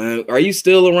opponents, man. Are you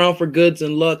still around for Goods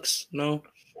and Lux? No.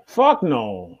 Fuck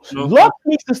no. Lux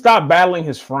needs to stop battling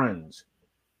his friends.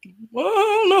 Well, I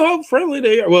don't know how friendly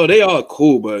they are. Well, they are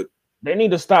cool, but they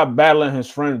need to stop battling his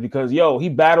friends because he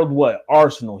battled what?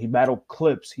 Arsenal. He battled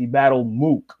Clips. He battled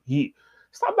Mook.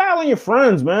 Stop battling your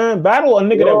friends, man. Battle a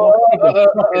nigga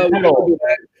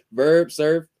that Verb,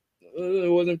 Surf.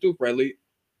 It wasn't too friendly.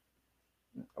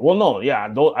 Well, no, yeah,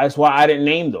 that's why I didn't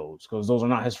name those because those are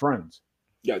not his friends.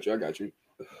 I got you.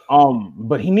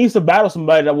 But he needs to battle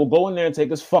somebody that will go in there and take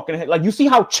his fucking head. Like you see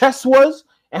how Chess was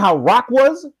and how Rock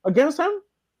was against him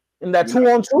in that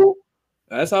 2-on-2.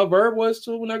 That's how Verb was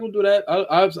too. We're not gonna do that.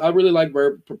 I really like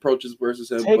Verb approaches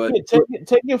versus him.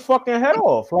 Take your fucking head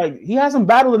off. Like he hasn't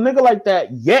battled a nigga like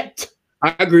that yet.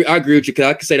 I agree with you because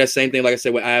I can say that same thing. Like I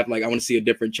said, with Av, like I want to see a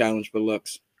different challenge for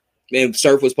Lux. And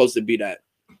Surf was supposed to be that.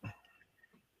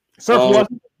 Surf was supposed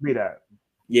to be that.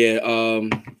 Yeah,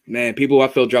 man, people I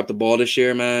feel dropped the ball this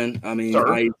year, man. I mean,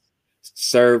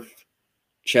 Surf,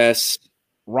 Chess,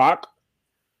 Rock.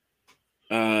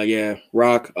 Yeah,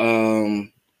 Rock. A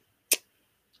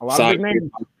lot of big names.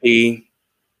 P.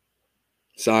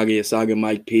 Saga,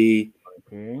 Mike P.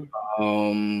 Okay.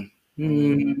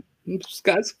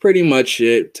 That's pretty much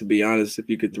it, to be honest. If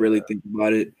you could really think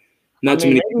about it, not too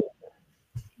many.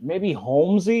 Maybe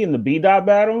Holmesy in the B-Dot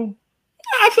battle.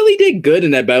 I feel he did good in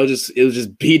that battle. It was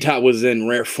just B-Dot was in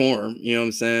rare form. You know what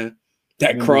I'm saying?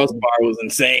 That crossbar was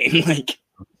insane. Like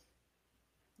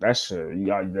that shit.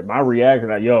 My reaction,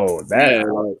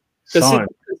 because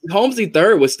Holmesy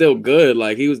third was still good.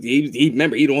 Like he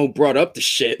remember he the one who brought up the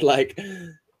shit. Like,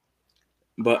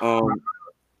 but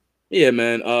yeah,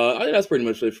 man. I think that's pretty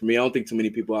much it for me. I don't think too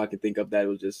many people I could think of that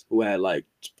was just who had like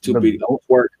too big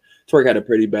work. Twerk had a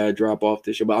pretty bad drop off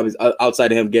this year, but obviously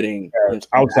outside of him getting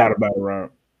outside of battle round.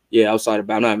 Yeah, outside of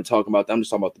battle. I'm not even talking about that. I'm just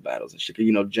talking about the battles and shit.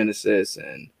 Genesis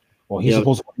and he's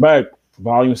supposed to come back.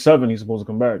 Volume 7, he's supposed to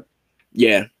come back.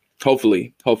 Yeah,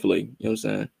 hopefully. You know what I'm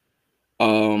saying?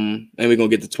 And we're gonna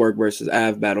get the Twerk versus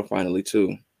Av battle finally tup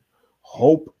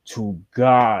Hope to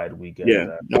God we get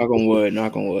that. Knock on wood.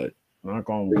 Knock on wood.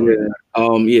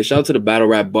 Yeah. Shout out to the battle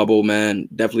rap bubble, man.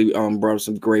 Definitely brought up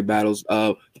some great battles.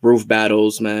 Roof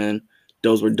battles, man.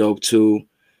 Those were dope too.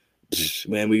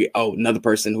 Man, another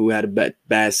person who had a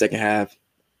bad second half.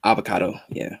 Avocado.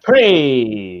 Yeah.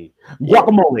 Hey,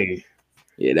 guacamole.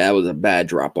 Yeah, that was a bad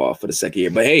drop off for the second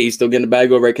year. But hey, he's still getting the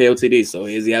bag over at KOTD. So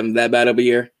is he having that bad of a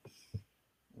year?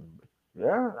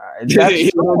 Yeah. I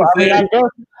guess that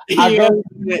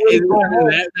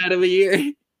bad of a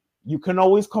year. You can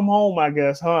always come home, I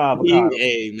guess, huh? Avocado?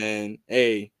 Hey, man.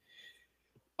 Hey.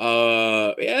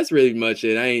 Yeah, that's really much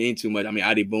it. I ain't too much. I mean,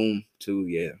 Adi Boom too.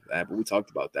 Yeah, but we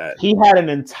talked about that. He had his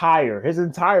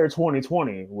entire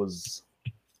 2020 was.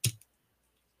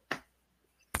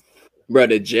 Bro,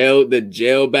 the jail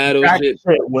battle shit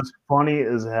was funny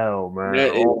as hell, man.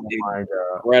 My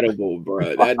God. Incredible,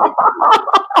 bro. That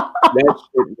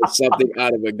shit was something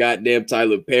out of a goddamn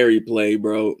Tyler Perry play,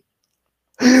 bro.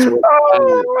 That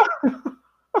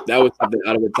was something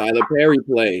out of a Tyler Perry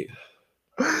play.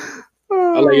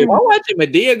 Like, if I'm watching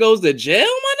Madea goes to jail,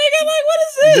 my nigga, like, what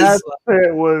is this? That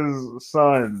shit was,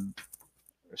 son.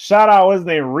 Shout out, what's his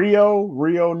name? Rio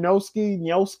Noski.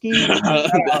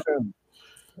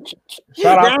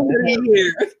 Shout out to him.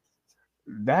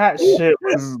 That shit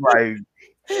was like,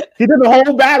 he did the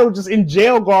whole battle just in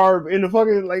jail garb in the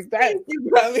fucking like that.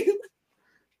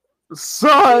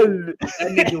 Son, that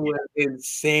nigga was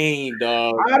insane,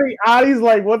 dog. Adi's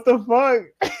like, what the fuck?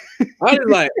 I was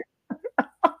like,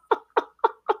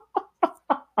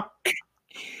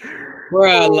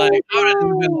 bro, like, I would have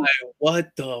been like, what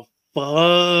the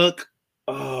fuck?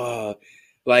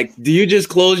 Like, do you just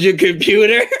close your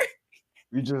computer?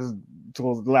 You just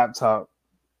close the laptop.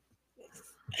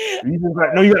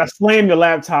 You gotta slam your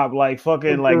laptop like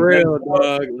fucking For like real,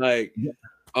 dog. Like,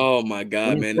 oh my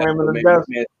god, man. That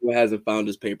man still hasn't found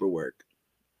his paperwork.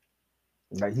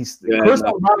 Like Chris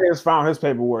Alvarez found his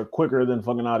paperwork quicker than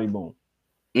fucking Adi Boom.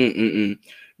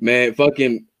 Man,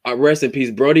 fucking rest in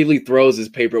peace. Brody Lee throws his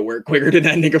paperwork quicker than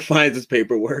that nigga finds his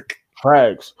paperwork.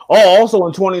 Facts. Oh, also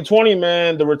in 2020,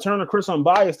 man, the return of Chris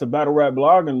Unbiased to battle rap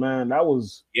blogging, man, that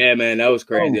was that was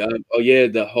crazy.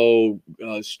 The whole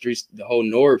streets, the whole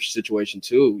North situation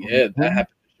too. Yeah, that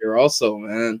happened this year also,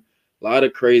 man. A lot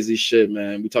of crazy shit,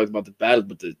 man. We talked about the battle,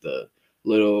 but the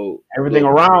little everything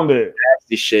around it,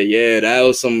 nasty shit. Yeah, that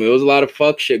was some. It was a lot of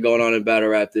fuck shit going on in battle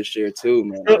rap this year too,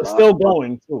 man. Still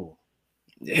going too.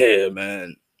 Yeah,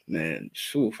 man.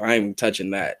 Shoot, I ain't even touching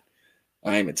that.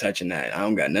 I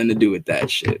don't got nothing to do with that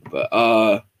shit.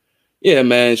 But yeah,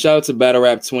 man. Shout out to Battle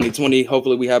Rap 2020.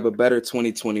 Hopefully we have a better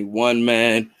 2021,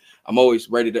 man. I'm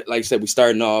always ready to, like I said, we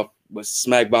starting off with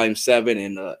Smack Volume 7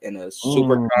 in a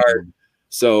super card.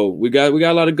 So we got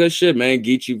a lot of good shit, man.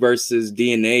 Geechee versus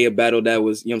DNA, a battle that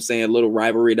was, you know what I'm saying, a little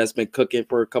rivalry that's been cooking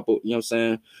for a couple, you know what I'm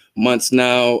saying, months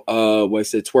now. What I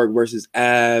said, Twerk versus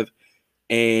Av.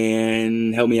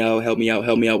 And help me out.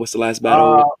 What's the last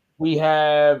battle? We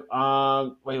have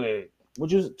wait.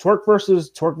 Which is Twerk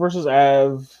versus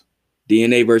Av.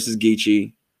 DNA versus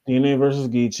Geechee.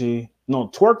 No,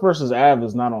 Twerk versus Av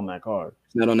is not on that card.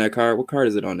 It's not on that card. What card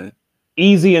is it on there?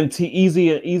 Easy and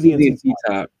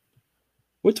T-Top.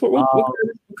 What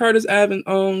card is Av and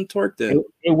Twerk then?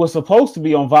 It was supposed to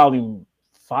be on volume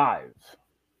 5.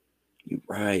 You're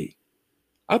right.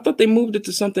 I thought they moved it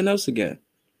to something else again.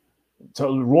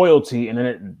 To royalty, and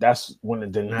then that's when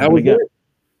it didn't happen again.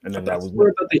 And then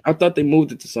I thought they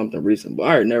moved it to something recent, but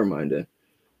all right, never mind then.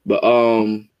 But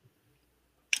probably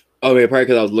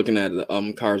because I was looking at the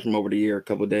cards from over the year a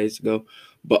couple of days ago.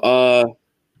 But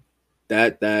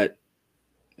that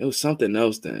it was something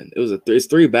else then. It's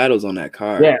 3 battles on that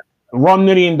card. Yeah, Rum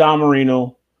Nitty and Don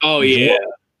Marino. Oh yeah.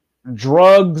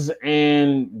 Drugs is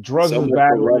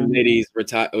battling. Rum Nitty's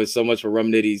it was so much for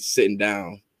Rum Nitty's sitting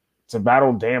down. To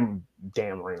battle damn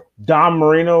Marino. Don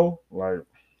Marino, like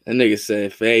that nigga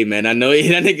said, "Hey man, I know."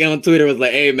 That nigga on Twitter was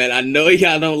like, "Hey man, I know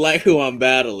y'all don't like who I'm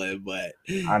battling, but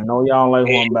I know y'all don't like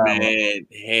who I'm battling." Man,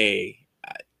 hey,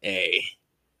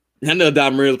 I know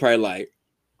Don Marino's probably like,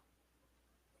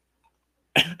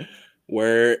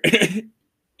 "Word,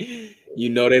 you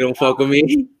know they don't fuck with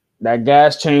me." That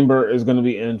gas chamber is going to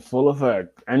be in full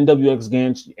effect.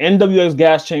 NWX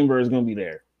gas chamber is going to be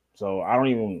there. So I don't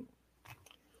even.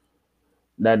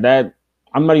 That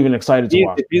I'm not even excited to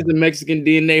watch. If he's the Mexican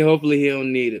DNA, hopefully he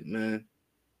don't need it, man.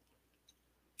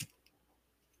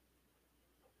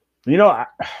 You know,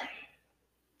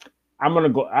 I'm gonna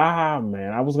go.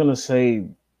 Man, I was gonna say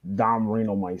Don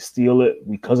Marino might steal it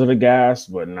because of the gas,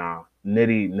 but nah,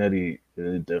 Nitty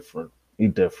is different. He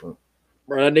different.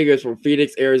 Bro, that nigga's from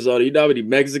Phoenix, Arizona. You know how many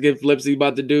Mexican flips he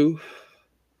about to do?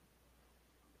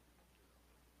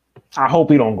 I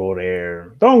hope he don't go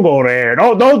there. Don't go there.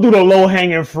 Don't do the low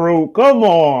hanging fruit. Come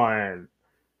on,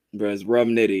 bro. It's Rum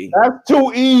Nitty. That's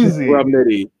too easy. Rum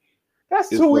Nitty. That's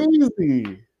too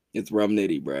easy. It's Rum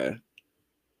Nitty, bro.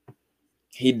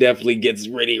 He definitely gets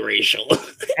really racial.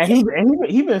 and he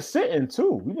been sitting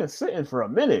too. He been sitting for a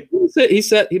minute. He been sitting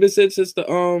since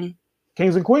the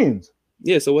Kings and Queens.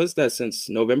 Yeah. So what's that since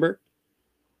November?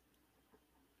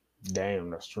 Damn,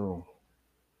 that's true.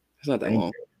 It's not that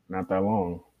long. Not that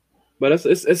long. But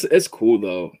it's cool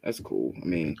though. That's cool. I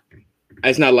mean,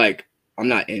 it's not like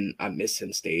I miss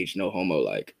him stage. No homo.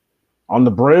 Like on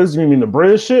the Briz, you mean the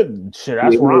Briz shit? Shit,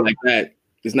 that's wrong. Like that.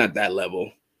 It's not that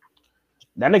level.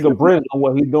 That nigga Briz know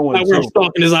what he's doing. We're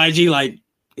stalking his IG. Like,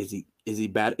 is he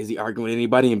bad? Is he arguing with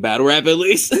anybody in battle rap at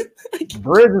least?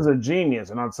 Briz is a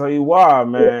genius, and I'll tell you why,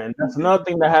 man. That's another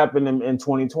thing that happened in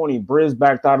 2020. Briz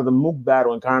backed out of the Mook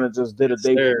battle and kind of just did a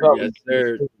debut. Yes,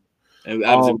 sir. And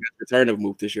obviously, we got the return of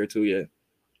Mook this year too. Yeah.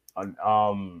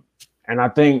 And I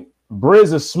think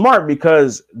Briz is smart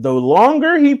because the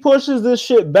longer he pushes this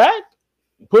shit back,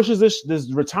 pushes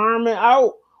this retirement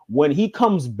out, when he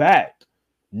comes back,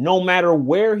 no matter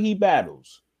where he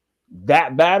battles,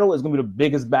 that battle is gonna be the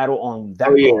biggest battle on that.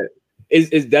 Oh yeah,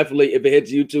 it's definitely, if it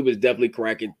hits YouTube, it's definitely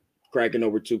cracking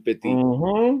over 250.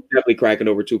 Mm-hmm. Definitely cracking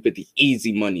over 250.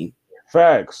 Easy money.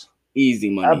 Facts. Easy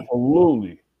money.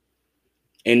 Absolutely.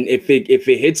 And if it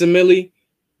hits a milli,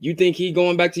 you think he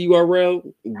going back to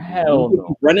URL? Hell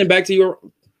no. Running back to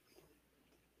URL?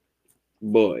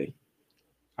 Boy.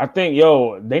 I think,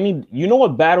 they need, you know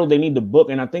what battle they need to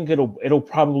book, and I think it'll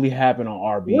probably happen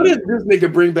on RB. What if this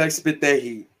nigga bring back Spit That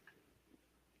Heat?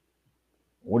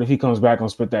 What if he comes back on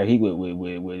Spit That Heat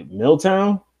with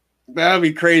Milltown? That'd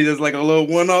be crazy. It's like a little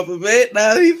one-off event.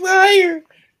 That'd be fire.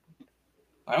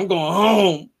 I'm going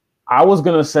home. I was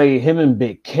gonna say him and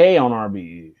Big K on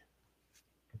RBE.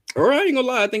 All right, I ain't gonna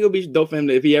lie. I think it'll be dope for him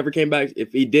if he ever came back.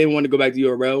 If he didn't want to go back to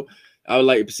URL, I would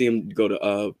like to see him go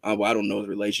to I don't know his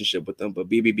relationship with them, but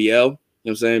BBBL, you know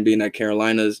what I'm saying, being at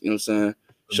Carolinas, you know what I'm saying,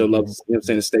 show love, you know what I'm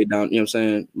saying, to stay down, you know what I'm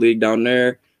saying, league down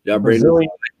there. Y'all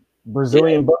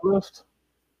Brazilian butt lift.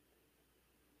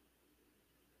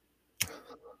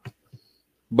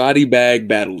 Body bag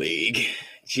battle league.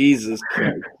 Jesus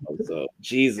Christ.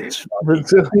 Jesus.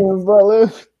 Brazilian butt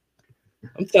lift.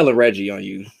 I'm telling Reggie on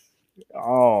you.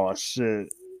 Oh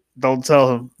shit. Don't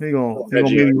tell him. He gonna make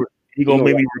me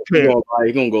repent.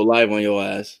 He gonna go live on your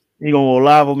ass. He gonna go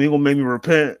live on me. He gonna make me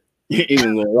repent. He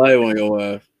gonna go live on your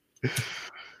ass.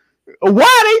 Why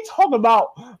are they talking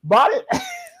about body?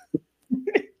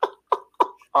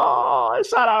 Oh,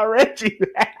 shout out Reggie.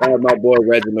 Shout out my boy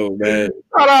Reginald, man.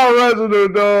 Shout out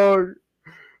Reginald, dog.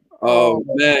 Oh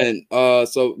man.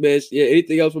 So man, yeah,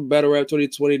 anything else from Battle Rap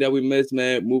 2020 that we missed,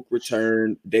 man? Mook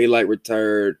returned, Daylight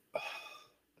returned,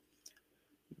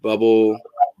 Bubble.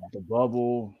 The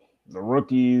Bubble, the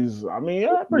rookies. I mean,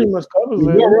 yeah, pretty much covers it.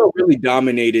 URL really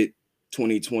dominated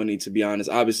 2020, to be honest.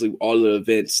 Obviously, all the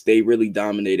events, they really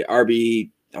dominated.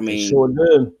 RBE, I mean, they sure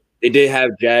did. They did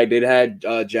have Jag. They had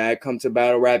Jag come to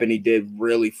Battle Rap, and he did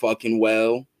really fucking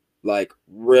well. Like,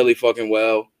 really fucking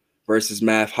well. Versus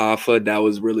Math Hoffa. That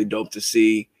was really dope to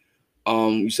see.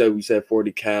 We said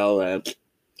 40 cal.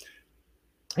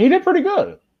 He did pretty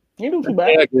good. He didn't do too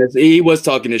bad. Yeah, he was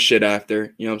talking his shit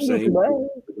after. You know what I'm saying?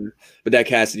 But that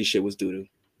Cassidy shit was doo-doo.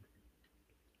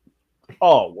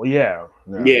 Oh, well, yeah.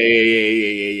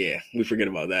 Yeah. We forget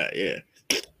about that. Yeah.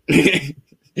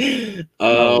 Anything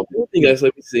else?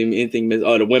 Let me see. Anything?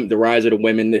 The rise of the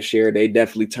women this year. They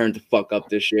definitely turned the fuck up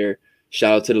this year.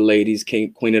 Shout out to the ladies,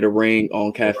 Queen of the Ring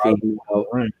on Caffeine now.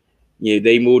 Yeah,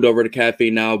 they moved over to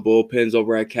Caffeine now. Bullpen's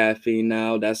over at Caffeine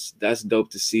now. That's dope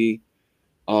to see.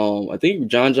 I think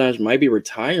John might be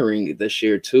retiring this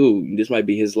year too. This might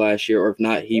be his last year, or if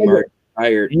not, he might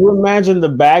retire. You imagine the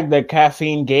bag that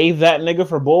Caffeine gave that nigga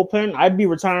for Bullpen? I'd be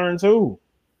retiring too.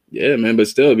 Yeah, man, but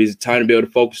still, he's time to be able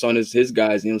to focus on his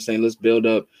guys. You know what I'm saying? Let's build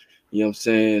up. You know what I'm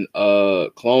saying?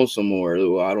 Clone some more.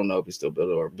 Well, I don't know if he still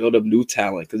build up new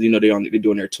talent, because you know they're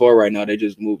doing their tour right now. They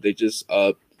just moved. They just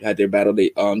had their battle.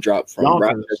 They dropped from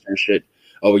Rochester and shit.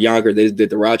 Oh, Yonker. They did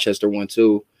the Rochester one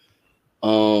too.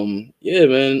 Yeah,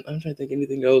 man. I'm trying to think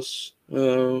anything else.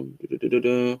 It's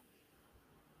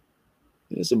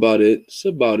about it. It's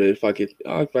about it.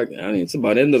 It's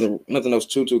about it. Nothing else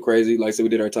too crazy. Like I said, we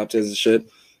did our top 10s and shit.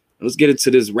 Let's get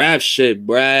into this rap shit,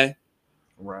 bruh.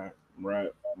 Right.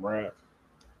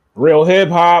 Real hip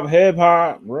hop.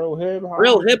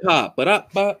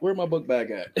 But where my book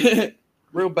bag at?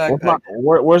 Real backpack.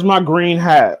 Where's my green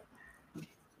hat?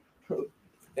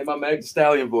 In my Meg Thee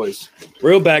Stallion voice.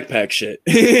 Real backpack shit.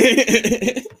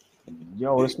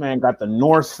 Yo, this man got the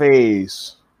North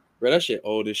Face. Bro, that shit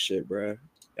old as shit, bro.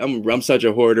 I'm such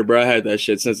a hoarder, bro. I had that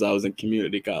shit since I was in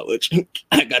community college.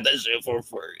 I got that shit for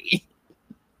free.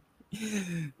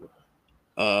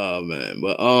 Oh man,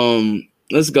 but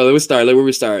let's go. Let's start. Where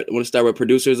we start? I want to start with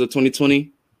producers of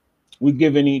 2020. We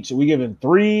giving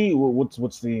three.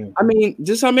 What's the? I mean,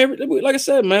 just how many. Like I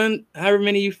said, man, however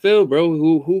many you feel, bro.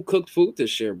 Who cooked food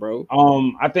this year, bro?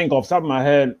 I think off the top of my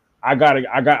head,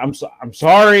 I'm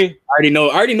sorry. I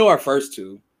already know our first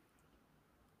two.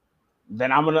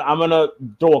 Then I'm gonna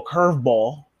throw a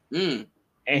curveball and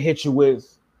hit you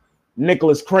with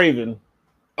Nicholas Craven.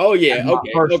 Oh yeah,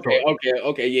 okay.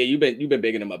 Yeah, you've been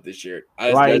bigging him up this year.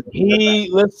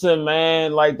 Listen,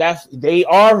 man, like they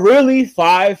are really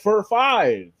 5 for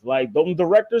 5. Like them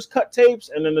directors cut tapes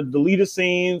and then the deleted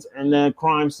scenes and then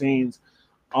crime scenes.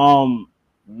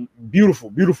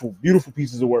 Beautiful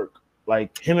pieces of work.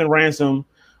 Like him and Ransom,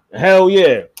 hell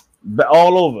yeah,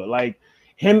 all over. Like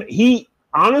he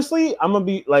honestly, I'm gonna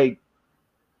be like,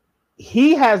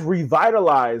 he has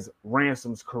revitalized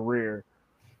Ransom's career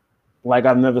like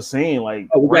I've never seen. Like,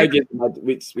 we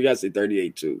gotta say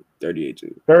 38 too. 38,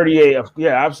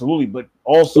 yeah, absolutely. But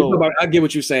also, I get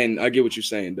what you're saying.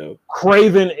 Though.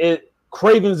 Craven's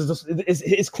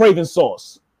Craven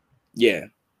sauce. Yeah,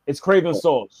 it's Craven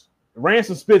sauce.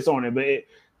 Ransom spits on it, but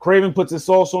Craven puts his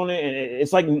sauce on it, and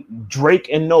it's like Drake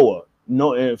and Noah.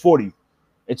 40.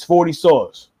 It's 40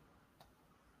 sauce.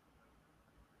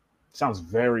 Sounds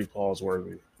very pause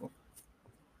worthy.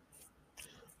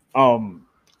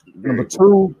 Number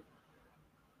two,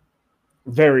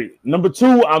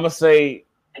 I'm gonna say,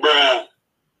 bruh. I'm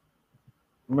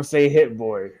gonna say Hit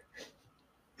Boy.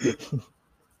 I'm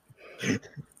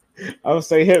gonna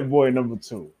say Hit Boy number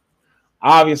 2.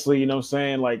 obviously, you know what I'm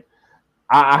saying? Like,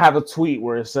 I have a tweet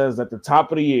where it says at the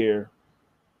top of the year,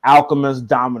 Alchemist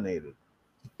dominated.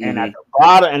 And at the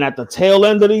bottom and at the tail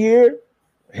end of the year,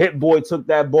 Hit Boy took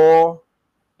that ball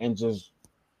and just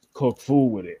cooked food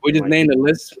with it. We just named the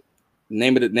list.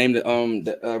 Name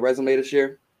the resume this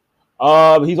year. He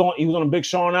was on a Big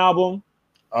Sean album.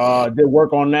 Did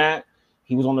work on that.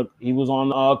 He was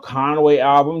on Conway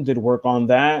album. Did work on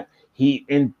that. He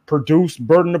produced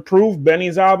Burden of Proof,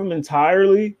 Benny's album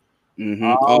entirely. Damn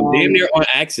near on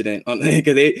accident.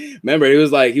 Because he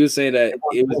was saying that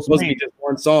it was supposed to be just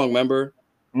one song. Remember?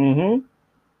 Niggas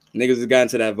has gotten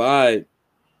to that vibe.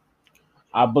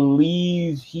 I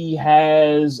believe he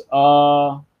has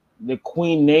the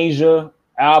Queen Nasia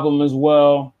album as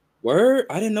well. Word?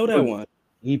 I didn't know that one.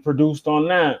 He produced on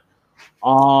that.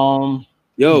 Got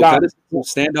some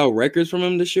standout records from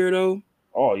him this year though.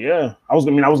 Oh yeah. I was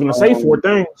gonna say Four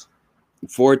Things.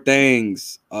 Four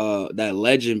Things. That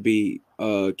Legend beat.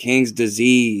 King's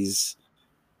Disease.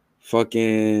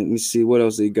 Fucking. Let me see what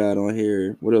else he got on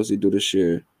here. What else he do this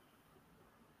year?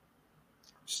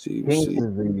 See.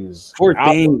 Four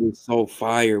Things was so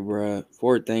fire, bro.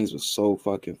 Four Things was so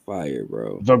fucking fire,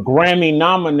 bro. The Grammy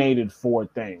nominated Four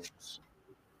Things.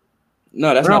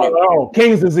 No, that's not.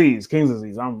 King's Disease.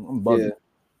 I'm bugging. Yeah.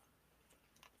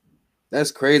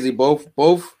 That's crazy. Both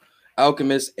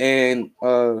Alchemist and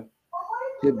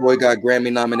Hit Boy got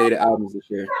Grammy nominated albums this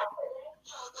year.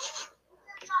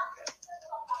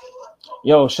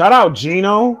 Yo, shout out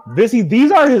Gino.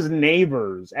 These are his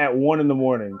neighbors at 1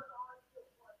 a.m.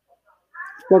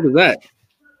 What is that?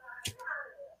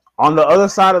 On the other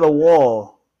side of the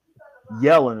wall,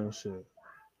 yelling and shit.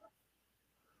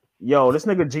 Yo, this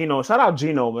nigga Gino. Shout out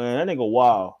Gino, man. That nigga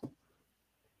wow.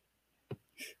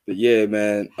 But yeah,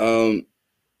 man. Let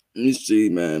me see,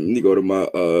 man. Let me go to my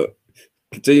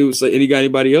continue. Say, any got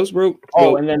anybody else, bro?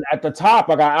 Oh, and then at the top,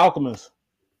 I got Alchemist.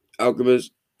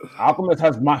 Alchemist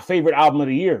has my favorite album of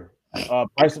the year. Two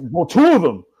of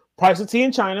them: Price of Tea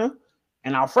in China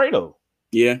and Alfredo.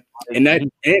 Yeah, and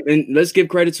let's give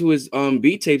credit to his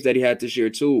beat tapes that he had this year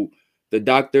too. The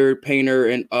Dr. Painter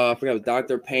and I forgot, it was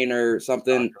Dr. Painter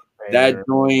something. That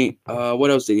joint.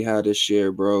 What else did he have this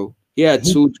year, bro? He had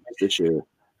 2 joints this year.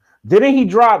 Didn't he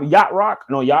drop Yacht Rock?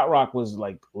 No, Yacht Rock was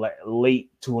like late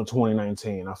in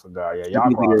 2019. I forgot. Yeah,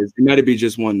 Yacht Rock. It might be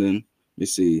just one then. Let me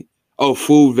see. Oh,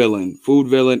 Food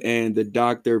Villain, and the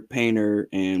Dr. Painter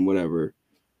and whatever.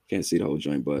 Can't see the whole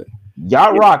joint, but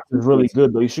Yacht Rock is really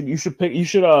good though. You should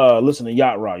listen to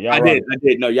Yacht Rock. I did.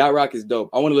 No, Yacht Rock is dope.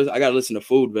 I gotta listen to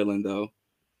Food Villain though.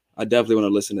 I definitely want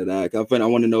to listen to that. I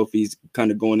want to know if he's kind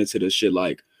of going into the shit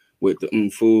like with the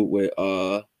food with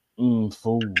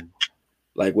food.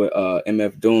 Like with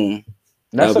MF Doom.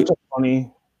 That's such a funny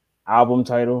album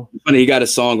title. Funny, he got a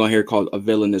song on here called A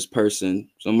Villainous Person.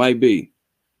 So it might be.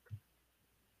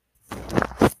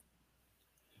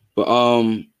 But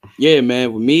yeah,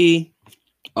 man, with me,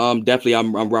 definitely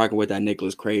I'm rocking with that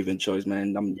Nicholas Craven choice,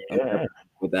 man. I'm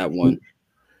with that one.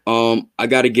 I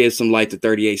gotta give some light to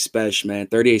 38 Special, man.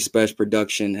 38 Special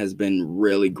production has been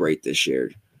really great this year.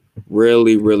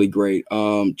 Really, really great.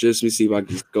 Just let me see if I can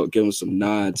just go give him some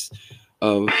nods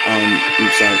of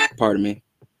I'm sorry, pardon me.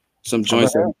 Some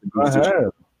joints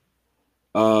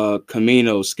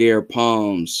Camino, Scare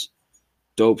Palms,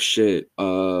 dope shit.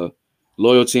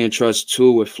 Loyalty and Trust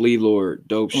 2 with Flea Lord,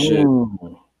 dope shit.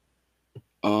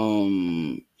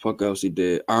 Fuck else he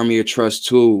did. Army of Trust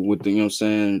 2 with the, you know what I'm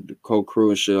saying, the co-crew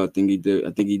and shit. I think he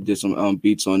did some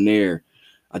beats on there.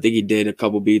 I think he did a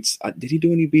couple beats. Did he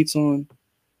do any beats on?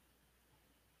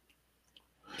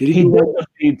 He did the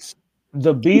beats.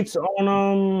 The beats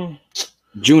on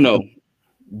Juno.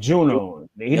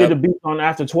 He did the beats on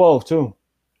After 12 too.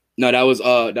 No, that was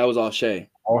all Shay.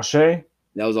 All Shay?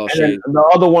 That was all Shay. The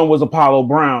other one was Apollo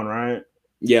Brown, right?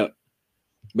 Yeah.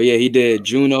 But yeah, he did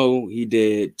Juno. He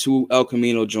did 2 El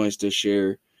Camino joints this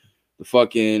year. The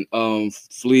fucking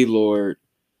Flea Lord.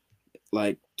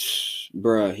 Like,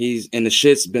 bruh, the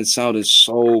shit's been sounding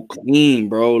so clean,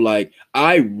 bro. Like,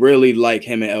 I really like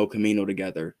him and El Camino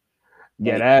together.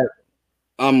 Yeah, that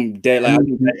I'm dead. Like,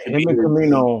 him and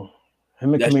Camino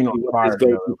are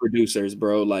go-to producers,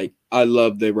 bro. Like, I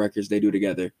love the records they do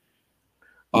together.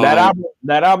 That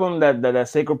album, that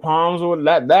Sacred Palms, or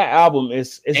that album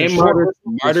is and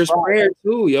Martyr's Prayer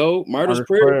too, yo. Martyr's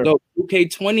Prayer, dope.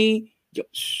 2K20, yo,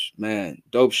 man,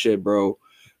 dope shit, bro.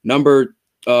 Number,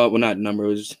 well, not number, it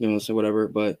was, you know, say whatever.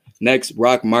 But next,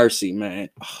 Rock Marcy, man.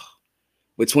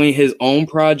 Between his own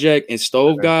project and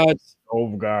Stove God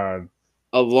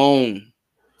alone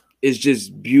is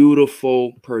just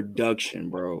beautiful production,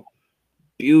 bro.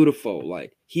 Beautiful.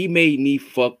 Like, he made me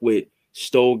fuck with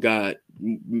Stove got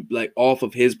like off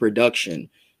of his production. You know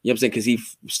what I'm saying?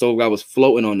 Because Stove God was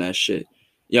floating on that shit.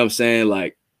 You know what I'm saying?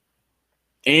 Like,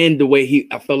 and the way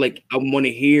I felt like I want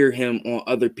to hear him on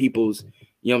other people's,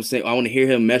 you know what I'm saying? I want to hear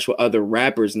him mesh with other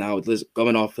rappers now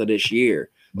coming off of this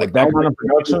year. Like that kind of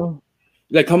production?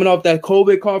 Like coming off that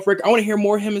COVID cough record, I want to hear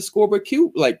more him and Scoreboard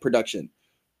Q like production.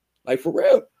 Like for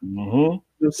real. Mm-hmm. You know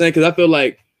what I'm saying? Because I feel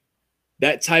like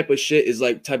that type of shit is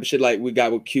like type of shit like we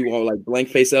got with Q on like Blank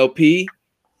Face LP.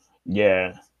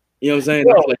 Yeah. You know what I'm saying?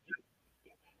 Yo, like,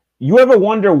 you ever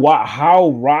wonder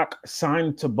how Rock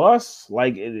signed to Bus?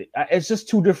 Like it's just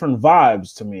two different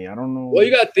vibes to me. I don't know. Well,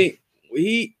 you gotta think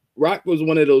Rock was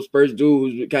one of those first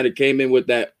dudes who kind of came in with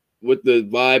the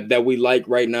vibe that we like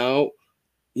right now.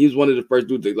 He was one of the first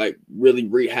dudes to like really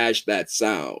rehash that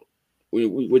sound.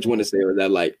 Which one to say was that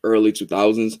like early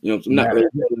 2000s? You know, not early,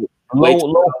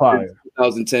 lo-fi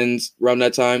 2010s around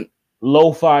that time.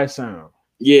 Lo-fi sound.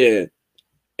 Yeah,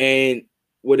 and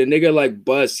with a nigga like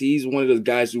Bus, he's one of those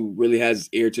guys who really has his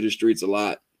ear to the streets a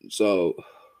lot. So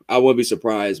I wouldn't be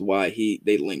surprised why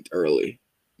they linked early.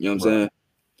 You know what I'm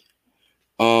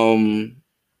saying?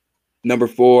 Number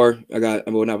 4, I got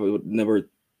number.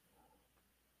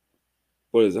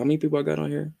 What is it? How many people I got on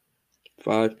here?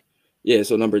 5. Yeah,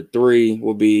 so number 3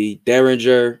 will be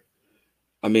Derringer.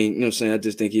 I mean, you know what I'm saying? I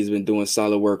just think he's been doing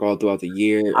solid work all throughout the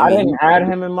year. I didn't add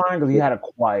him in mind because he had a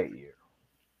quiet year.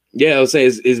 Yeah, I would say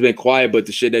it's been quiet, but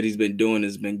the shit that he's been doing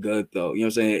has been good, though. You know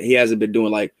what I'm saying? He hasn't been doing,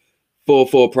 like,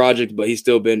 full projects, but he's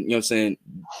still been, you know what I'm saying?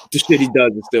 The shit he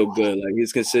does is still good. Like,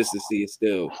 his consistency is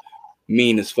still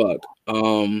mean as fuck.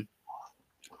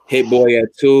 Hit Boy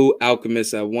at 2,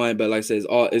 Alchemist at 1, but like I said,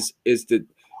 all of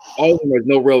them, there's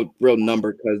no real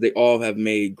number because they all have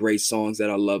made great songs that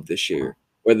I love this year.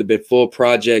 Whether it be full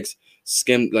projects,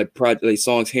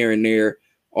 songs here and there.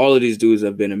 All of these dudes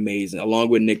have been amazing, along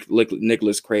with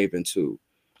Nicholas Craven too.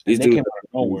 These dudes came out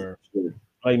of nowhere.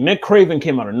 Like Nick Craven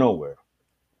came out of nowhere.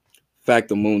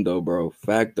 Factamundo, bro.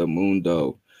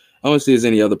 Factamundo. I don't see there's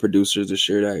any other producers this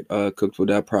year that cooked for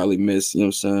that I probably missed. You know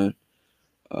what I'm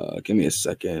saying? Give me a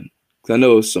second. Because I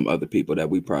know some other people that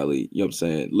we probably, you know what I'm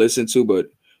saying, listen to, but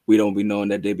we don't be knowing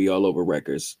that they be all over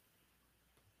records.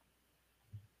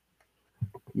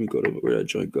 Let me go to where that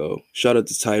joint go. Shout out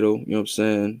to Tidal, you know what I'm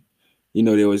saying? You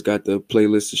know, they always got the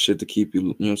playlist of shit to keep you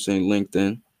know what I'm saying, linked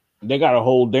in. They got a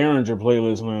whole Derringer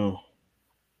playlist now.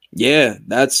 Yeah,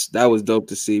 that was dope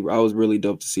to see. I was really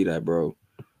dope to see that, bro.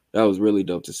 That was really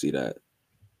dope to see that.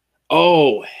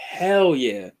 Oh, hell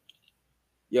yeah.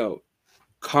 Yo,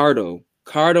 Cardo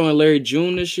and Larry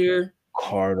June this year.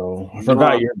 Cardo. I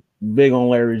forgot you're big on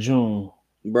Larry June.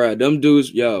 Bruh, them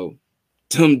dudes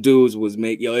was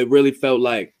it really felt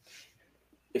like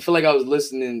I was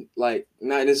listening, like,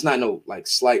 it's not no like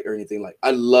slight or anything. Like,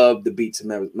 I love the beat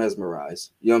to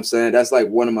Mesmerize. You know what I'm saying? That's like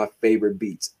one of my favorite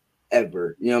beats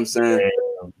ever. You know what I'm saying?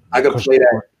 Yeah. I could play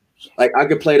that. Like, I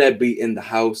could play that beat in the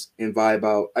house and vibe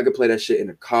out. I could play that shit in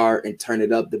the car and turn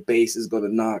it up. The bass is gonna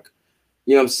knock.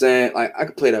 You know what I'm saying? Like, I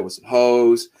could play that with some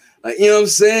hoes. Like, you know what I'm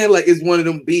saying? Like, it's one of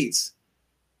them beats.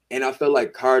 And I feel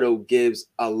like Cardo gives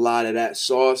a lot of that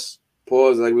sauce.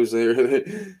 Pause, like we were saying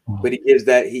earlier. But he gives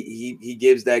that he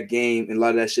gives that game and a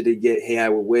lot of that shit he had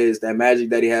with Wiz, that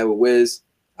magic that he had with Wiz.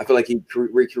 I feel like he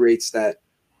recreates that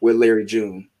with Larry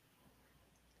June.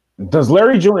 Does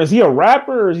Larry June, is he a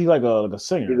rapper or is he like a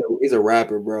singer? He's a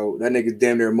rapper, bro. That nigga's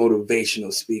damn near a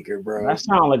motivational speaker, bro. That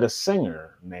sounds like a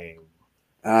singer name.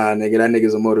 Nigga, that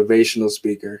nigga's a motivational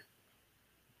speaker.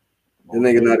 That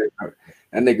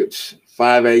nigga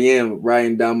 5 a.m.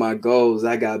 writing down my goals.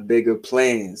 I got bigger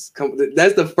plans.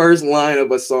 That's the first line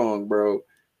of a song, bro.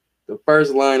 The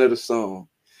first line of the song.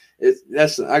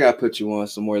 I gotta put you on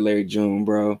some more Larry June,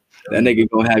 bro. That nigga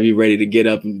gonna have you ready to get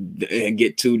up and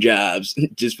get 2 jobs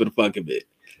just for the fuck of it.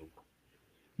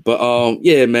 But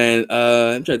yeah, man.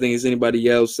 I'm trying to think, is anybody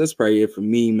else? That's probably it for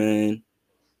me, man.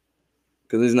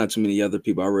 Because there's not too many other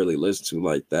people I really listen to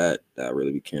like that I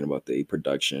really be caring about the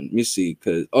production. Let me see,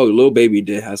 because Lil Baby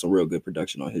did have some real good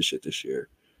production on his shit this year.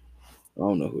 I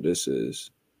don't know who this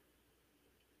is.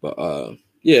 But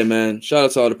yeah, man. Shout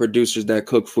out to all the producers that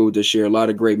cook food this year. A lot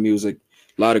of great music,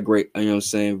 a lot of great, you know what I'm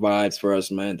saying, vibes for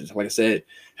us, man. Just like I said,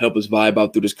 help us vibe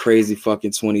out through this crazy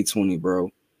fucking 2020,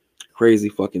 bro. Crazy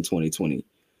fucking 2020.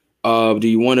 Do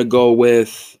you want to go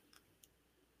with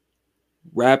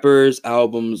rappers,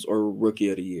 albums, or rookie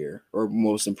of the year, or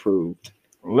most improved?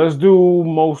 Let's do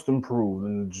most improved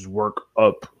and just work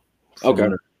up. Okay.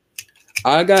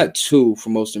 I got 2 for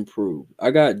most improved.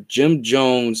 I got Jim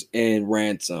Jones and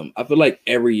Ransom. I feel like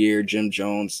every year Jim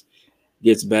Jones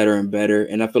gets better and better.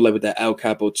 And I feel like with that El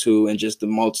Capo 2 and just the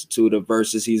multitude of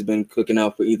verses he's been cooking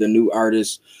out for either new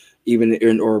artists even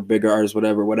in or bigger artists,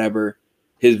 whatever,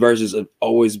 his verses have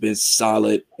always been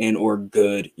solid and or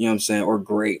good, you know what I'm saying, or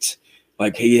great.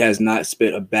 Like he has not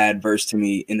spit a bad verse to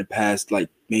me in the past like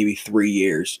maybe 3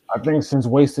 years. I think since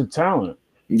Wasted Talent.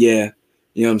 Yeah,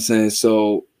 you know what I'm saying.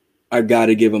 So I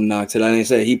gotta give him knock to that. I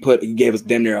said he gave us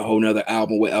damn near a whole nother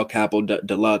album with El Capo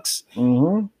Deluxe.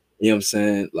 Mm-hmm. You know what I'm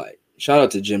saying? Like, shout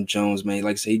out to Jim Jones, man.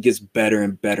 Like I said, he gets better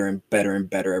and better and better and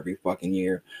better every fucking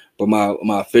year. But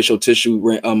my official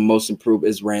tissue most improved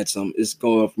is Ransom. It's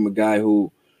going from a guy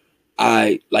who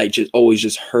I like just always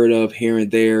just heard of here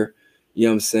and there. You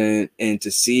know what I'm saying? And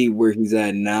to see where he's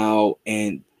at now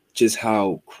and just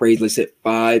how crazy. Let's hit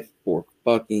 5 for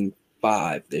fucking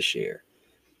 5 this year.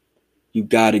 You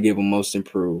got to give him most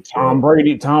improved. Tom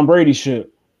Brady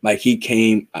shit. Like he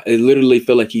came, it literally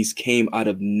felt like he's came out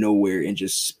of nowhere and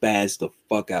just spazzed the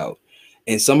fuck out.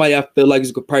 And somebody I feel like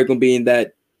is probably gonna be in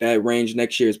that range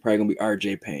next year is probably gonna be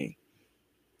RJ Payne.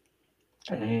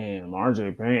 Damn,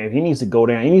 RJ Payne. If he needs to go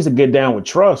down, he needs to get down with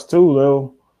Trust too,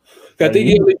 though. I think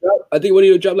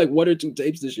he'll drop like 1 or 2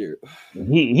 tapes this year.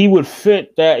 He would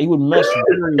fit that. He would mesh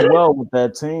very well with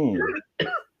that team.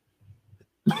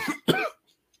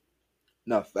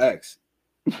 No facts.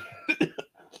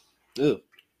 Ew.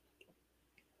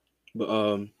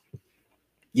 But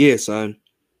yeah, son.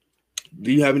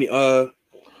 Do you have any I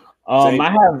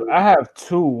have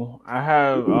 2. I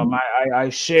have I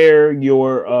share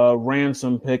your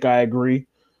Ransom pick. I agree.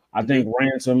 I think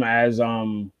Ransom has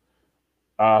found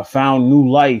new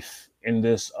life in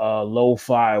this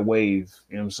lo-fi wave.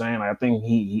 You know what I'm saying? I think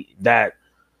he that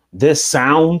this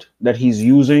sound that he's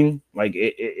using, like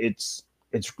it's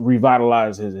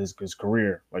revitalized his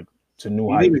career, like to new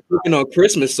heights. He's cooking on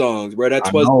Christmas songs, bro. That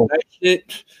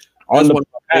shit. That's one of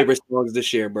my favorite songs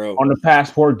this year, bro. On the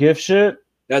Passport Gift shit.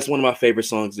 That's one of my favorite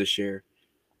songs this year.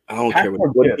 I don't care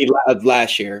what it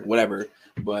last year, whatever.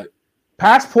 But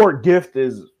Passport Gift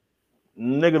is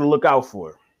nigga to look out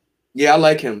for. Yeah, I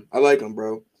like him. I like him,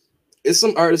 bro. It's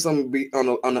some artists I'm gonna be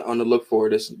on the look for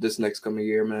this next coming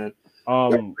year, man.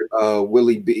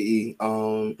 Willie B,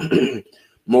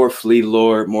 more Fleet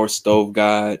Lord, more Stove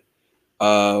God.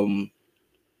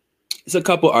 It's a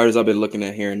couple artists I've been looking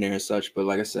at here and there and such, but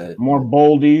like I said, more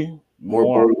Boldy,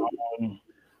 more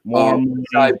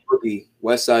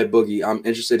West Side Boogie. I'm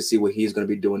interested to see what he's going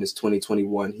to be doing this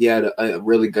 2021. He had a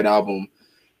really good album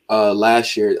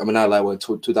last year. I mean, not like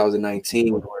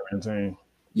 2019.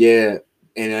 Yeah,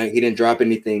 and he didn't drop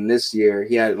anything this year.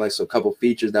 He had like a couple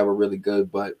features that were really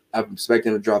good, but I'm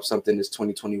expecting him to drop something this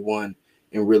 2021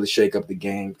 and really shake up the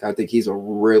game. I think he's a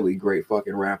really great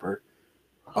fucking rapper.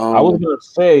 I was gonna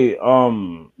say,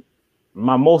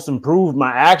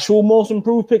 my actual most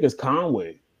improved pick is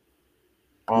Conway.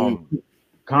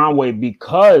 Conway,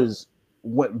 because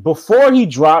before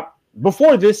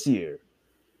this year,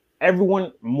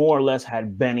 everyone more or less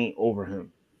had Benny over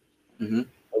him. Mm-hmm.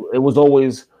 It was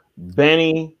always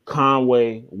Benny,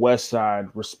 Conway, Westside,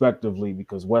 respectively,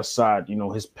 because Westside, you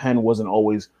know, his pen wasn't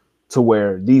always to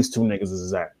where these 2 niggas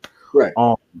is at. Right.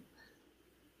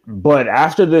 But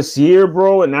after this year,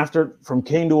 bro, and after From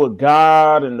King to a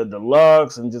God and the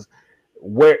Deluxe, and just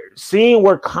seeing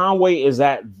where Conway is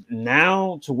at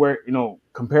now to where, you know,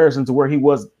 comparison to where he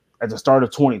was at the start of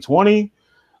 2020,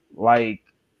 like,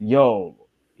 yo,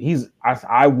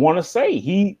 I want to say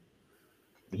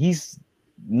he's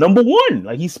number 1.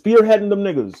 Like, he's spearheading them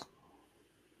niggas.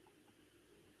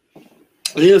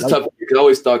 It is tough. I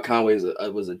always thought Conway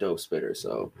was a dope spitter.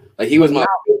 So like he was my,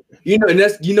 you know, and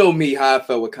that's, you know me, how I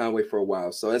felt with Conway for a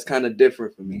while. So that's kind of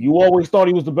different for me. You always thought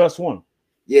he was the best one.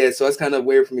 Yeah, so it's kind of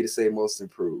weird for me to say most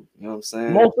improved. You know what I'm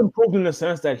saying? Most improved in the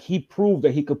sense that he proved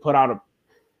that he could put out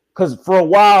because for a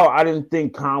while I didn't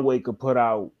think Conway could put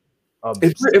out.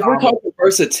 If we're talking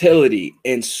versatility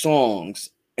in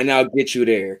songs, and I'll get you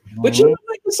there. But you don't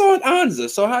like the song Anza,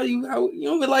 so how you don't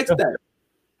even like that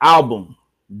album?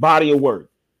 Body of work.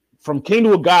 From King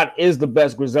to a God is the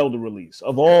best Griselda release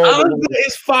of all.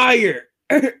 It's fire.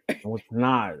 No, it's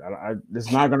not. It's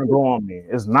not gonna grow on me.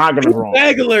 It's not gonna grow on me.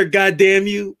 Bagler, goddamn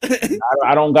you.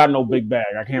 I don't got no big bag.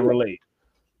 I can't relate.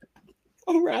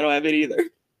 All right, I don't have it either.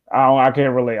 I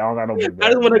can't relate. I don't got no big bag.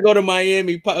 I just want to go to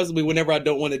Miami, possibly whenever I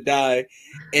don't want to die,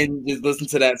 and just listen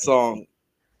to that song.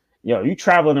 Yo, you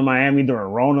traveling to Miami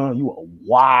during Rona? You a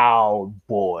wild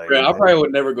boy. Bro, I probably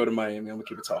would never go to Miami. I'm gonna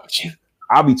keep it talking with you.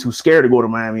 I'll be too scared to go to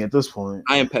Miami at this point.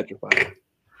 I am petrified.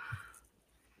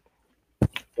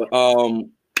 But, all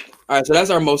right, so that's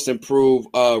our most improved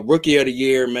rookie of the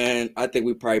year, man. I think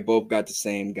we probably both got the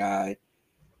same guy.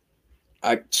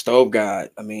 Stove God.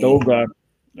 I mean, Stove God.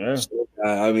 Yeah.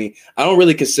 I mean, I don't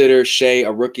really consider Shay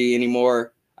a rookie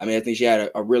anymore. I mean, I think she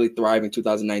had a really thriving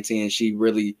 2019. She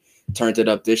really turned it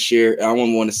up this year. I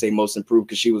don't want to say most improved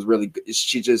because she was really good.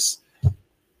 She just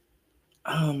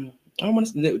I don't want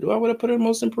to. Do I want to put her in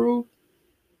most improved?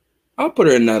 I'll put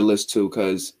her in that list too,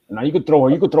 because now you could throw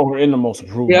her in the most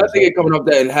improved. Yeah, I think it coming up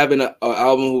there and having an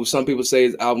album who some people say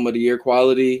is album of the year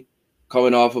quality,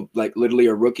 coming off of like literally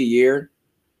a rookie year.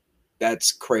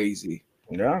 That's crazy.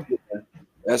 Yeah,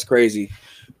 that's crazy.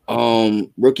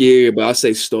 Rookie year, but I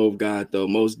say Stove God though,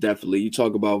 most definitely. You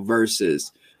talk about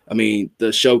verses. I mean,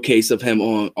 the showcase of him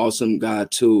on Awesome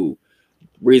God 2,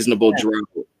 Reasonable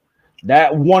Drought.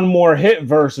 That One More Hit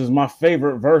verse is my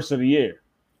favorite verse of the year.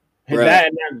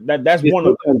 Right. That's one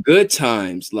of them good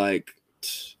times. Like,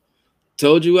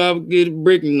 told you I would get a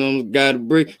brick, and almost got a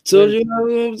brick. Told you I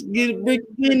would get a brick,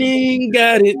 and ain't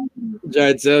got it. I'm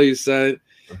trying to tell you, son.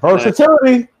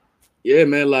 Versatility. Like, yeah,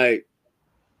 man. Like,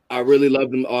 I really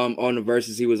loved him on the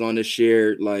verses he was on this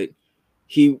year. Like,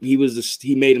 he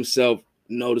made himself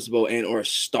noticeable and or a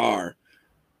star.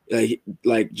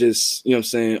 Like just, you know what I'm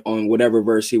saying, on whatever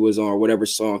verse he was on, or whatever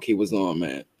song he was on,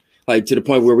 man. Like to the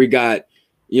point where we got,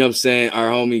 you know what I'm saying, our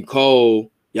homie Cole.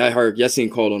 Y'all seen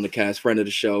Cole on the cast, friend of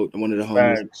the show, one of the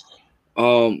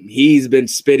homies. He's been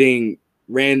spitting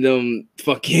random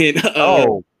fucking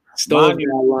Stove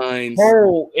lines.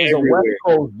 Cole is everywhere. A West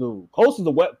Coast dude.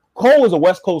 Cole is a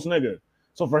West Coast nigga.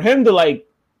 So for him to like,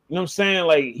 you know what I'm saying,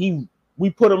 like we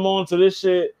put him on to this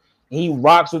shit. He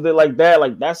rocks with it like that.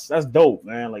 Like that's dope,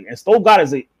 man. Like, and Stove God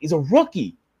he's a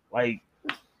rookie. Like,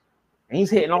 and he's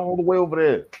hitting all the way over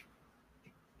there.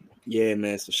 Yeah,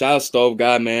 man. So shout out Stove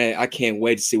God, man. I can't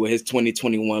wait to see what his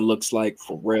 2021 looks like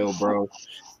for real, bro.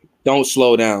 Don't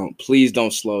slow down. Please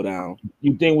don't slow down.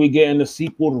 You think we getting the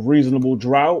sequel to Reasonable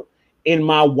Drought? In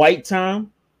My White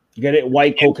Time? Get it?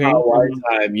 White cocaine. In My White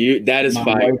Time. That is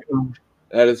fire.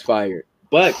 That is fire.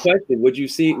 But question,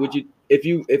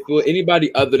 if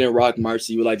anybody other than Rock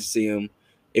Marcy, you would like to see him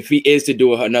if he is to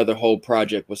do another whole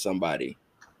project with somebody?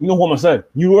 You know who I'm gonna say.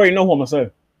 You already know who I'm gonna say.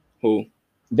 Who?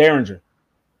 Derringer.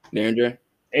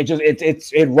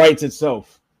 It writes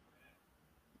itself.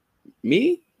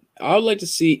 Me? I would like to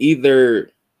see either.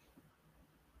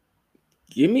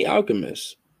 Give me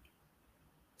Alchemist.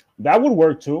 That would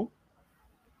work too.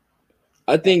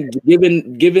 I think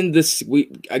given this,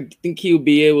 I think he would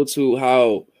be able to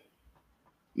how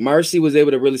Marcy was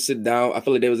able to really sit down. I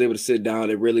feel like they was able to sit down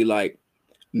and really like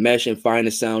mesh and find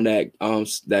the sound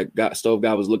that Stove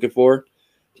God was looking for.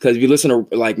 Because if you listen to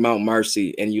like Mount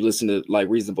Marcy and you listen to like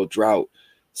Reasonable Drought,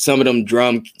 some of them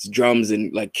drums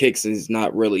and like kicks is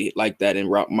not really like that in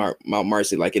Mount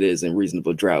Marcy like it is in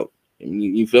Reasonable Drought.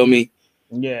 You feel me?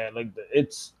 Yeah, like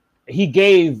he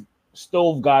gave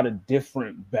Stove God a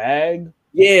different bag.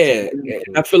 Yeah,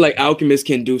 I feel like Alchemist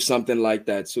can do something like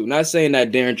that too. Not saying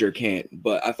that Derringer can't,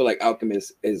 but I feel like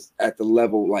Alchemist is at the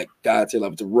level, like God's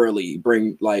level, to really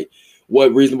bring like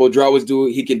what Reasonable Drought was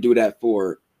doing. He can do that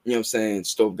for, you know what I'm saying,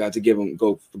 Stove God, to give him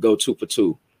go 2 for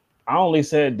 2. I only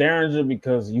said Derringer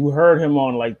because you heard him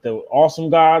on like the Awesome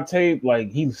God tape.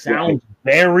 Like he sounds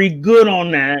very good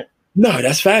on that. No,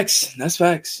 that's facts. That's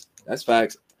facts.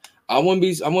 I wouldn't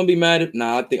be mad if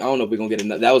I don't know if we're gonna get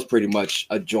another. That was pretty much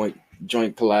a joint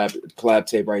collab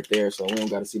tape right there. So we don't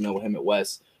got to see no him at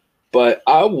West. But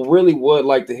I really would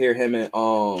like to hear him and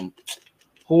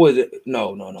who was it?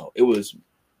 No. It was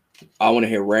I want to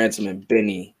hear Ransom and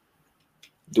Benny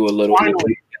do a little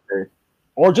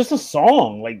or just a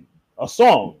song, like a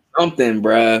song. Something,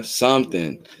 bruh.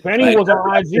 Something. Benny was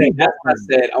on IG. I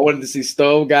said I wanted to see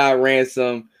Stove God,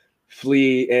 Ransom,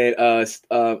 Flea,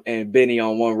 and Benny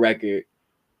on one record.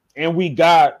 And we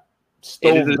got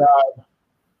Stove God,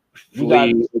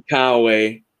 Flea,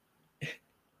 Conway,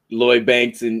 Lloyd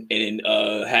Banks, and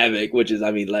Havoc, which is,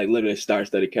 I mean, like literally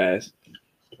star-studded cast.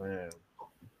 Man.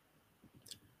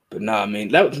 But nah,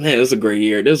 man, it was a great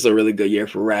year. This was a really good year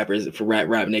for rappers, for rap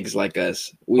niggas like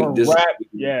us. For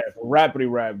rappity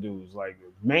rap dudes, like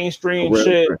mainstream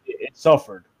shit, it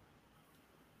suffered.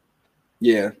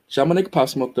 Yeah, shout my nigga Pop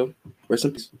Smoke though. Rest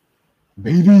in peace,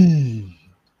 baby.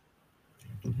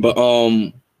 But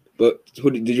who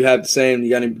did you have the same? Did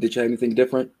you have anything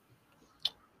different?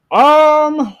 Wait,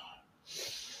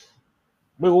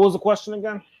 what was the question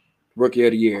again? Rookie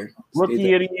of the year.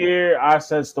 Rookie of the year. I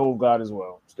said Stove God as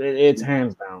well. It's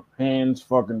hands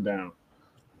fucking down.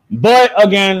 But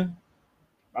again,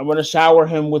 I'm gonna shower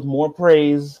him with more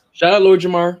praise. Shout out Lord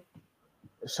Jamar.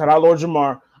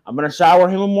 I'm gonna shower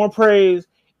him with more praise.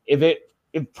 If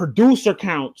producer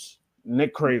counts,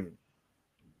 Nick Craven.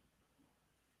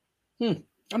 I'm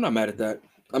not mad at that.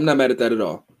 I'm not mad at that at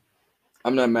all.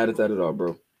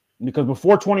 Bro. Because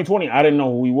before 2020, I didn't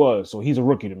know who he was, so he's a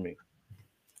rookie to me.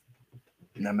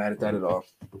 Not mad at that at all.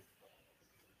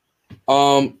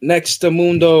 Next to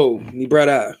Mundo, mi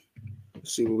brother.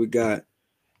 Let's see what we got.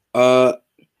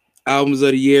 Albums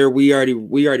of the year. We already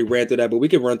ran through that, but we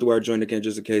can run through our joint again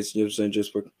just in case. You know what I'm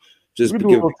saying? We can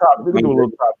do a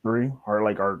little top 3 or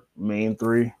like our main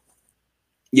 3.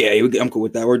 Yeah, I'm cool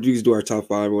with that. Or you just do our top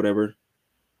 5 or whatever.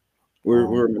 Where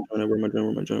my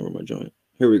joint?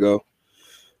 Here we go.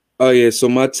 Oh yeah, so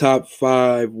my top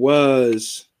 5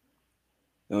 was.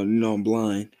 Oh no, I'm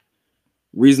blind.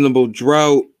 Reasonable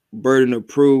Drought, Burden of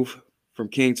Proof, From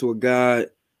King to a God,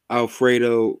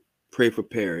 Alfredo, Pray for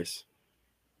Paris.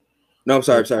 No, I'm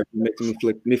sorry. Let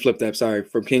me flip that. Sorry.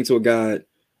 From King to a God.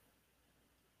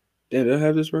 Damn, did I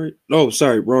have this right? No,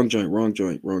 sorry. Wrong joint.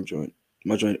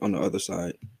 My joint on the other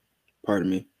side. Pardon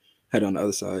me. Head on the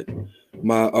other side.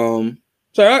 My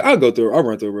sorry, I'll go through. I'll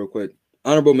run through it real quick.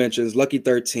 Honorable mentions: Lucky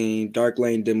 13, Dark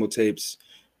Lane demo tapes,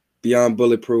 Beyond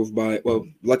Bulletproof by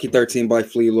Lucky 13 by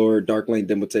Flea Lord, Dark Lane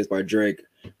demo tapes by Drake,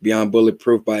 Beyond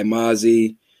Bulletproof by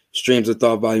Mozzie, Streams of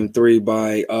Thought Volume 3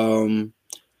 by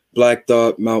Black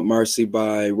Thought, Mount Marcy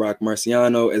by Rock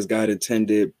Marciano, As God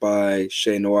Intended by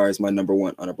Shay Noir is my number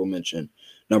 1 honorable mention.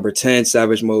 Number 10,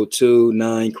 Savage Mode 2,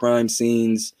 9, Crime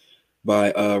Scenes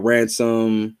by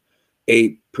Ransom,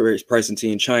 8, Price and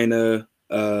Tea in China,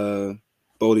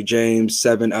 Boldy James,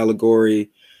 7,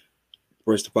 Allegory,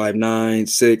 Verse to 5, 9,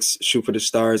 6, Shoot for the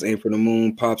Stars, Aim for the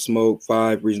Moon, Pop Smoke,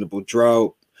 5, Reasonable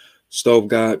Drought, Stove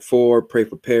God, 4, Pray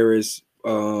for Paris,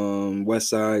 West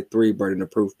Side, 3, Burden of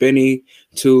Proof, Benny,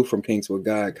 2, From King to a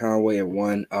God, Conway, and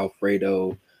 1,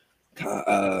 Alfredo,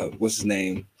 what's his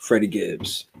name? Freddie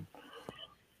Gibbs.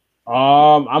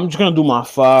 I'm just gonna do my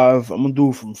 5. I'm gonna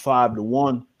do from 5 to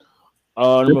 1.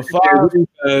 Number 5.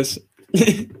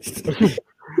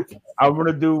 I'm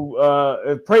gonna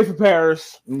do Pray for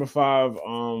Paris, number 5.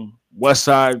 West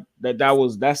Side.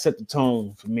 That set the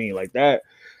tone for me. Like that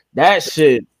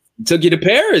shit took you to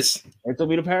Paris. It took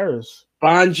me to Paris.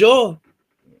 Bonjour.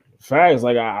 Facts.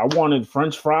 Like I wanted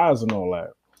French fries and all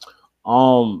that.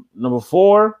 Number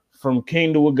 4, From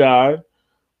King to a God.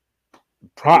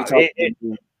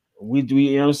 We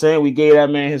you know what I'm saying? We gave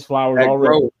that man his flowers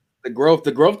already. The growth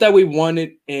that we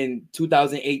wanted in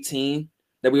 2018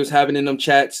 that we was having in them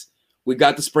chats. We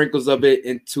got the sprinkles of it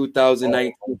in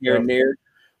 2019 here and there.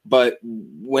 But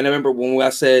when I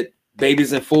said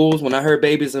Babies and Fools, when I heard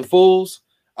Babies and Fools,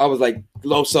 I was like,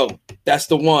 Loso, that's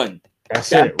the one.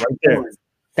 That's it right there.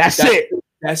 That's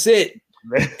it.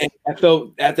 And I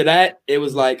felt after that, it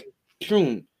was like,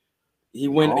 he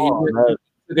went,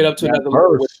 took it up to another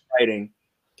level with writing.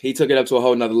 He took it up to a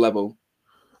whole nother level.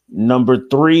 Number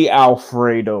 3,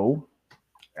 Alfredo.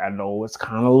 I know it's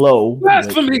kind of low.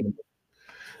 Blasphemy.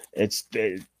 It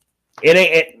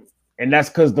ain't, and that's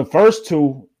because the first 2. You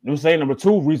know what I'm saying? Number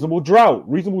 2, Reasonable Drought.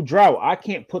 I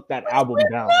can't put that album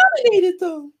down.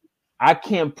 I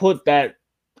can't put that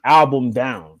album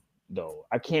down, though.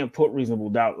 I can't put Reasonable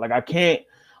Doubt. I can't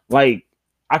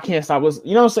stop listening.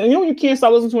 You know what I'm saying? You can't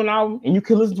stop listening to an album and you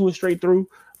can listen to it straight through.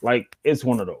 It's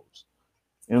one of those.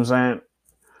 You know what I'm saying?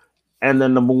 And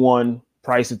then number 1,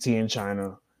 Price of Tea in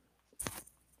China.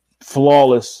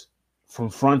 Flawless from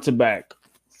front to back.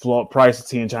 Price of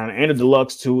Tea in China and the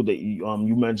deluxe too that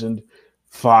you mentioned.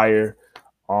 Fire.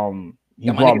 He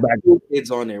brought back cool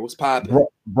kids on there. What's popping?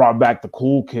 Brought back the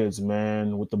cool kids,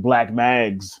 man, with the black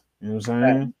mags. You know what I'm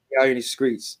saying? Out in the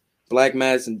streets. Black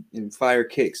mags and fire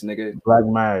kicks, nigga. Black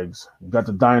mags. You got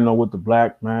the dino with the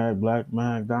black mag. That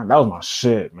was my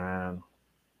shit, man.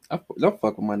 Don't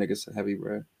fuck with my niggas heavy,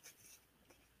 bro.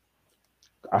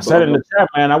 I said in the chat,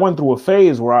 man, I went through a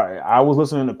phase where I was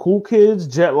listening to Cool Kids,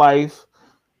 Jet Life,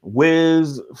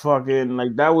 Wiz, fucking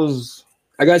that was.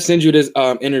 I gotta send you this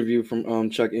interview from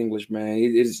Chuck English, man.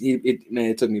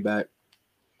 It took me back.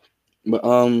 But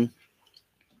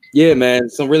yeah, man,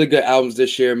 some really good albums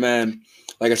this year, man.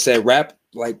 Like I said, rap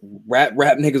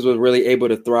niggas was really able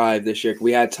to thrive this year.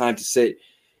 We had time to sit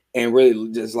and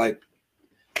really just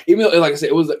even though, like I said,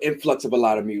 it was an influx of a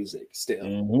lot of music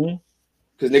still.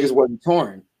 Because niggas wasn't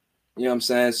touring. You know what I'm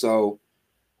saying? So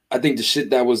I think the shit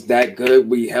that was that good,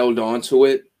 we held on to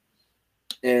it.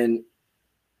 And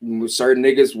certain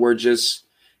niggas were just,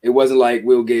 it wasn't like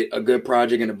we'll get a good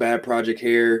project and a bad project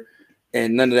here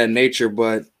and none of that nature.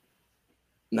 But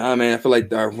nah, man, I feel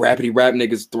like our rapidy rap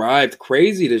niggas thrived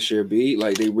crazy this year, B.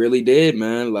 They really did,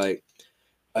 man.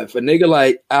 If a nigga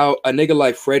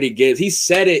like Freddie Gibbs, he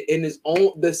said it in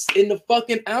in the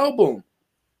fucking album.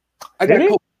 I got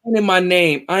cocaine in my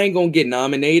name. I ain't gonna get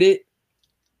nominated.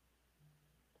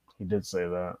 He did say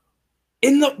that.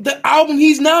 In the album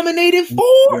he's nominated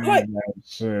for?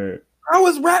 Shit. How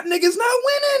is rap niggas not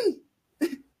winning?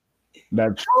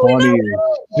 That's funny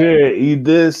as shit. He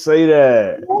did say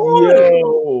that. Boy.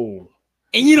 Yo.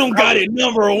 and you don't got it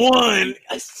number one.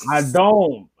 I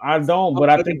don't. But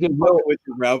I think it will. With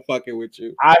you, bro. I'm fucking with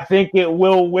you. I think it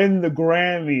will win the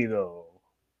Grammy, though.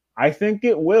 I think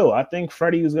it will. I think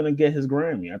Freddie is gonna get his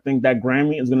Grammy. I think that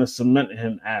Grammy is gonna cement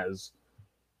him as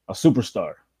a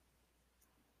superstar.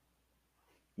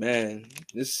 Man,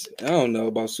 this I don't know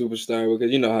about superstar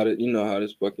because you know how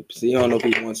this fucking see. I don't know if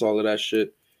he wants all of that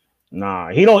shit. Nah,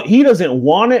 he doesn't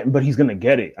want it, but he's gonna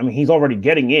get it. I mean, he's already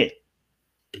getting it.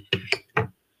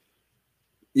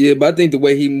 Yeah, but I think the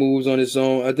way he moves on his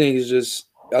own, I think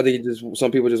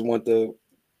some people just want the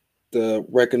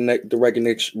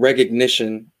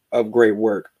recognition of great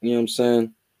work. You know what I'm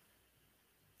saying?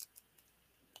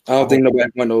 I don't think nobody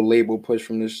want no label push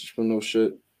from no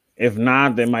shit. If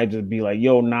not, they might just be like,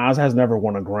 yo, Nas has never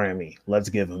won a Grammy. Let's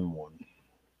give him one.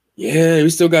 Yeah, we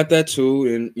still got that too.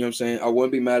 And you know what I'm saying? I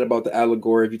wouldn't be mad about the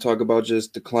allegory if you talk about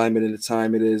just the climate and the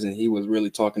time it is, and he was really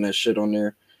talking that shit on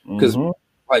there. Because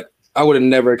like I would have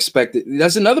never expected.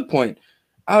 That's another point.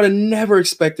 I would have never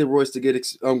expected Royce to get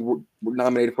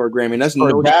nominated for a Grammy. And that's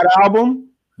for that album?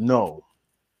 No.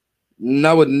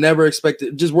 I would never expect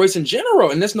it. Just Royce in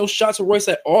general. And there's no shots of Royce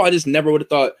at all. I just never would have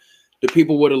thought the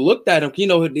people would have looked at him. You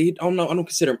know, I don't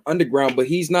consider him underground, but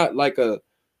he's not like a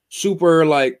super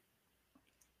like,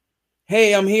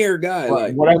 hey, I'm here guy.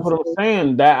 Like what I'm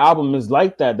saying, that album is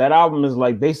like that. That album is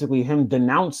like basically him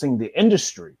denouncing the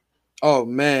industry. Oh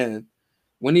man.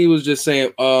 When he was just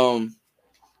saying, what'd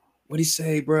he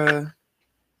say, bruh?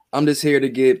 I'm just here to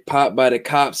get popped by the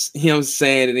cops, you know what I'm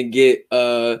saying, and then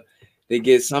they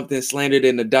get something slandered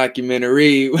in the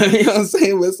documentary. You know what I'm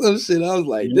saying? With some shit. I was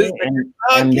like, this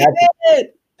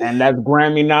and that's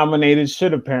Grammy nominated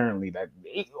shit, apparently. That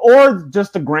or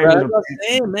just the Grammy. That's what I'm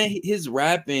saying, man. His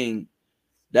rapping,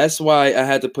 that's why I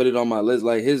had to put it on my list.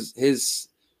 Like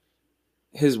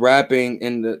his rapping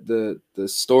and the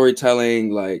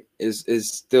storytelling like is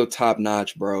still top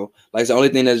notch, bro. Like the only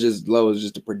thing that's just low is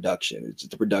just the production. It's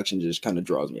just the production just kind of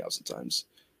draws me out sometimes.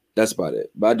 That's about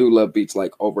it. But I do love beats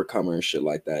like Overcomer and shit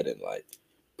like that, and like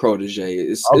Protege.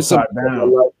 It's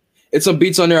some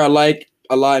beats on there I like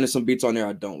a lot, and there's some beats on there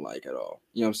I don't like at all.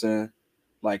 You know what I'm saying?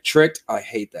 Like Tricked, I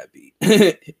hate that beat.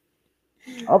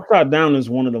 Upside Down is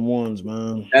one of them ones,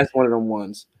 man. That's one of them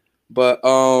ones. But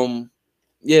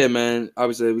yeah, man.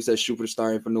 Obviously, we said Shoot for the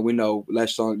Star Inferno. We know that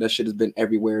song, that shit has been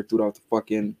everywhere throughout the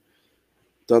fucking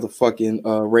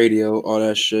radio, all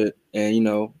that shit. And you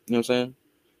know what I'm saying?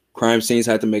 Crime Scenes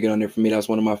had to make it on there for me. That's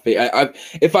one of my favorite.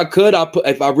 If I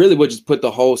really would just put the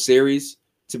whole series,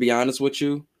 to be honest with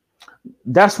you.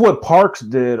 That's what Parks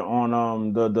did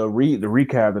on the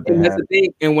recap that they had. That's the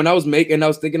thing. And when I was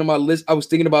thinking of my list, I was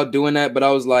thinking about doing that, but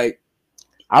I was like,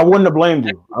 I wouldn't have blamed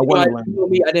you. I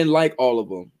didn't like all of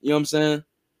them. You know what I'm saying?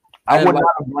 I would not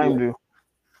have blamed you.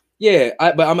 Yeah,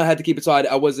 but I'm gonna have to keep it so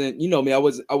I wasn't. You know me. I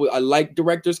like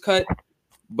director's cut,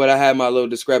 but I had my little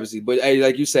discrepancy. But hey,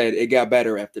 like you said, it got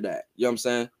better after that. You know what I'm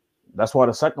saying? That's why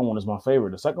the second one is my favorite.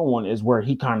 The second one is where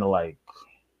he kind of like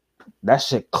that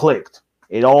shit clicked.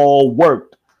 It all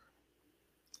worked.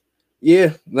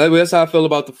 Yeah, that's how I feel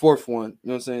about the fourth one. You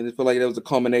know what I'm saying? I feel like that was a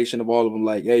culmination of all of them.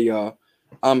 Like, hey, y'all,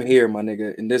 I'm here, my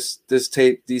nigga. And these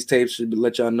tapes should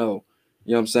let y'all know.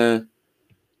 You know what I'm saying?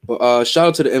 But shout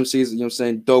out to the MCs, you know what I'm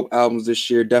saying? Dope albums this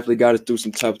year. Definitely got us through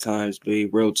some tough times, B.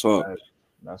 Real talk.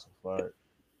 That's a fact.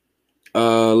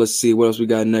 Let's see what else we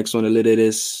got next on the list of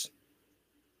this.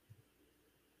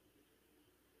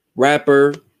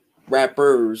 Rappers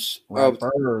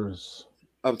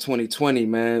of 2020,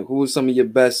 man. Who was some of your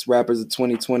best rappers of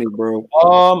 2020, bro?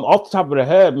 Off the top of the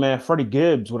head, man, Freddie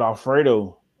Gibbs with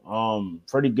Alfredo.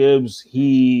 Freddie Gibbs,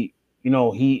 he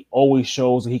always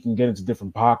shows that he can get into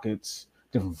different pockets,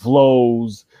 different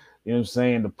flows. You know what I'm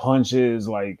saying? The punches,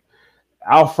 like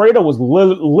Alfredo was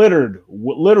littered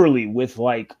literally with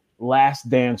like Last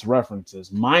Dance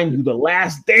references. Mind you, the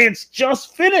Last Dance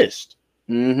just finished.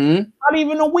 Mm-hmm. Not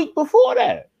even a week before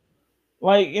that.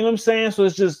 Like, you know what I'm saying? So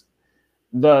it's just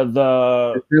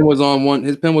the his pen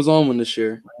was on one this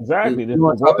year. Exactly.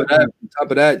 On top of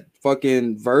that,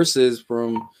 fucking verses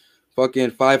from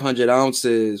fucking 500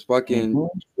 ounces, fucking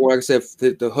like I said,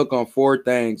 the hook on 4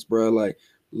 things, bro. Like,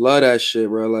 love that shit,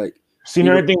 bro. Like, seen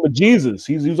everything with Jesus.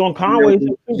 He was on Conway.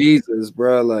 Jesus,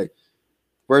 bro. Like,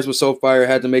 verse was so fire,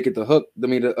 had to make it the hook. I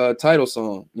mean, the title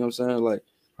song. You know what I'm saying? Like,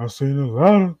 I seen a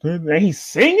lot of things. And he's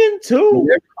singing too.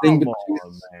 Come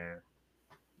on, man.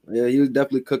 Yeah, he was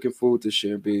definitely cooking food this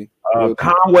year, B.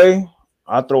 Conway,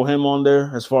 I throw him on there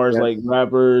as far as like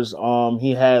rappers.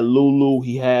 He had Lulu,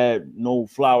 he had No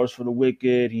Flowers for the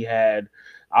Wicked, he had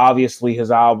obviously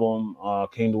his album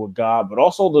Kingdom of God, but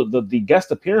also the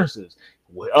guest appearances.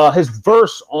 His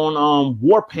verse on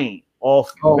War Paint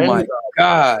off. Oh my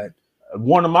God.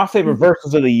 One of my favorite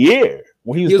verses of the year.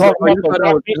 When he was talking like, about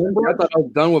I thought I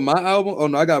was done with my album. Oh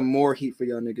no, I got more heat for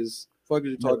y'all niggas. Fuck are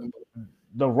you talking about?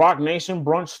 The Rock Nation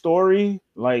brunch story.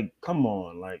 Like, come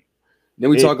on, like. Then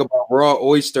we talk about raw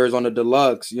oysters on the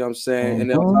deluxe. You know what I'm saying?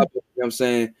 And then on top of, you know what I'm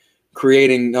saying,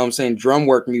 creating, you know what I'm saying, drum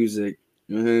work music.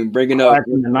 Bringing up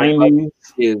in the 90s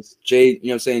is Jay. You know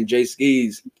what I'm saying? Jay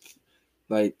Skis.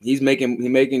 Like he's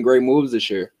making great moves this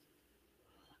year.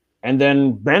 And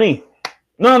then Benny.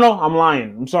 No, I'm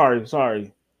lying. I'm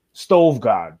sorry. Stove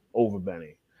God over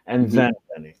Benny, and then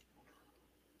Benny,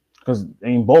 because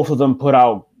both of them put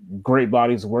out great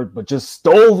bodies of work. But just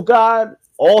Stove God,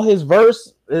 all his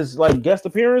like guest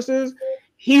appearances,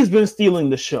 he's been stealing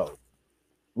the show,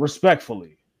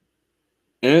 respectfully.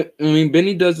 And I mean,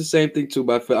 Benny does the same thing too.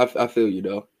 But I feel you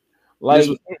though. Like this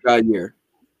was God year.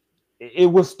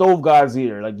 It was Stove God's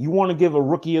year. Like you want to give a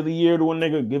rookie of the year to a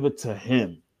nigga, give it to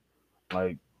him.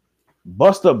 Like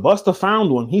Busta found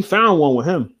one. He found one with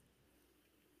him.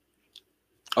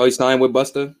 Oh, he signed with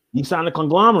Busta? He signed a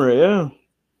conglomerate, yeah.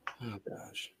 Oh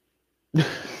gosh.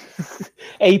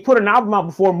 Hey, he put an album out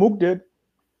before Mook did.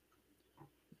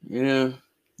 Yeah,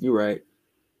 you're right.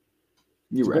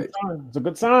 You're right. It's a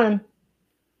good sign.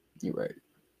 You're right.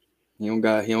 He ain't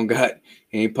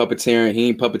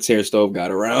puppeteering Stove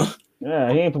God around.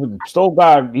 Yeah, he ain't Stove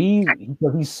God.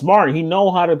 He's smart. He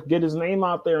know how to get his name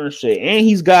out there and shit. And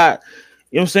he's got,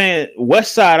 you know what I'm saying,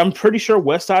 West Side. I'm pretty sure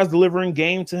West Side's delivering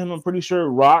game to him. I'm pretty sure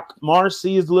Rock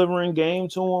Marcy is delivering game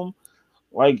to him.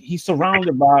 Like he's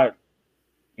surrounded by,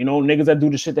 you know, niggas that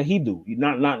do the shit that he do.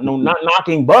 Not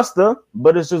knocking Busta,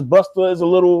 but it's just Busta is a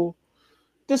little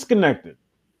disconnected.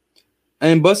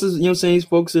 And Busta's, you know what I'm saying, he's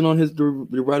focusing on the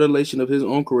revitalization of his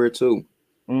own career too.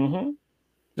 Mm-hmm.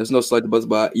 There's no slight to Busta,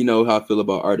 but you know how I feel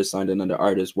about artists signed under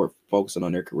artists work focusing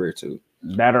on their career too.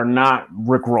 That are not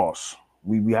Rick Ross.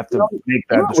 We have to make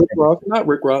that not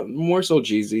Rick Ross, more so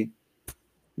Jeezy.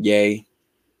 Yay.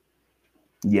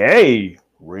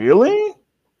 Really?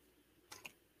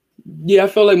 Yeah, I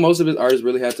feel like most of his artists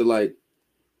really have to like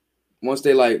once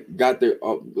they like got their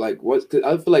like what, cause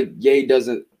I feel like Ye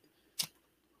doesn't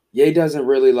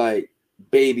really like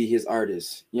baby his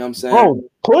artists. You know what I'm saying? Bro,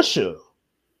 Pusha.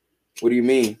 What do you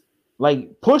mean?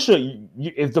 Like Pusha,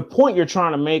 if the point you're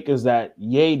trying to make is that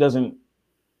Ye doesn't,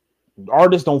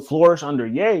 artists don't flourish under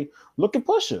Ye, look at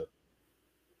Pusha.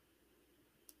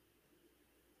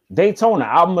 Daytona,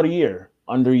 album of the year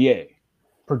under Ye,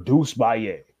 produced by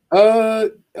Ye.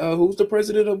 Who's the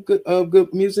president of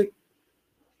good music?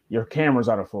 Your camera's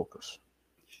out of focus.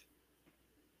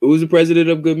 Who's the president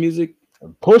of good music?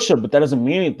 Pusha, but that doesn't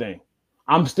mean anything.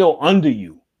 I'm still under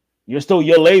you. You're still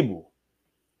your label.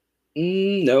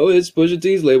 No, it's Pusha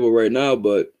T's label right now,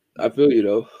 but I feel you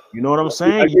though. You know what I'm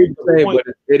saying? I get what you're saying, but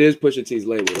it is Pusha T's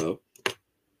label though.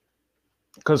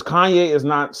 Because Kanye is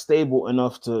not stable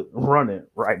enough to run it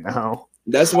right now.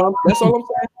 That's all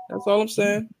I'm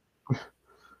saying.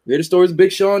 Hear the stories,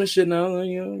 Big Sean and shit now.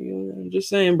 I'm just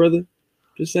saying, brother.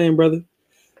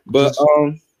 But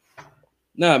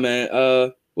nah,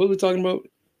 man. What are we talking about?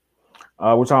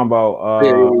 We're talking about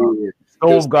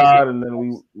Stove God, and then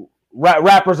we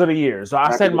rappers of the year. So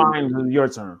I said mine. Your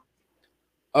turn.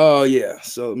 Oh yeah.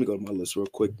 So let me go to my list real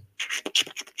quick.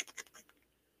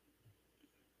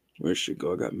 Where should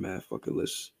go? I got mad fucking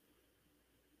lists.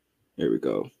 Here we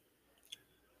go.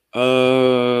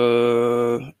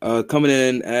 Coming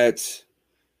in at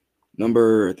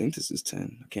number, I think this is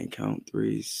 10. I can't count.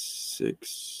 3,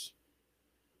 6.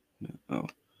 Oh,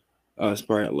 it's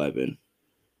probably 11.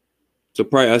 So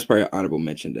that's probably an honorable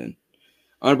mention then.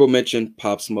 Honorable mention,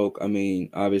 Pop Smoke. I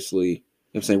mean, obviously,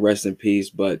 I'm saying rest in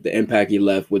peace, but the impact he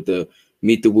left with the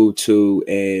Meet the Woo 2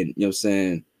 and, you know what I'm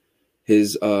saying,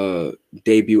 his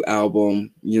debut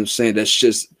album, you know what I'm saying,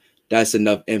 that's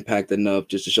enough impact enough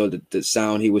just to show the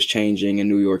sound he was changing in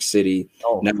New York City.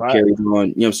 Carried on, you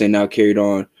know what I'm saying, now carried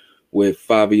on with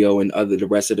Fabio and the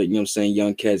rest of the, you know what I'm saying,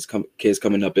 young kids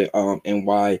coming up at NY, you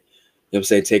know what I'm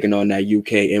saying, taking on that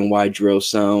UK NY drill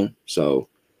sound. So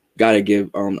gotta give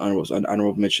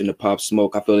honorable mention to Pop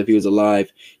Smoke. I feel if he was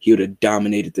alive, he would have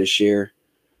dominated this year.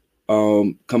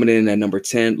 Coming in at number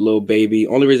 10, Lil Baby.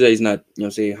 Only reason he's not, you know what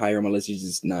I'm saying, higher on my list, he's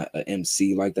just not an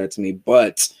MC like that to me.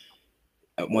 But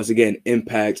once again,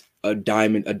 impact, a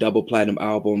diamond, a double platinum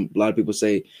album. A lot of people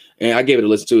say, and I gave it a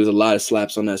listen to, there's a lot of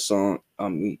slaps on that song.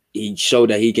 He showed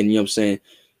that he can, you know what I'm saying,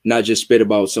 not just spit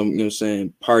about some, you know what I'm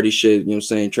saying, party shit, you know what I'm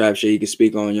saying, trap shit. He can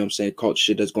speak on, you know what I'm saying, culture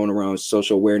shit that's going around,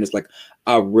 social awareness. Like,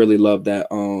 I really love that.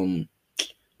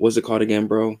 What's it called again,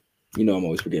 bro? You know I'm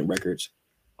always forgetting records.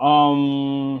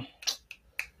 Black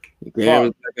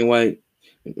and white.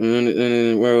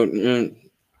 World.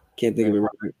 Can't think of it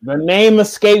right. The name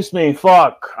escapes me.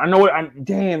 Fuck. I know it.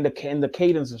 Damn, the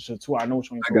cadence and shit too. I know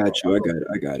which one. I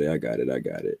got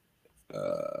it.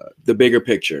 The Bigger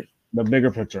Picture. The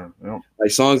Bigger Picture. Yep.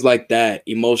 Like songs like that,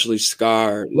 Emotionally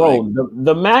Scarred. Bro, like,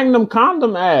 the Magnum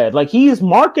condom ad. Like he's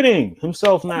marketing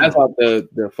himself now. That's off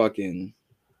the fucking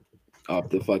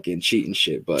cheating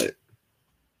shit, but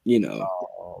you know.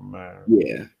 Oh man.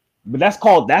 Yeah. But that's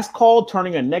called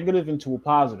turning a negative into a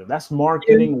positive. That's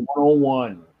marketing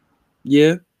 101.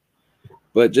 Yeah.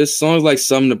 But just songs like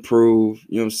Something to Prove,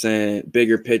 you know what I'm saying?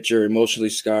 Bigger Picture, Emotionally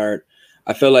Scarred.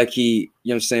 I feel like he, you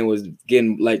know what I'm saying, was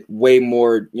getting like way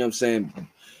more, you know what I'm saying,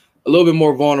 a little bit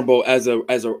more vulnerable as a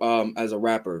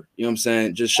rapper. You know what I'm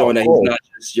saying? Just showing that he's not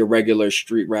just your regular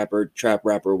street rapper, trap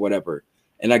rapper, or whatever.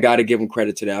 And I gotta give him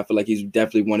credit to that. I feel like he's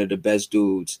definitely one of the best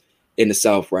dudes in the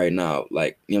South right now.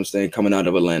 Like, you know what I'm saying, coming out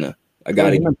of Atlanta. I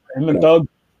gotta him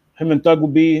and Thug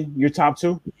would be your top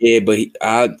two. Yeah, but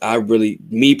I really,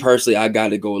 me personally, I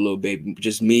gotta go a little bit.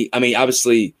 Just me. I mean,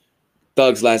 obviously,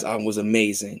 Thug's last album was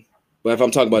amazing. But if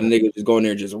I'm talking about a nigga just going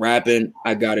there just rapping,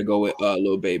 I gotta go with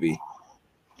Lil Baby.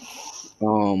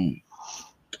 Who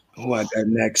I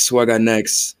got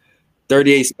next?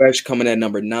 38 Special coming at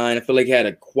number 9. I feel like he had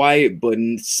a quiet but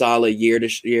solid year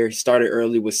this year. He started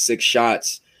early with 6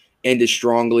 shots, ended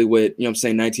strongly with, you know what I'm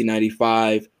saying,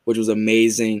 1995, which was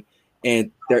amazing.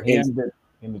 And they're in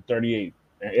the 38.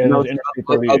 I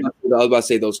was about to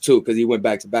say those two because he went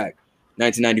back to back.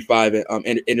 1995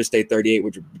 and Interstate 38,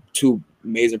 which were 2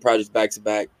 amazing projects back to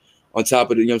back. On top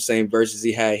of the, you know what I'm saying, verses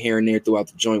he had here and there throughout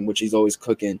the joint, which he's always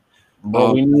cooking.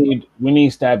 But we need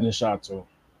Stabbed and Shot too.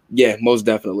 Yeah, most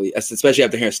definitely. Especially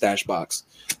after hearing Stash Box.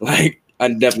 Like, I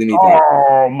definitely need that.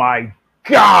 Oh my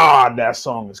God, that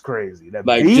song is crazy. That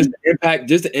like beat?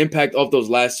 just the impact of those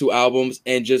last 2 albums,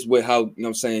 and just with how, you know what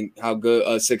I'm saying, how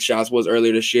good 6 Shots was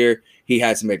earlier this year, he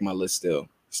had to make my list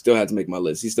still had to make my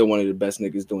list. He's still one of the best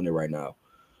niggas doing it right now.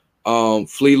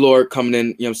 Flea Lord coming in,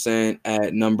 you know what I'm saying,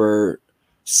 at number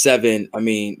 7. I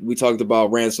mean, we talked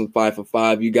about Ransom 5 for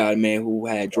 5. You got a man who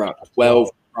had dropped 12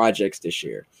 projects this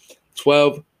year.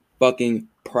 12 fucking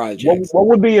projects. What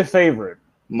would be your favorite?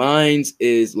 Mine's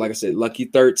is, like I said, Lucky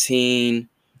 13.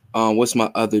 What's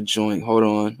my other joint? Hold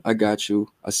on. I got you.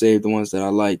 I saved the ones that I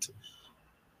liked.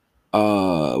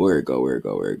 Where it go?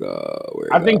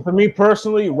 I think for me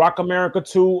personally, Rock America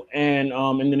 2 and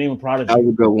In the Name of Prodigy. That was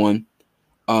a good one.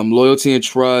 Loyalty and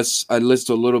Trust. I listened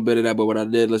to a little bit of that, but what I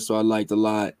did listen to, I liked a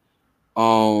lot.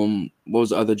 What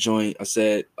was the other joint? I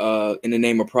said In the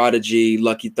Name of Prodigy,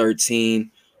 Lucky 13.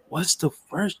 What's the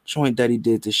first joint that he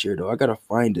did this year though? I gotta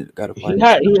find it.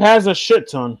 He has a shit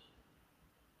ton.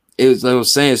 I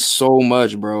was saying so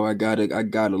much, bro. I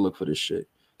gotta look for this shit.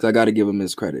 Cause I gotta give him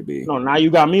his credit, B. No, now you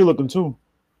got me looking too.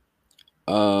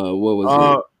 What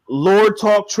was it? Lord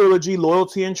Talk Trilogy,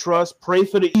 Loyalty and Trust, Pray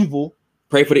for the Evil.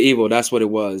 Pray for the Evil, that's what it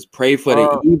was. Pray for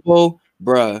the Evil,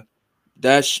 bruh.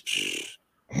 That's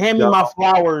Hand Me My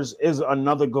Flowers is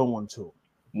another good one too.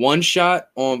 One Shot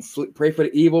on Pray for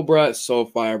the Evil, bruh. So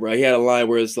fire, bro. He had a line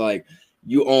where it's like,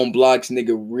 you own blocks,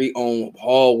 nigga, re-own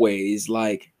hallways.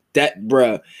 Like that,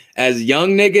 bruh. As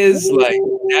young niggas, like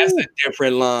that's a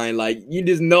different line. Like you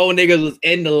just know niggas was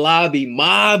in the lobby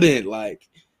mobbing. Like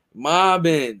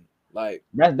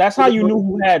that's how you knew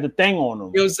who had the thing on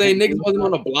them. You know what I'm saying? Niggas wasn't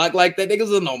on a block like that. Niggas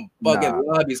was on fucking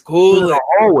lobbies. Cool. Like,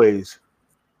 always.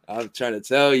 I'm trying to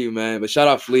tell you, man. But shout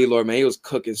out Flea Lord, man. He was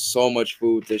cooking so much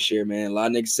food this year, man. A lot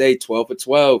of niggas say 12 for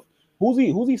 12. Who's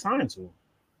he signed to?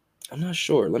 I'm not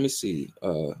sure. Let me see.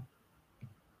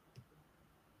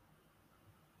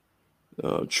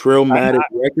 Trillmatic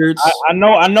Records. I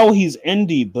know he's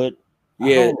indie, but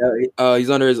yeah, he's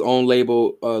under his own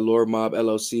label, Lord Mob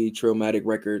LLC, Trillmatic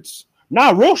Records.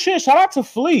 Nah, real shit. Shout out to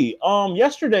Flea.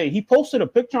 Yesterday he posted a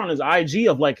picture on his IG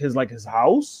of like his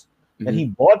house that he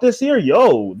bought this year.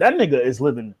 Yo, that nigga is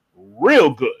living real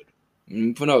good.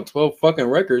 Put out 12 fucking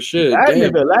records. Shit, that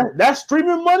nigga, that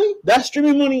streaming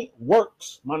money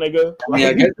works, my nigga. I mean,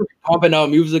 I guess pumping out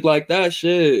music like that,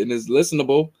 shit, and it's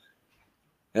listenable.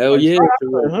 Hell yeah,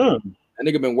 that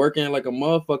nigga been working like a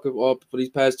motherfucker for these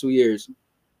past 2 years.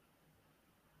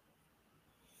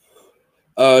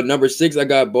 Number 6, I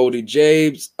got Boldy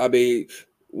James. I mean,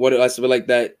 what I feel like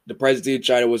that the President of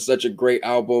China was such a great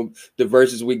album. The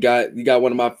verses you got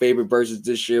one of my favorite verses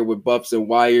this year with Buffs and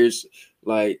Wires.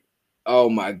 Like, oh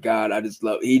my God, I just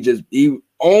love. He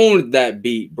owned that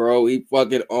beat, bro. He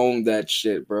fucking owned that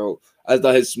shit, bro. I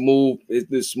thought his smooth,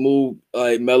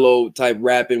 like mellow type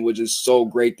rapping was just so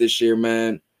great this year,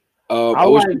 man. Oh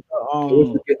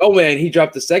man, he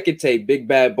dropped the second tape, Big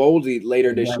Bad Boldy,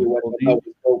 later this year.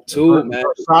 Dope too, man.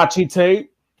 Versace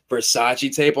tape.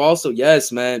 Versace tape also.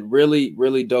 Yes, man. Really,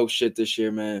 really dope shit this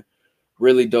year, man.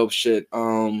 Really dope shit.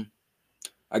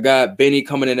 I got Benny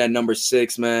coming in at number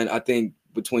 6, man. I think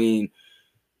between,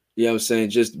 you know what I'm saying,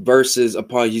 just verses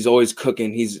upon, he's always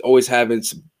cooking. He's always having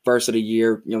some verse of the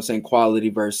year, you know what I'm saying, quality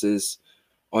verses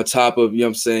on top of, you know what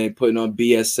I'm saying, putting on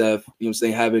BSF, you know what I'm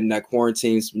saying, having that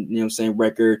quarantine, you know what I'm saying,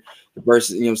 record, the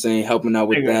verses, you know what I'm saying, helping out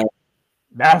with that.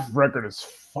 That record is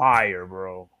fire,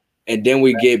 bro. And then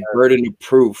we get Burden of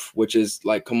Proof, which is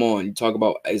like, come on, you talk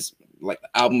about as like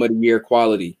album of the year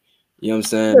quality. You know what I'm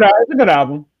saying? It's a good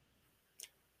album.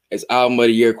 It's album of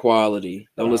the year quality.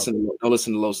 Don't listen to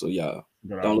Loso, y'all.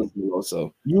 Don't listen to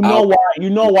Loso. You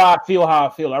know why I feel how I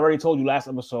feel. I already told you last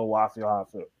episode why I feel how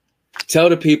I feel. Tell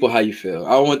the people how you feel.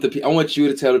 I want you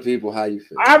to tell the people how you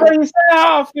feel. I already said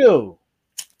how I feel.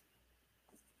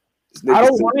 I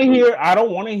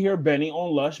don't want to hear Benny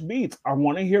on lush beats. I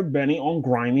want to hear Benny on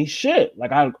grimy shit.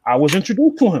 Like I was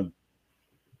introduced to him.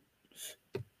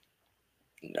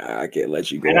 Nah, I can't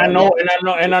let you go. And I know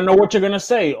what you're gonna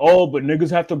say. Oh, but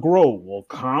niggas have to grow. Well,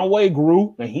 Conway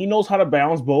grew, and he knows how to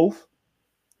balance both.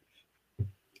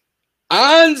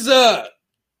 Anza.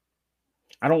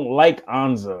 I don't like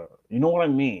Anza. You know what I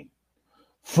mean?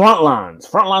 Frontlines.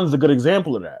 Frontlines is a good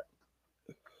example of that.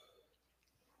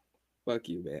 Fuck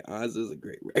you, man. Anza is a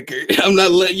great record. I'm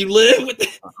not letting you live with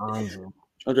that. Anza.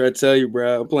 I'm trying to tell you,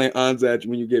 bro. I'm playing Anza at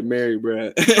you when you get married,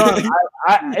 bro.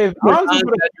 I'm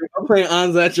playing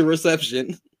Anza at your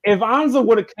reception. If Anza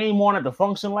would have came on at the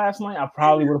function last night, I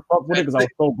probably would have fucked with it because I was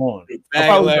so gone.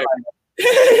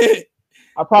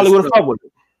 I probably would have fucked with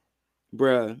it.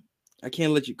 Bruh, I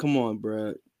can't let you come on,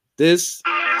 bruh. This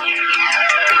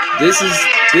is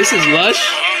Lush.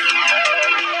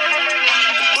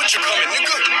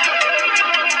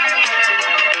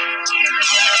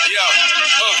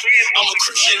 I'm a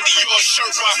Christian Dior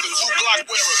shirt rocker, 2 block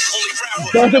wearer, only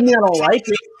rapper. Doesn't mean I don't like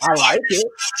it. I like it.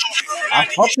 I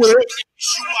fuck with it.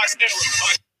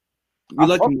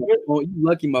 You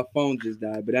lucky my phone just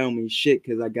died, but that don't mean shit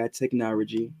because I got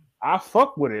technology. I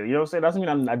fuck with it. You know what I'm saying? Doesn't mean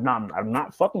I'm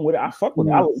not fucking with it. I fuck with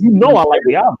it. I like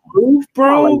the album,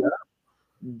 bro.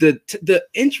 The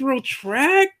intro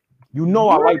track. You know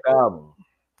I like the album.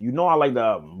 You know I like the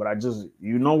album, but I just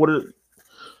you know what it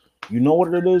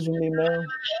is, you mean, man?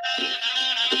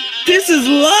 This is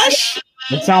Lush.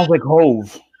 It sounds like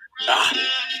Hove.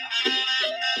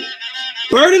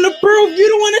 Burden of Proof. You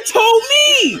the one that told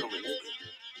me.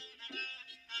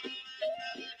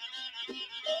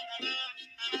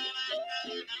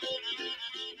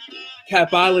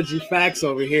 Capology facts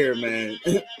over here, man.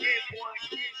 The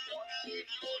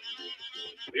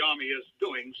army is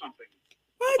doing something.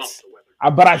 What?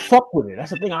 But I fuck with it. That's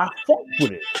the thing. I fuck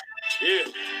with it. Yeah.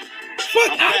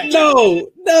 Fuck.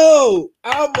 No.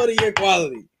 I'm out of your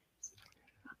quality.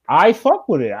 I fuck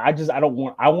with it. I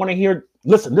want to hear.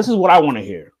 Listen, this is what I want to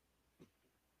hear.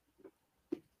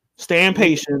 Stand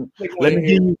patient. Let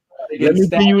me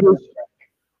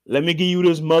give you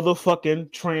this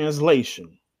motherfucking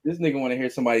translation. This nigga want to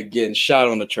hear somebody getting shot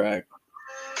on the track.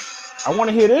 I want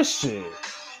to hear this shit.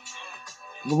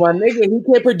 But my nigga, he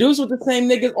can't produce with the same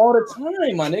niggas all the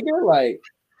time, my nigga. Like,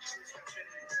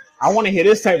 I want to hear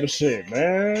this type of shit,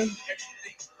 man.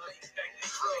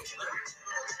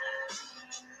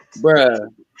 Bruh.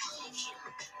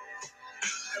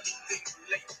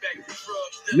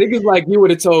 Niggas like you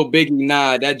would have told Biggie,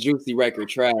 nah, that Juicy record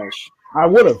trash. I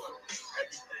would have.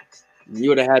 You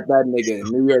would have had that nigga in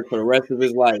New York for the rest of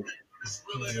his life.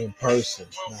 In person.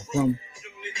 From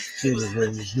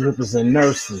represent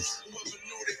nurses.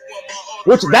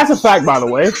 Which that's a fact, by the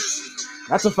way.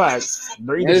 That's a fact.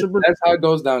 That's how it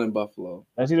goes down in Buffalo.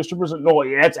 That's either strippers. No,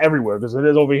 yeah, that's everywhere because it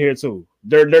is over here too.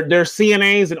 They're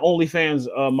CNAs and OnlyFans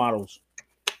models.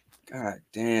 God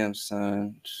damn,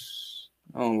 son.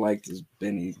 I don't like this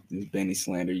Benny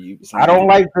slander. I don't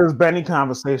like this Benny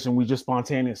conversation. We just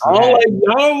spontaneously. I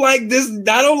don't like this.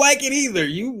 I don't like it either.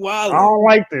 You wild. I don't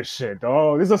like this shit,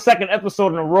 dog. This is the second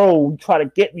episode in a row. You try to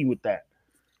get me with that.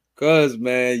 Cause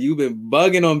man, you've been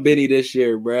bugging on Benny this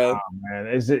year, bro. Oh,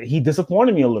 man, he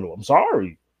disappointed me a little. I'm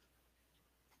sorry,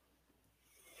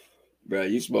 bro.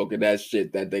 You smoking that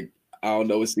shit that they. I don't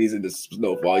know what season the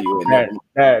snowfall you in.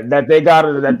 That they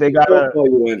gotta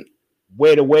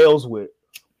weigh the whales with.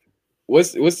 What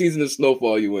season of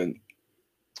Snowfall you in?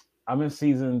 I'm in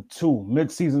season 2,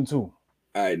 mid-season 2. All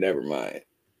right, never mind.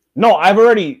 No, I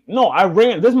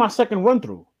ran. This is my second run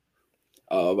through.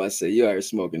 Oh, I say you are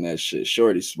smoking that shit.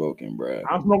 Shorty smoking, bro.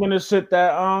 I'm smoking this shit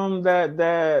that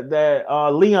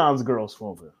Leon's girl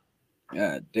smoking.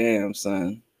 God damn,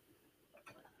 son.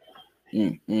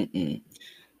 Hold on,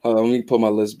 let me pull my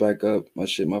list back up. My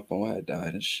phone had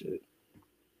died and shit.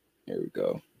 Here we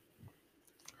go.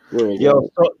 Yo,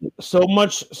 so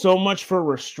much for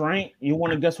restraint. You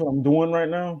want to guess what I'm doing right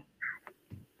now?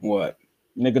 What?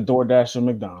 Nigga, DoorDash and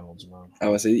McDonald's, man. I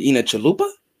would say eating a chalupa.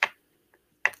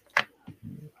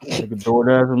 Nigga,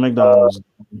 DoorDash and McDonald's.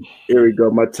 Here we go.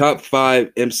 My top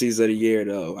 5 MCs of the year,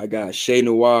 though. I got Shay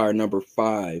Noir, number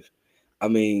 5. I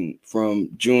mean, from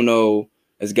Juno,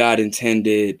 As God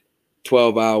Intended,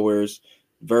 12 Hours,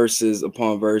 verses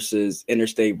upon verses,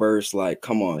 Interstate Verse. Like,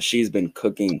 come on, she's been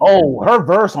cooking. Oh, her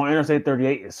verse on Interstate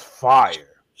 38 is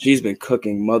fire. She's been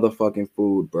cooking motherfucking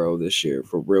food, bro, this year.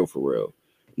 For real, for real.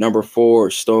 Number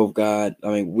 4, Stove God. I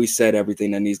mean, we said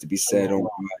everything that needs to be said on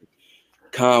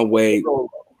Conway. I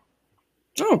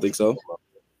don't think so.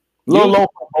 Low for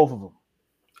both of them.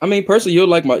 I mean, personally, you'll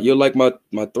like my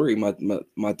 3. My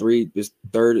 3 is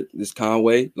third is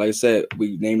Conway. Like I said,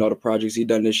 we named all the projects he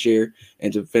done this year,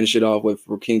 and to finish it off with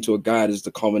King to a God is the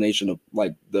culmination of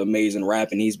like the amazing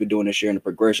rapping he's been doing this year and the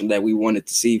progression that we wanted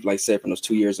to see, like I said, from those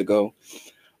 2 years ago.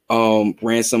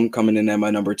 Ransom coming in at my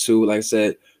number 2. Like I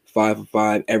said, 5 for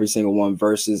 5. Every single one.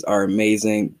 Verses are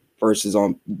amazing. Verses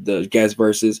on the guest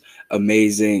verses,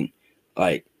 amazing.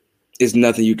 Like, there's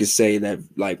nothing you could say that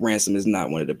like Ransom is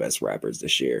not one of the best rappers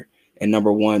this year. And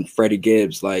number 1, Freddie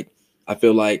Gibbs. Like, I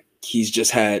feel like he's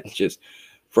just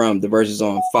from the verses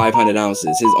on 500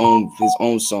 Ounces, his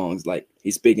own songs. Like,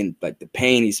 he's speaking like the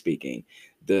pain he's speaking,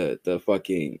 the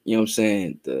fucking, you know what I'm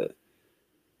saying,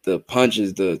 the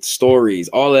punches, the stories,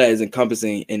 all of that is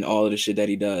encompassing in all of the shit that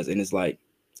he does. And it's like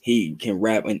he can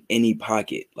rap in any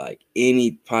pocket, like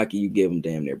any pocket you give him,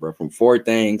 damn near, bro. From 4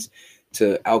 Things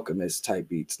to Alchemist type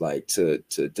beats, like to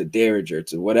Derringer,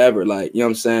 to whatever, like, you know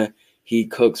what I'm saying? He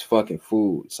cooks fucking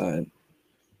food, son.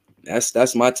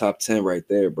 That's my top 10 right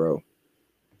there, bro.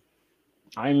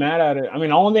 I ain't mad at it. I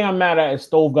mean, the only thing I'm mad at is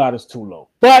Stove God is too low.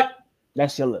 But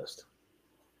that's your list.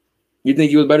 You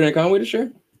think he was better than Conway this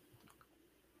year?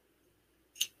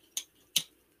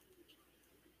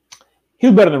 He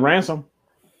was better than Ransom.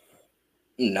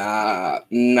 Nah.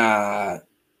 He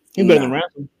better than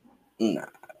Ransom. Nah.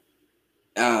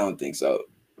 I don't think so.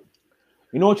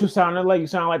 You know what you sounded like? You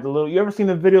sound like the little. You ever seen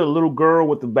the video of the little girl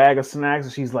with the bag of snacks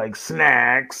and she's like,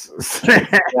 snacks. The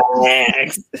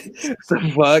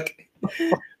fuck?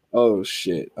 Oh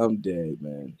shit, I'm dead,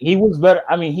 man. He was better.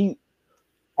 I mean,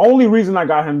 only reason I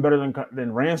got him better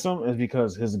than Ransom is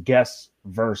because his guest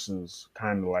verses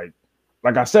kind of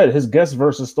like I said, his guest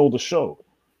verses stole the show.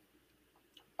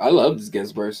 I love his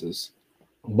guest verses.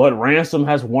 But Ransom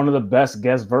has one of the best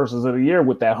guest verses of the year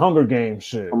with that Hunger Games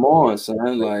shit. Come on,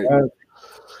 son. Like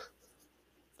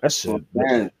that shit.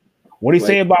 Man. What do he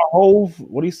say about Hove?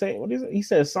 What do he say? What is it? He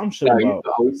said some shit about.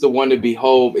 He's the one to be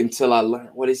Hove until I learn.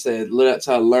 What he said,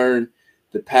 until I learn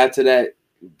the path to that,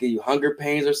 give you hunger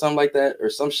pains or something like that, or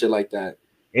some shit like that.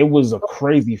 It was a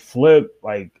crazy flip.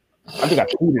 Like, I think I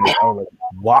tweeted it. I was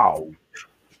like, wow.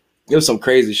 It was some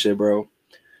crazy shit, bro.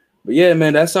 But yeah,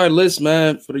 man, that's our list,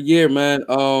 man, for the year, man.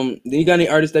 You got any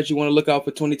artists that you want to look out for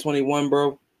 2021,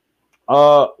 bro?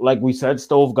 Like we said,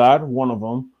 Stove God, one of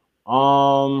them.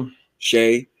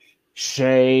 Shay.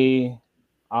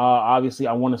 Obviously,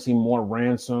 I want to see more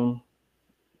Ransom.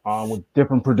 With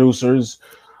different producers.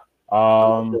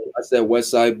 I said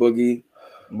Westside Boogie.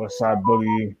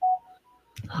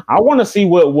 I want to see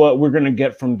what we're gonna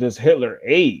get from this Hitler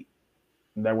 8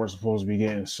 that we're supposed to be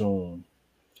getting soon.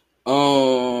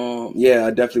 Yeah,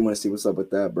 I definitely want to see what's up with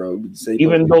that, bro.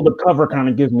 Even though the cover kind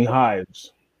of gives me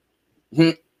hives,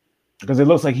 because it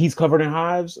looks like he's covered in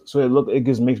hives, so it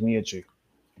just makes me itchy.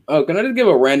 Oh, can I just give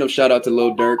a random shout out to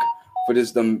Lil Durk for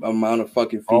just the amount of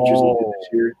fucking features this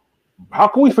year? How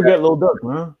can we forget Lil Durk,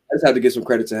 man? I just have to give some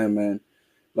credit to him, man.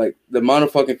 Like, the amount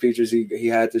of fucking features he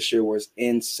had this year was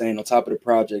insane. On top of the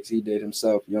projects he did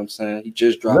himself, you know what I'm saying? He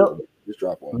just dropped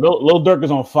one. Lil Durk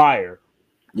is on fire.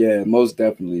 Yeah, most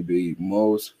definitely, B.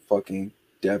 Most fucking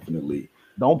definitely.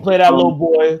 Don't play that little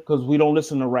boy because we don't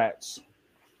listen to rats.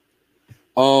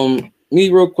 Me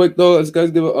real quick though, let's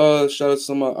guys give a shout out to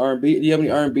some R&B. Do you have any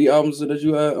R&B albums that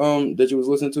you had that you was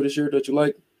listening to this year that you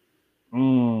like?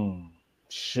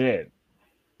 Shit.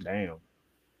 Damn.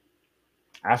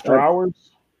 After Hours?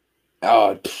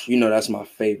 Oh, you know that's my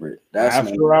favorite. That's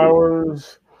After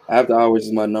Hours. After Hours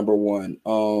is my number one.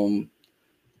 When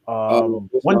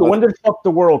did Fuck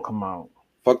the World come out?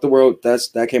 Fuck the World,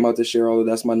 that came out this year. Although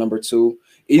that's my number 2.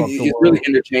 It's really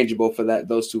interchangeable for that.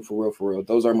 Those two, for real.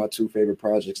 Those are my 2 favorite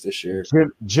projects this year.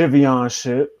 Giveon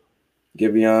shit.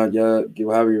 Giveon, yeah. I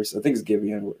think it's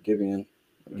Giveon.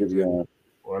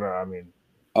 What I mean,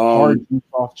 Hard G,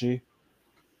 Soft G.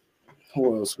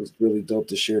 Who else was really dope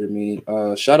this year to me?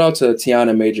 Shout out to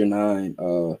Tiana Major 9.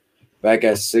 Back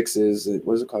at Sixes.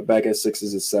 What is it called? Back at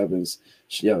Sixes and Sevens.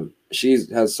 She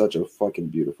has such a fucking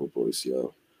beautiful voice,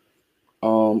 yo.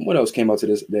 What else came out to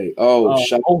this day?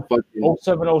 Shout out fucking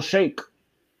 070 Shake.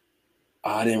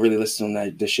 I didn't really listen to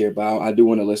him this year, but I do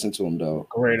want to listen to him though.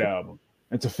 Great album.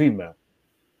 It's a female.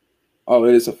 Oh,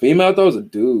 it is a female? I thought it was a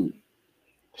dude.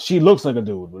 She looks like a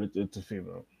dude, but it's a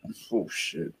female. Oh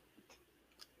shit.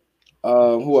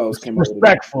 Who else came out?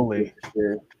 Respectfully. This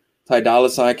year? Ty Dolla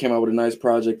 $ign came out with a nice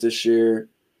project this year.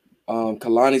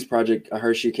 Kalani's project, I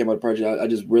heard she came out with a project. I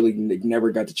just really never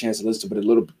got the chance to listen to, but a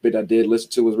little bit I did listen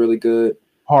to was really good.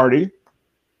 Party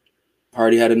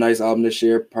had a nice album this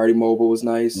year. Party Mobile was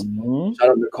nice. Mm-hmm. Shout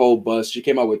out to Nicole Bust. She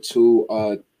came out with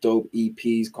 2 dope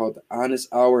EPs called The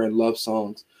Honest Hour and Love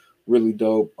Songs. Really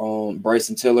dope.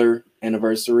 Bryson Tiller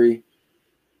Anniversary.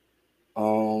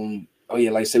 Oh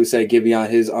yeah, like we said, Giveon,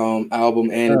 his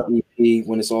album and his EP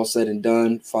when it's all said and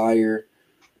done. Fire.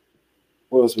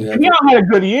 What else we have? Giveon had a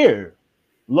good year.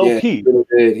 Low key.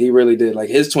 He really did. Like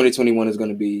his 2021 is going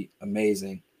to be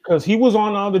amazing. Because he was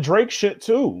on the Drake shit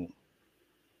too.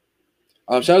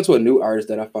 Shout out to a new artist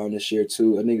that I found this year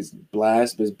too. I think it's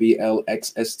Blast, but it's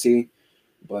BLXST.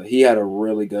 But he had a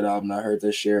really good album I heard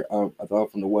this year. I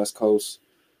thought from the West Coast.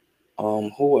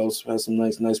 Who else has some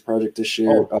nice project this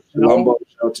year? Lumbo,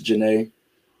 shout out to Janae.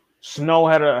 Snow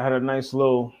had a nice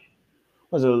little.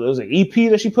 Was it an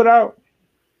EP that she put out?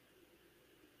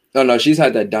 No, she's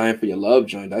had that Dying for Your Love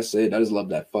joint. That's it. I just love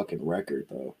that fucking record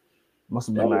though. Must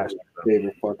have been last year.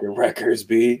 Favorite fucking records,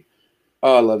 B.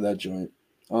 Oh, I love that joint.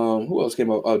 Who else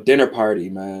came out? Oh, Dinner Party,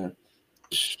 man.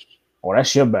 Oh,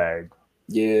 that's your bag.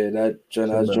 Yeah, that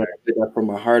joint. I picked up from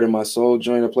my heart and my soul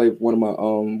joint. I played one of my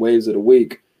waves of the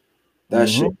week. That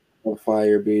shit on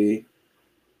fire, B.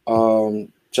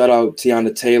 Shout out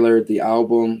Tiana Taylor, the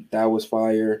album that was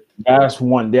fire. That's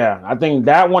one, yeah. I think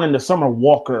that one and the Summer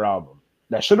Walker album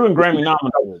that should have been Grammy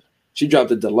nominated. She dropped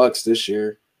the deluxe this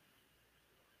year.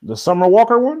 The Summer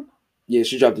Walker one? Yeah,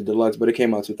 she dropped the deluxe, but it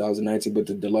came out 2019. But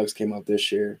the deluxe came out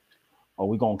this year. Oh,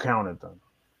 we gonna count it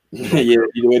then.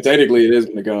 Yeah, technically it is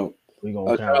gonna count. We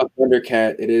gonna shout out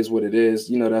Thundercat. It is what it is.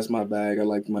 You know that's my bag. I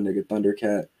like my nigga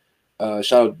Thundercat.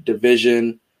 Shout out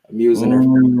Division. Amusing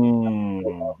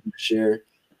her. Share.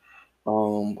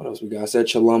 What else we got? I said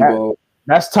Chilumbo.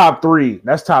 That's top 3.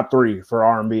 That's top 3 for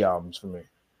R&B albums for me.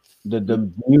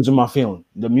 The Musing My Feeling.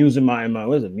 The Musing My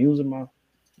what is it? Musing My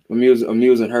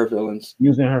Amusing Her Feelings.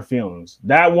 Musing Her Feelings.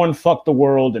 That one, Fuck the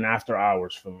World and After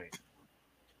Hours for me.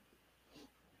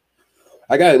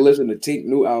 I gotta listen to Tink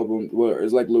new album where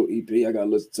it's like a little EP. I gotta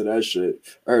listen to that shit.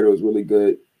 I heard it was really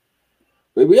good.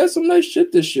 But we had some nice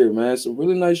shit this year, man. Some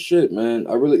really nice shit, man.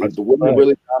 The women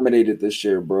really dominated this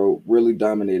year, bro. Really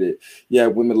dominated. Yeah,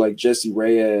 women like Jessie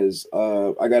Reyez.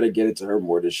 I gotta get into her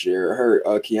more this year. Her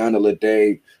Kiana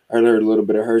Lede. I heard a little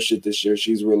bit of her shit this year.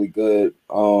 She's really good.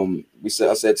 I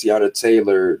said Tiana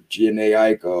Taylor, Jhené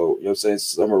Aiko, you know what I'm saying?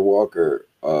 Summer Walker.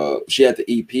 She had the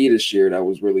EP this year that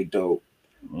was really dope.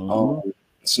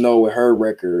 Snow with her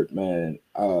record, man.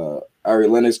 Ari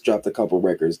Lennox dropped a couple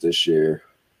records this year.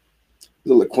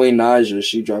 Queen Naja,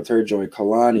 she dropped her joint.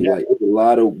 Kalani, like a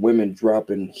lot of women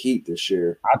dropping heat this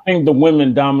year. I think the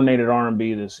women dominated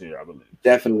R&B this year, I believe.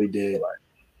 Definitely did.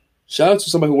 Shout out to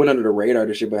somebody who went under the radar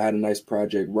this year but had a nice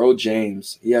project. Ro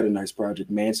James, he had a nice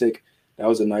project. Mantic, that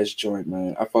was a nice joint,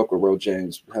 man. I fuck with Ro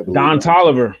James. Don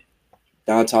Toliver.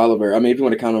 I mean, if you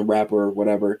want to count him rapper or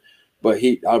whatever, but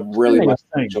I really like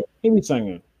he be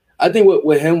singing. I think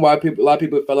with him, why a lot of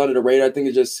people fell under the radar. I think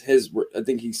it's just I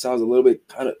think he sounds a little bit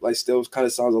still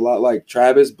sounds a lot like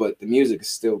Travis, but the music is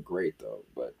still great though.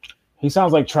 But he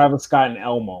sounds like Travis Scott and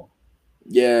Elmo.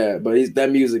 Yeah, but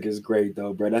that music is great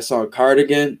though, bro. That song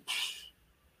Cardigan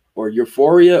or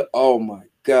Euphoria, oh my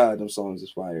god, them songs is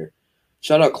fire.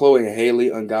 Shout out Chloe and Haley,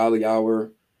 Ungodly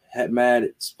Hour, Mad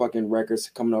fucking records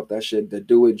coming off that shit. The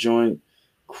Do It joint,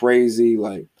 crazy.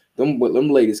 Like them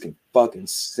ladies can fucking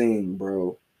sing,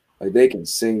 bro. Like they can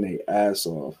sing their ass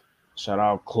off. Shout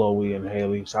out Chloe and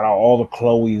Haley. Shout out all the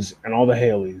Chloes and all the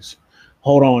Haleys.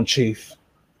 Hold on, Chief.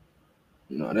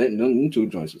 No, them 2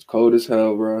 joints was cold as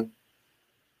hell, bro.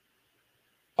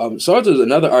 So there's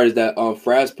another artist that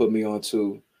Fraz put me on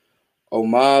to.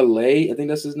 Omar Lay, I think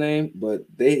that's his name. But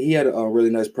he had a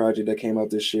really nice project that came out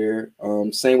this year.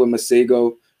 Same with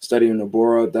Masego, Studying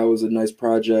Nabora. That was a nice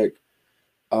project.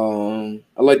 I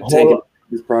like to take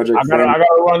this project. I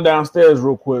gotta run downstairs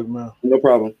real quick, man. No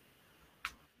problem.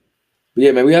 But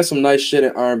yeah, man, we had some nice shit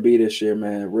in R&B this year,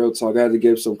 man. Real talk. I had to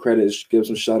give some credit, give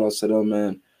some shout outs to them,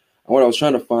 man. I was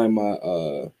trying to find my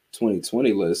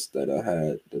 2020 list that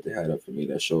they had up for me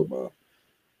that showed my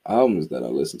albums that I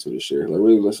listened to this year. Like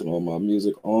really listen to all my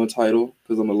music on Tidal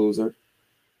because I'm a loser.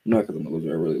 Not because I'm a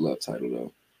loser. I really love Title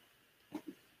though.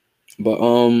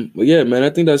 But yeah, man, I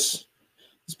think that's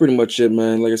pretty much it,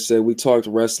 man. Like I said, we talked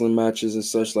wrestling matches and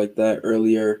such like that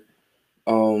earlier.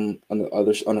 On the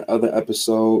other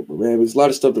episode, but man, there's a lot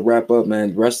of stuff to wrap up,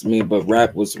 man. But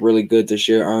rap was really good this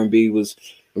year. R&B was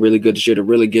really good this year to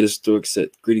really get us through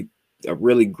a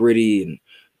really gritty and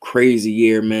crazy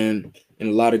year, man. And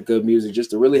a lot of good music just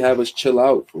to really have us chill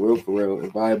out for real,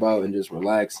 and vibe out and just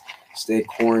relax, stay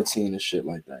quarantined and shit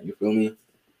like that. You feel me?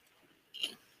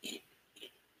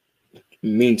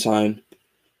 Meantime,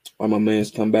 while my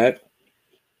mans come back,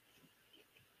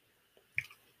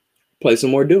 play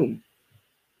some more Doom.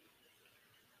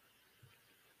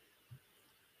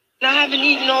 I haven't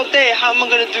eaten all day. How am I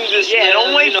gonna do this? Yeah,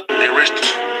 don't wait. They arrested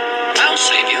you. I'll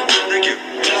save you. Thank you.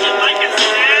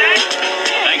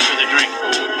 Thanks for the drink.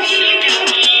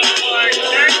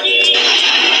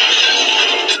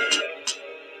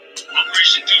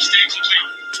 Operation Doomsday complete.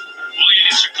 All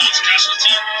units are close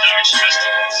casualty. Damage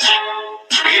tested.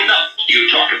 Enough. You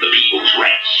talk of the people's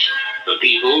rights. The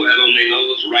people have only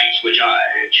those rights which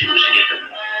I choose to give them.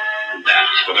 And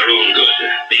that's for their own good.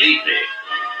 Believe me.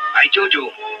 I told you.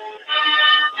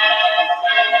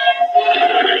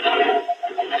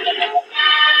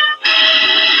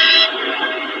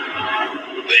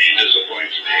 They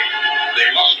disappoint me. They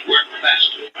must work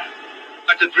faster.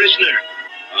 But the prisoner.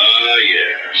 Ah,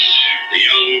 yes. The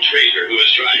young traitor who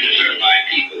is trying to serve my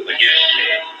people against me.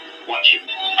 Watch him.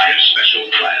 I have special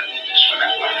plans for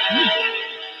that one.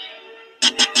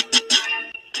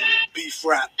 Beef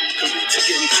rap, could lead to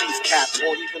getting teeth capped,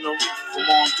 or even a reef from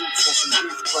on dukes on some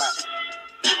beef crap.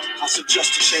 I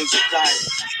suggest to change your diet.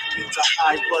 Means a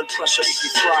high blood pressure if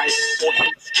you fried, or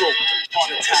heat stroke,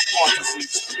 heart attack, heart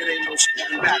disease. It ain't no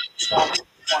scooting back. Hard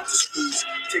to squeeze.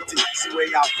 Take the easy way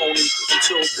out, phony.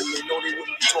 Until then, they know they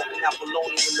wouldn't be talking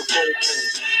Apollonian in the bullpen.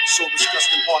 So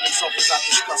disgusting, part themselves as I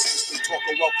discuss this. They talk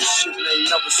a wealth of shit and they ain't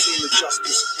never seen the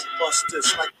justice. Bust this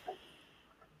like.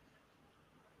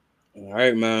 All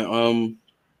right, man.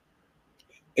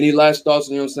 Any last thoughts?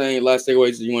 You know what I'm saying? Last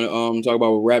takeaways you want to talk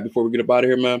about with rap before we get up out of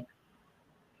here, man?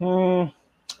 And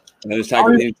just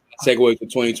takeaways for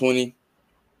 2020.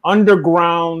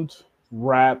 Underground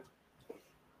rap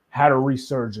had a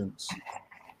resurgence.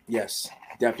 Yes,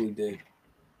 definitely did.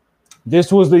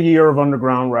 This was the year of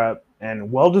underground rap,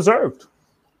 and well deserved.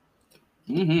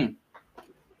 Mm-hmm.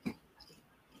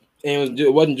 And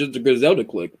it wasn't just a Griselda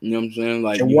clique. You know what I'm saying?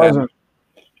 Like it wasn't.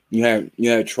 You had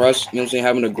Trust, you know what I'm saying,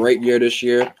 having a great year this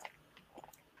year.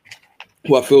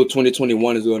 Well, I feel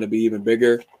 2021 is going to be even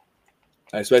bigger.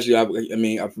 Especially, I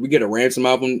mean, if we get a Ransom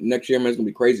album next year, man, it's going to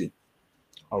be crazy.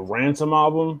 A Ransom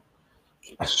album?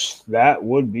 That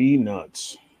would be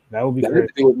nuts. That would be crazy.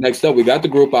 Next up, we got the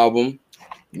group album.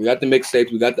 We got the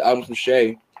mixtapes. We got the album from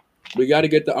Shay. We got to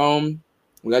get the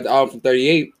we got the album from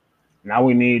 38. Now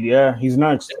we need, he's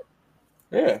next.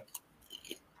 Yeah.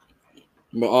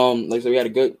 But like I said, we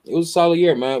had it was a solid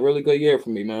year, man. Really good year for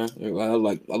me, man. I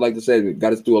like to say we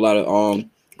got us through a lot of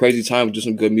crazy time with just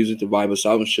some good music to vibe us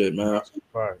out and shit, man.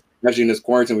 Right. Especially in this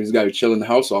quarantine, we just gotta chill in the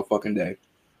house all fucking day.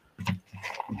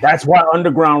 That's why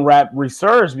underground rap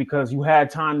resurged, because you had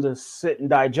time to sit and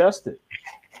digest it.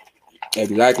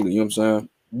 Exactly, you know what I'm saying?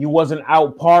 You wasn't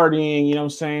out partying, you know what I'm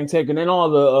saying, taking in all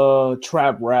the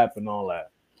trap rap and all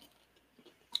that.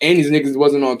 And these niggas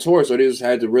wasn't on tour, so they just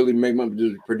had to really make money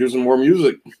just producing more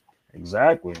music.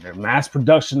 Exactly. The mass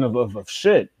production of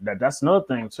shit. That's another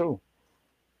thing too.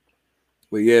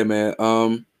 But yeah, man.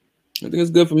 I think it's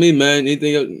good for me, man.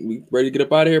 Anything else? We ready to get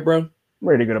up out of here, bro? I'm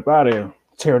ready to get up out of here.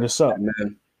 Tear this up. Yeah,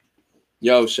 man.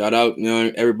 Yo, shout out,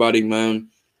 everybody, man.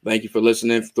 Thank you for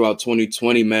listening throughout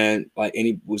 2020, man. Like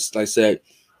I said,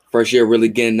 first year really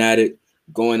getting at it,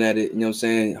 going at it, you know what I'm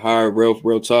saying? Hard,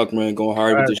 real talk, man. Going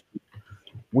hard with this shit.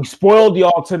 We spoiled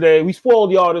y'all today. We spoiled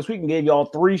y'all this week and gave y'all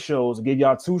 3 shows and gave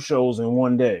y'all 2 shows in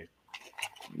one day.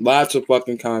 Lots of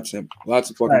fucking content.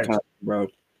 Content, bro.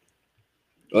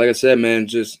 Like I said, man,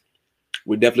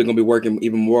 we're definitely going to be working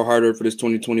even more harder for this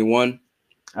 2021.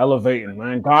 Elevating,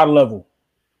 man. God level.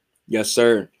 Yes,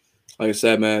 sir. Like I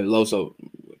said, man, Loso,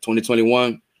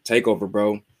 2021, takeover,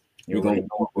 bro.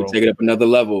 We're take it up another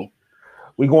level.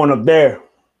 We going up there.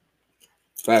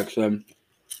 Facts, man.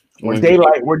 Where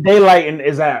daylight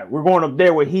is at. We're going up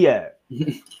there where he at.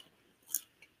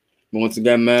 Once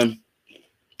again, man,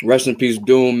 rest in peace,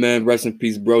 Doom, man. Rest in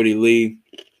peace, Brody Lee.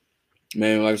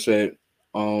 Man, like I said,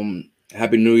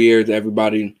 Happy New Year to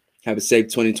everybody. Have a safe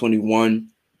 2021.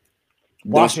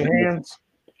 Wash your hands.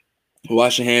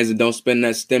 Wash your hands and don't spend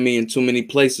that stimmy in too many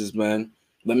places, man.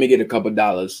 Let me get a couple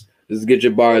dollars. Let's get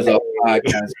your bars up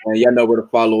podcast, man. Y'all know where to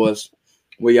follow us.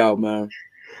 We out, man.